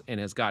for us and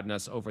has gotten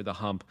us over the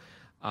hump,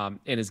 and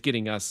is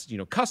getting us,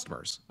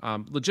 customers,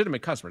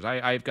 legitimate customers.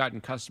 I've gotten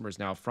customers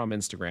now from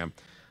Instagram.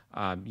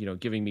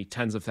 giving me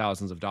tens of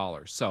thousands of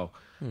dollars. So,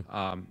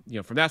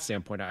 from that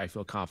standpoint, I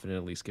feel confident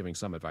at least giving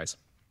some advice.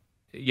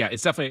 Yeah,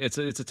 it's definitely,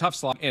 it's a tough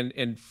slog,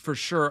 and for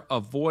sure,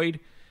 avoid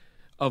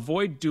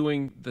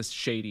doing the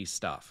shady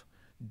stuff.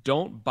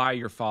 Don't buy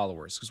your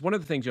followers, because one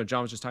of the things,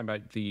 John was just talking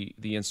about the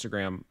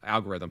Instagram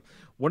algorithm.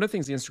 One of the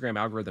things the Instagram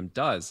algorithm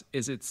does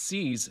is it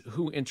sees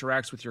who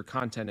interacts with your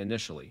content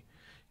initially.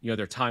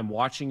 Their time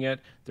watching it,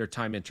 their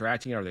time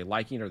interacting it, are they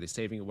liking it, are they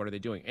saving it, what are they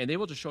doing? And they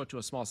will just show it to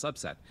a small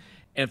subset.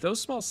 And if those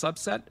small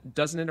subset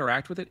doesn't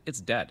interact with it, it's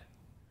dead.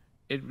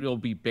 It will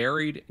be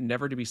buried,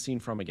 never to be seen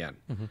from again.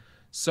 Mm-hmm.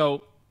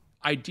 So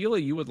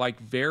ideally, you would like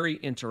very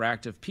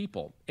interactive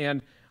people.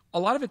 And a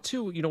lot of it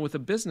too, with a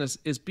business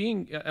is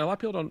being, a lot of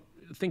people don't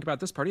think about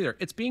this part either.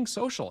 It's being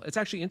social. It's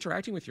actually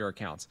interacting with your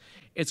accounts.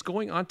 It's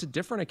going on to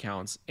different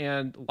accounts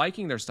and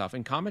liking their stuff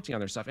and commenting on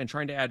their stuff and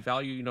trying to add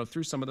value,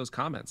 through some of those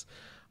comments.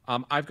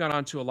 I've gone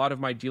on to a lot of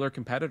my dealer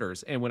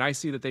competitors, and when I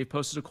see that they've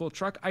posted a cool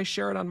truck, I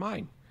share it on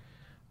mine.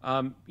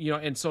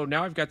 And so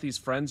now I've got these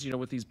friends,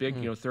 with these big,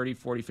 30,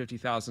 40,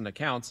 50,000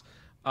 accounts,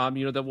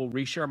 that will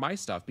reshare my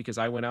stuff because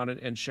I went out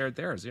and shared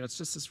theirs. It's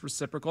just this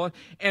reciprocal.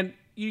 And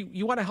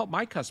you want to help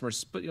my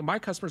customers, but my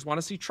customers want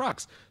to see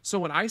trucks. So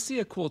when I see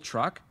a cool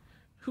truck,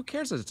 who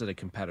cares that it's at a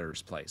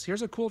competitor's place?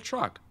 Here's a cool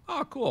truck.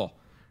 Oh, cool.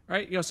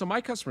 Right? So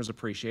my customers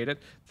appreciate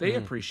it. They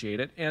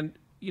appreciate it. And,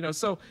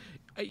 so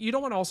you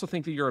don't want to also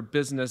think that you're a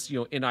business,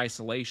 in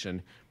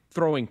isolation,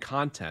 throwing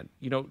content.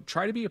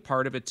 Try to be a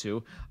part of it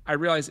too. I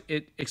realize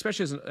it,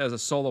 especially as a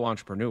solo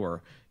entrepreneur,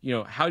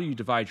 how do you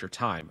divide your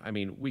time? I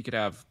mean, we could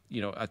have,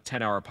 a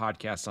 10-hour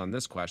podcast on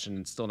this question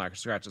and still not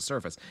scratch the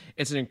surface.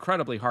 It's an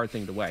incredibly hard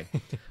thing to weigh.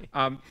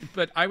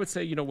 But I would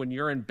say, when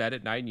you're in bed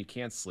at night and you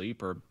can't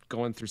sleep or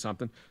going through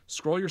something,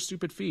 scroll your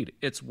stupid feed.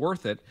 It's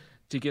worth it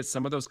to get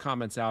some of those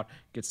comments out,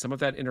 get some of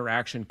that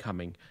interaction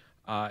coming,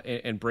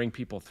 and bring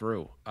people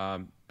through,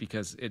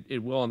 because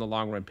it will in the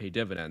long run pay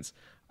dividends.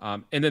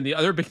 And then the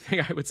other big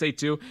thing I would say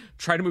too,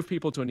 try to move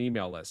people to an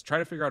email list. Try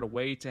to figure out a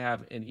way to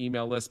have an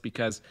email list,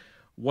 because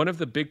one of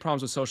the big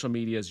problems with social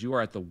media is you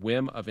are at the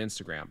whim of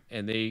Instagram,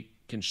 and they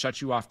can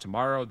shut you off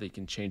tomorrow. They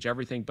can change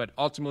everything, but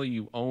ultimately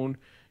you own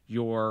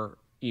your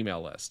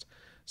email list.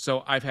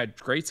 So I've had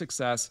great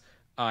success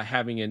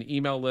having an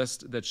email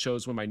list that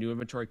shows when my new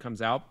inventory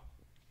comes out,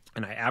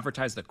 and I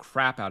advertise the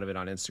crap out of it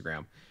on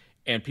Instagram,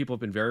 and people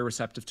have been very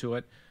receptive to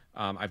it.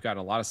 I've gotten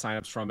a lot of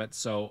signups from it.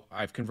 So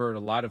I've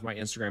converted a lot of my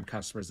Instagram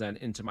customers then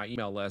into my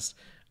email list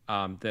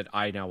that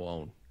I now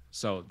own.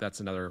 So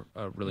that's another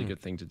really good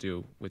thing to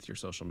do with your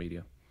social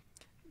media.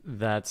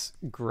 That's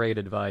great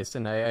advice.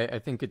 And I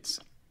think it's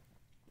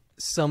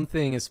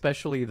something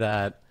especially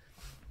that,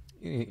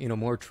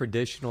 more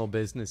traditional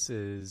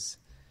businesses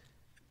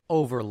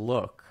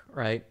overlook,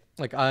 right?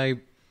 Like I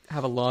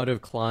have a lot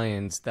of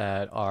clients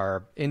that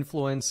are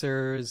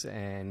influencers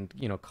and,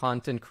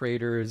 content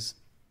creators,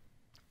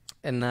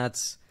 and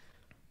that's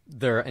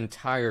their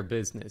entire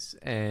business.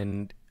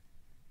 And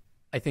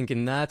I think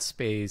in that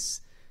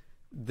space,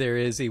 there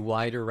is a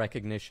wider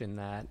recognition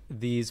that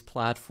these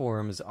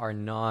platforms are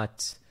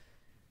not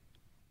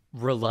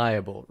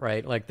reliable,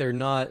 right? Like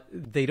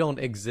they don't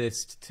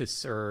exist to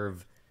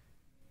serve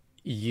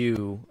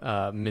you,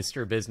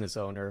 Mr. Business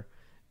Owner.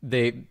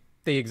 They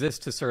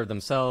exist to serve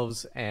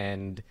themselves.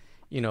 And,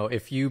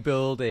 if you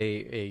build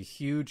a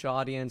huge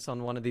audience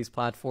on one of these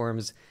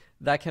platforms,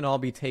 that can all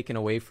be taken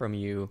away from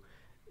you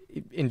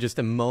in just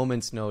a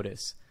moment's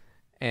notice.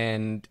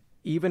 And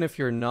even if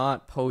you're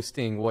not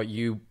posting what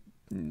you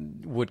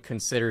would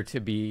consider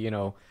to be,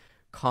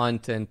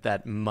 content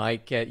that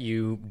might get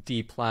you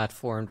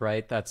deplatformed,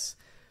 right? That's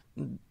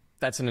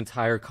an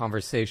entire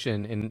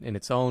conversation in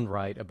its own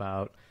right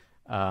about,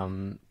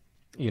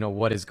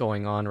 what is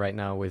going on right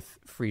now with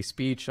free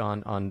speech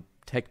on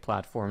tech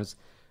platforms.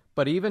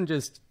 But even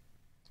just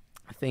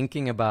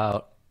thinking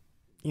about,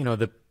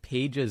 the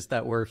pages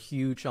that were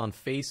huge on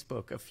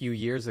Facebook a few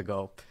years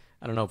ago,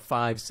 I don't know,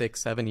 5,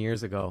 6, 7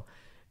 years ago,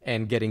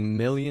 and getting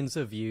millions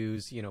of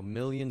views,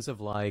 millions of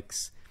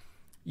likes.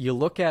 You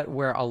look at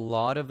where a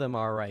lot of them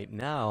are right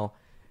now,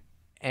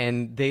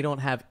 and they don't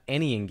have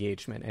any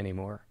engagement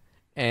anymore.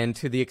 And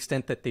to the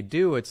extent that they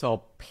do, it's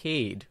all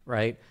paid,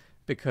 right?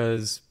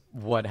 Because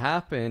what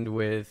happened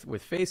with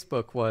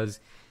Facebook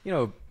was,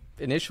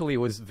 initially it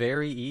was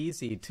very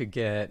easy to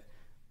get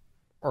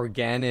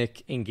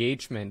organic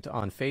engagement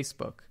on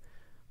Facebook.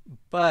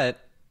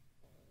 But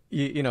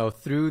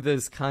through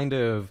this kind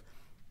of,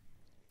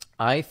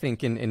 I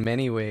think in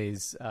many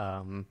ways,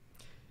 like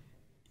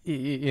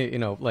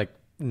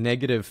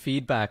negative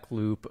feedback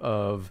loop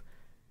of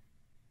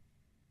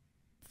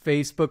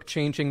Facebook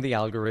changing the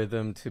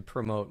algorithm to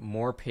promote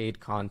more paid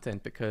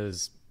content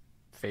because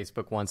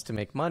Facebook wants to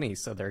make money.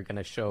 So they're going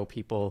to show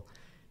people,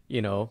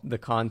 the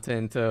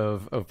content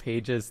of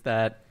pages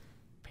that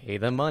pay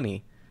them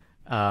money.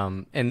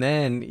 And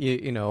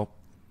then,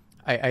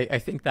 I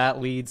think that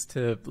leads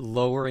to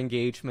lower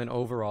engagement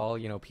overall.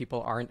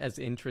 People aren't as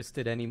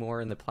interested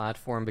anymore in the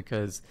platform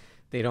because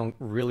they don't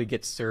really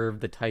get served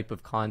the type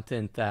of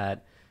content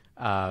that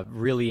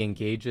really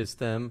engages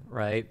them,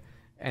 right?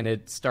 and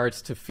it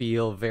starts to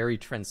feel very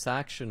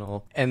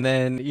transactional. And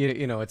then,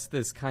 you know, it's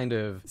this kind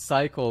of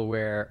cycle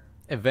where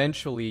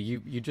eventually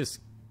you just,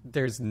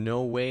 there's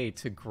no way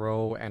to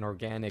grow an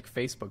organic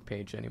Facebook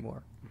page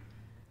anymore.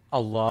 A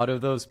lot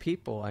of those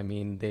people, I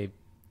mean,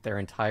 their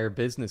entire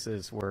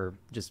businesses were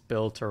just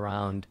built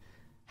around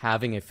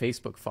having a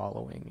Facebook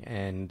following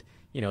and,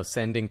 you know,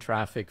 sending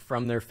traffic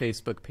from their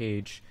Facebook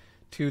page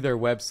to their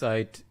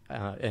website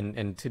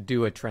and to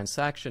do a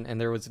transaction. And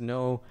there was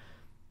no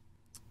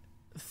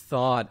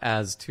thought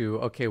as to,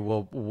 okay,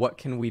 well, what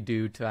can we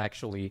do to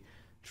actually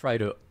try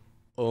to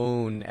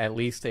own at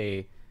least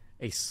a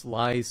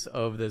slice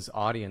of this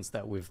audience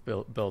that we've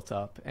built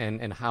up,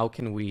 and how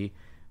can we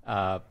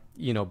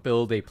you know,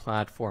 build a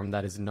platform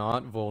that is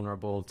not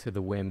vulnerable to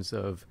the whims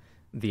of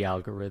the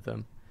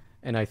algorithm.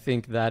 And I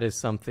think that is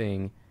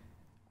something,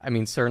 I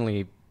mean,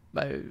 certainly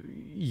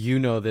you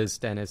know this,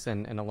 Dennis,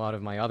 and a lot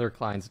of my other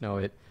clients know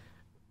it.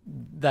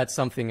 That's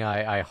something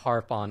I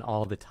harp on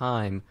all the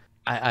time.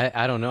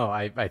 I don't know.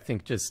 I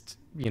think just,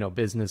 you know,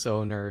 business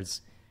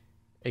owners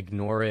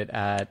ignore it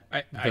at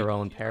their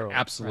own peril.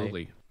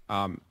 Absolutely.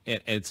 Right?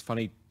 It's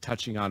funny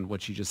touching on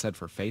what you just said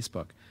for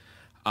Facebook.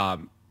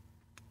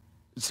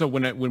 So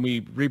when we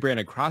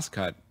rebranded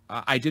Crosscut,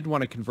 I did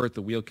want to convert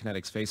the Wheel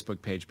Kinetics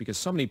Facebook page because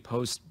so many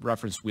posts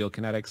referenced Wheel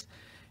Kinetics,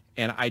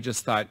 and I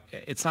just thought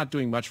it's not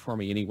doing much for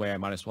me anyway. I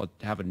might as well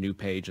have a new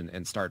page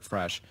and start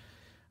fresh.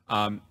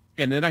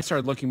 And then I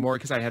started looking more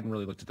because I hadn't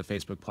really looked at the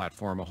Facebook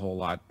platform a whole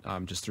lot,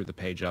 just threw the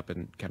page up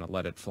and kind of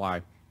let it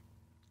fly.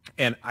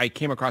 And I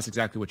came across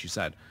exactly what you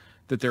said,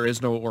 that there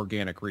is no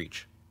organic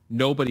reach.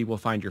 Nobody will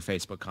find your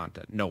Facebook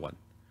content. No one.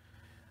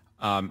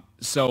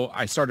 So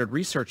I started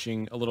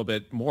researching a little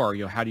bit more,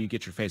 you know, how do you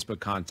get your Facebook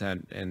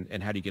content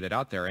and how do you get it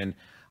out there? And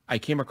I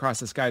came across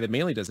this guy that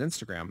mainly does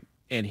Instagram,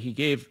 and he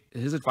gave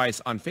his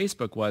advice on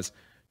Facebook was,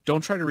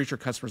 don't try to reach your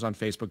customers on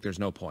Facebook. There's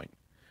no point.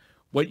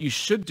 What you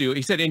should do,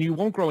 he said, and you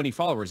won't grow any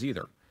followers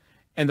either.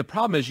 And the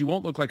problem is you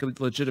won't look like a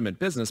legitimate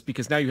business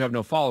because now you have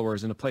no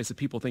followers in a place that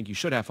people think you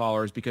should have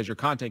followers because your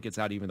content gets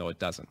out even though it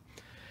doesn't.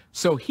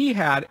 So he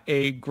had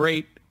a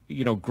great,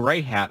 you know,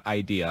 gray hat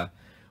idea,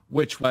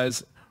 which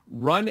was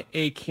run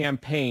a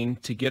campaign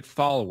to get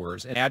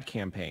followers, an ad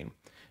campaign,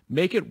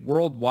 make it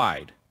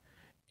worldwide.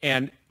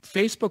 And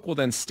Facebook will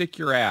then stick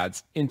your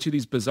ads into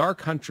these bizarre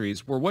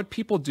countries where what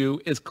people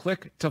do is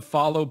click to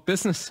follow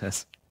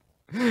businesses.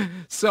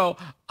 So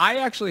I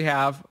actually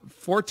have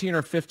 1,400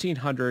 or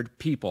 1,500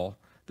 people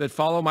that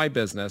follow my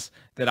business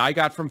that I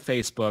got from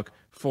Facebook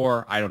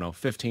for, I don't know,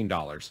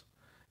 $15.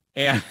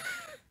 And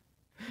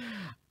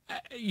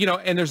you know,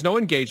 and there's no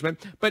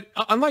engagement. But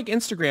unlike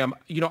Instagram,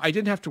 you know, I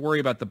didn't have to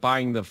worry about the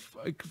buying the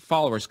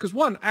followers because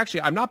one,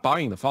 actually, I'm not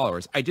buying the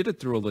followers. I did it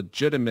through a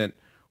legitimate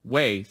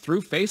way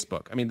through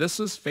Facebook. I mean, this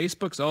is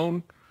Facebook's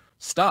own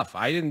stuff.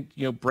 I didn't,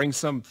 you know, bring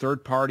some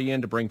third party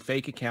in to bring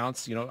fake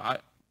accounts. You know,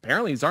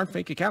 apparently these aren't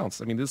fake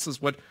accounts. I mean, this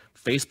is what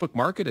Facebook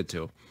marketed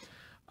to.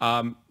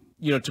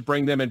 You know, to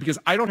bring them in because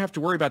I don't have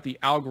to worry about the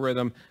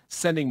algorithm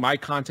sending my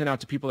content out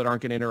to people that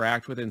aren't going to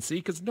interact with it and see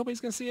because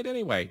nobody's going to see it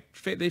anyway.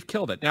 They've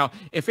killed it. Now,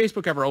 if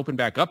Facebook ever opened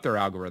back up their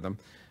algorithm,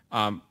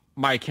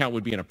 my account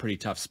would be in a pretty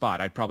tough spot.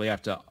 I'd probably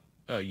have to,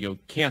 you know,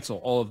 cancel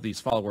all of these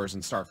followers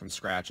and start from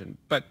scratch.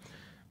 But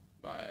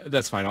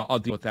that's fine. I'll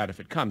deal with that if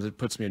it comes. It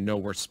puts me in no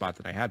worse spot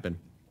than I had been.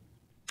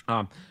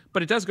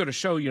 But it does go to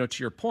show, you know,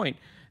 to your point,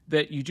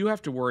 that you do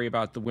have to worry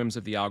about the whims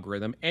of the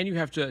algorithm and you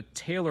have to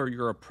tailor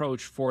your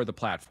approach for the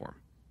platform.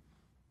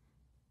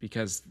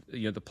 Because,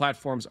 you know, the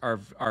platforms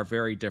are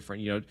very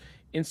different. You know,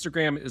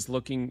 Instagram is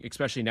looking,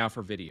 especially now,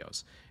 for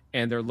videos,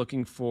 and they're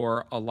looking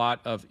for a lot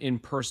of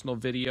impersonal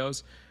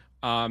videos.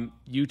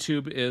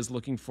 YouTube is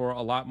looking for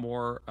a lot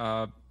more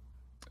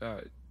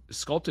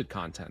sculpted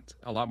content,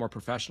 a lot more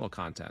professional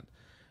content.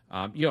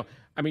 You know,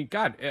 I mean,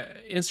 God,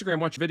 Instagram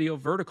wants video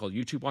vertical,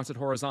 YouTube wants it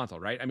horizontal,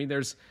 right? I mean,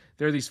 there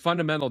are these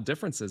fundamental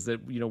differences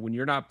that, you know, when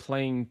you're not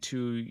playing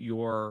to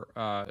your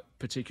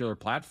particular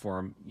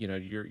platform, you know,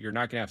 you're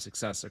not going to have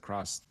success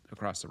across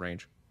the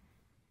range.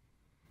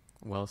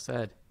 Well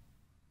said.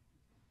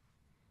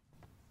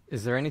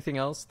 Is there anything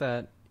else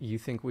that you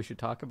think we should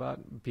talk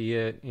about, be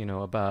it, you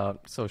know,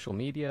 about social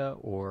media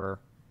or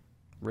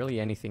really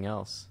anything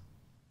else?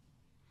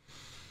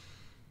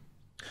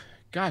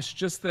 Gosh,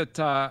 just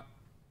that.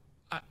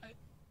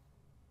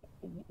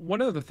 One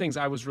of the things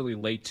I was really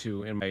late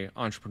to in my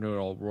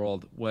entrepreneurial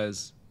world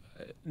was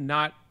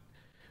not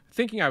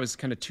thinking I was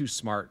kind of too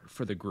smart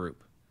for the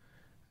group.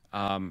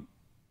 And,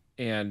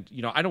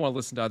 you know, I don't want to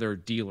listen to other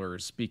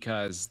dealers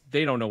because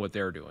they don't know what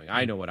they're doing.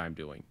 I know what I'm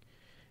doing.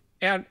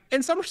 And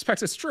in some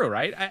respects, it's true,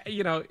 right?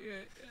 You know,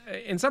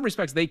 in some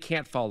respects, they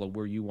can't follow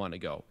where you want to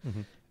go.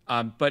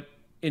 Mm-hmm. But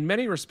in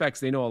many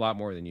respects, they know a lot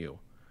more than you.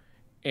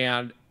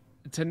 And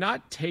to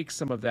not take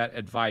some of that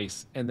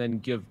advice and then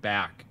give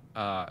back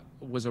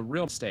was a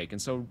real mistake.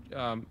 And so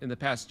in the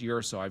past year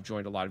or so, I've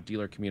joined a lot of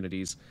dealer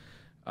communities,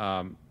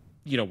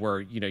 you know, where,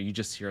 you know, you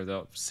just hear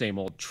the same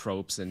old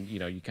tropes and, you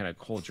know, you kind of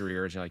hold your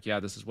ears and you're like, yeah,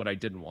 this is what I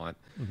didn't want.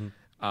 Mm-hmm.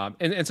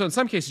 And so in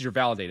some cases you're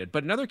validated,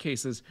 but in other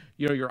cases,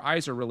 you know, your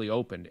eyes are really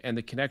opened, and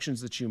the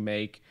connections that you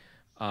make,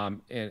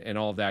 and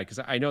all of that. Because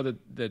I know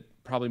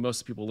that probably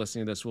most people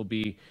listening to this will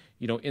be,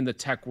 you know, in the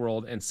tech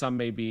world, and some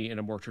may be in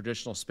a more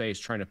traditional space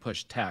trying to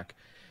push tech.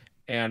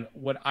 And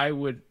what I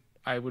would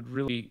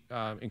really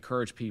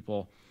encourage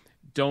people,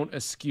 don't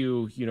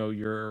eschew, you know,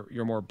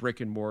 your more brick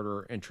and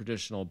mortar and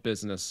traditional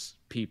business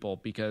people,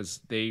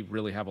 because they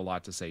really have a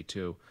lot to say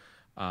too.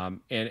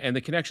 And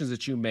the connections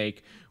that you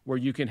make where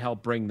you can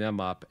help bring them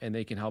up and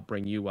they can help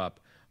bring you up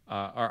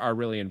are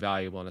really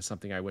invaluable, and it's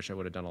something I wish I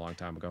would have done a long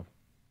time ago.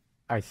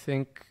 I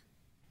think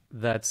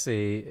that's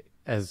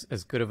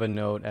as good of a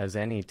note as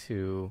any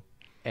to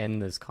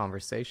end this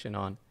conversation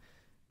on.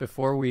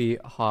 Before we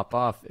hop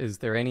off, is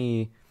there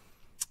anything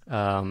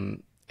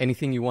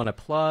you want to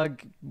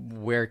plug?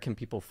 Where can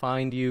people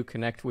find you,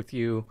 connect with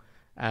you,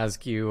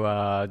 ask you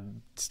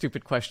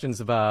stupid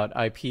questions about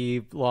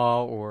IP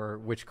law or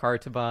which car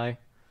to buy?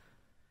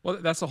 Well,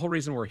 that's the whole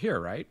reason we're here,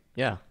 right?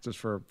 Yeah. Just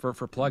for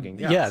plugging.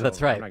 Yeah, so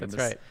that's right.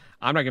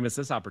 I'm not going to miss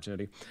this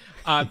opportunity.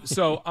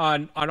 So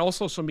on all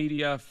social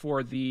media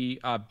for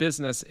the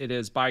business, it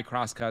is by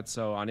Crosscut.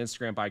 So on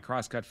Instagram, by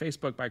Crosscut,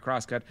 Facebook, by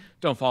Crosscut.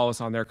 Don't follow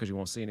us on there because you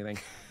won't see anything.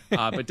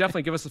 But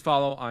definitely give us a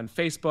follow on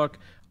Facebook.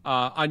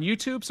 On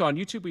YouTube, so on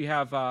YouTube we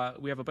have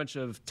a bunch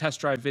of test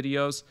drive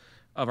videos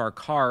of our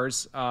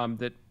cars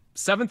that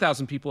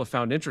 7,000 people have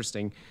found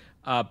interesting.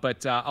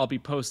 But I'll be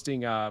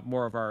posting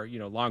more of our, you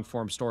know, long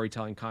form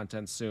storytelling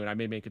content soon. I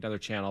may make another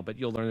channel, but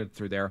you'll learn it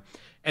through there.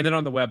 And then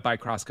on the web,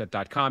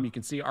 bycrosscut.com, you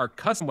can see our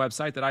custom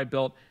website that I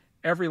built,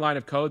 every line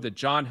of code that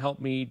John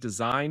helped me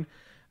design.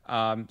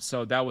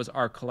 So that was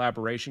our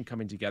collaboration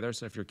coming together.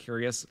 So if you're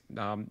curious,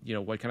 you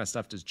know, what kind of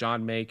stuff does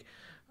John make?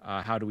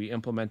 How do we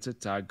implement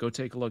it? Go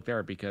take a look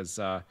there, because,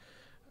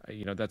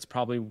 you know, that's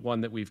probably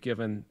one that we've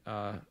given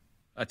a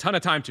ton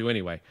of time to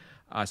anyway.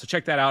 So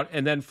check that out.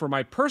 And then for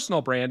my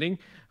personal branding,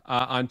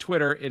 on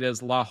Twitter, it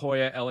is La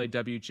Jolla,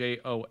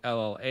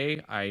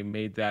 LAWJOLLA. I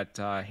made that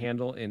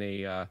handle in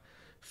a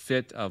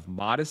fit of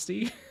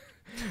modesty.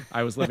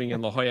 I was living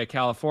in La Jolla,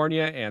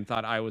 California, and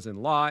thought I was in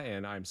law,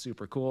 and I'm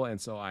super cool, and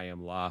so I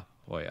am La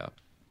Jolla.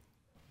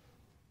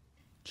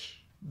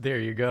 There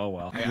you go. Oh,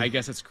 well. I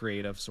guess it's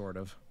creative, sort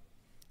of.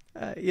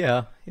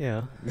 Yeah.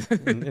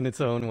 in its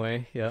own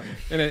way, yeah.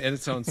 In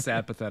its own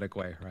sad, pathetic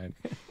way, right?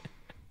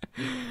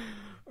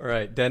 All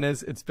right,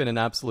 Dennis, it's been an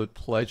absolute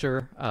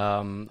pleasure.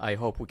 I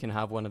hope we can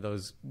have one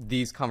of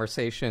these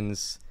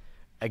conversations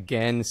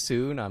again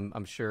soon.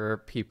 I'm sure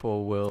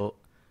people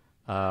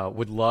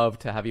would love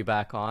to have you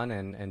back on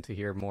and to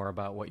hear more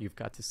about what you've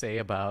got to say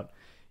about,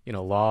 you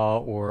know, law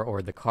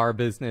or the car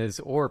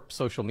business or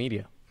social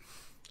media.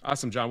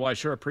 Awesome, John. Well, I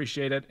sure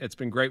appreciate it. It's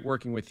been great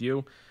working with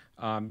you.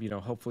 You know,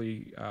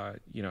 hopefully,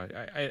 you know,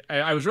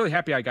 I was really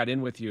happy I got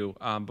in with you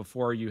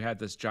before you had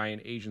this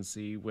giant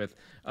agency with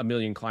 1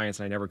 million clients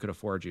and I never could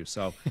afford you.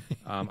 So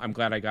I'm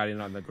glad I got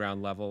in on the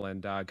ground level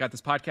and got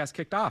this podcast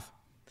kicked off.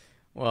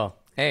 Well,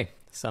 hey,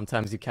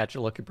 sometimes you catch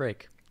a lucky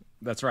break.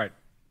 That's right.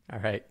 All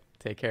right.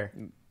 Take care.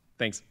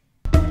 Thanks.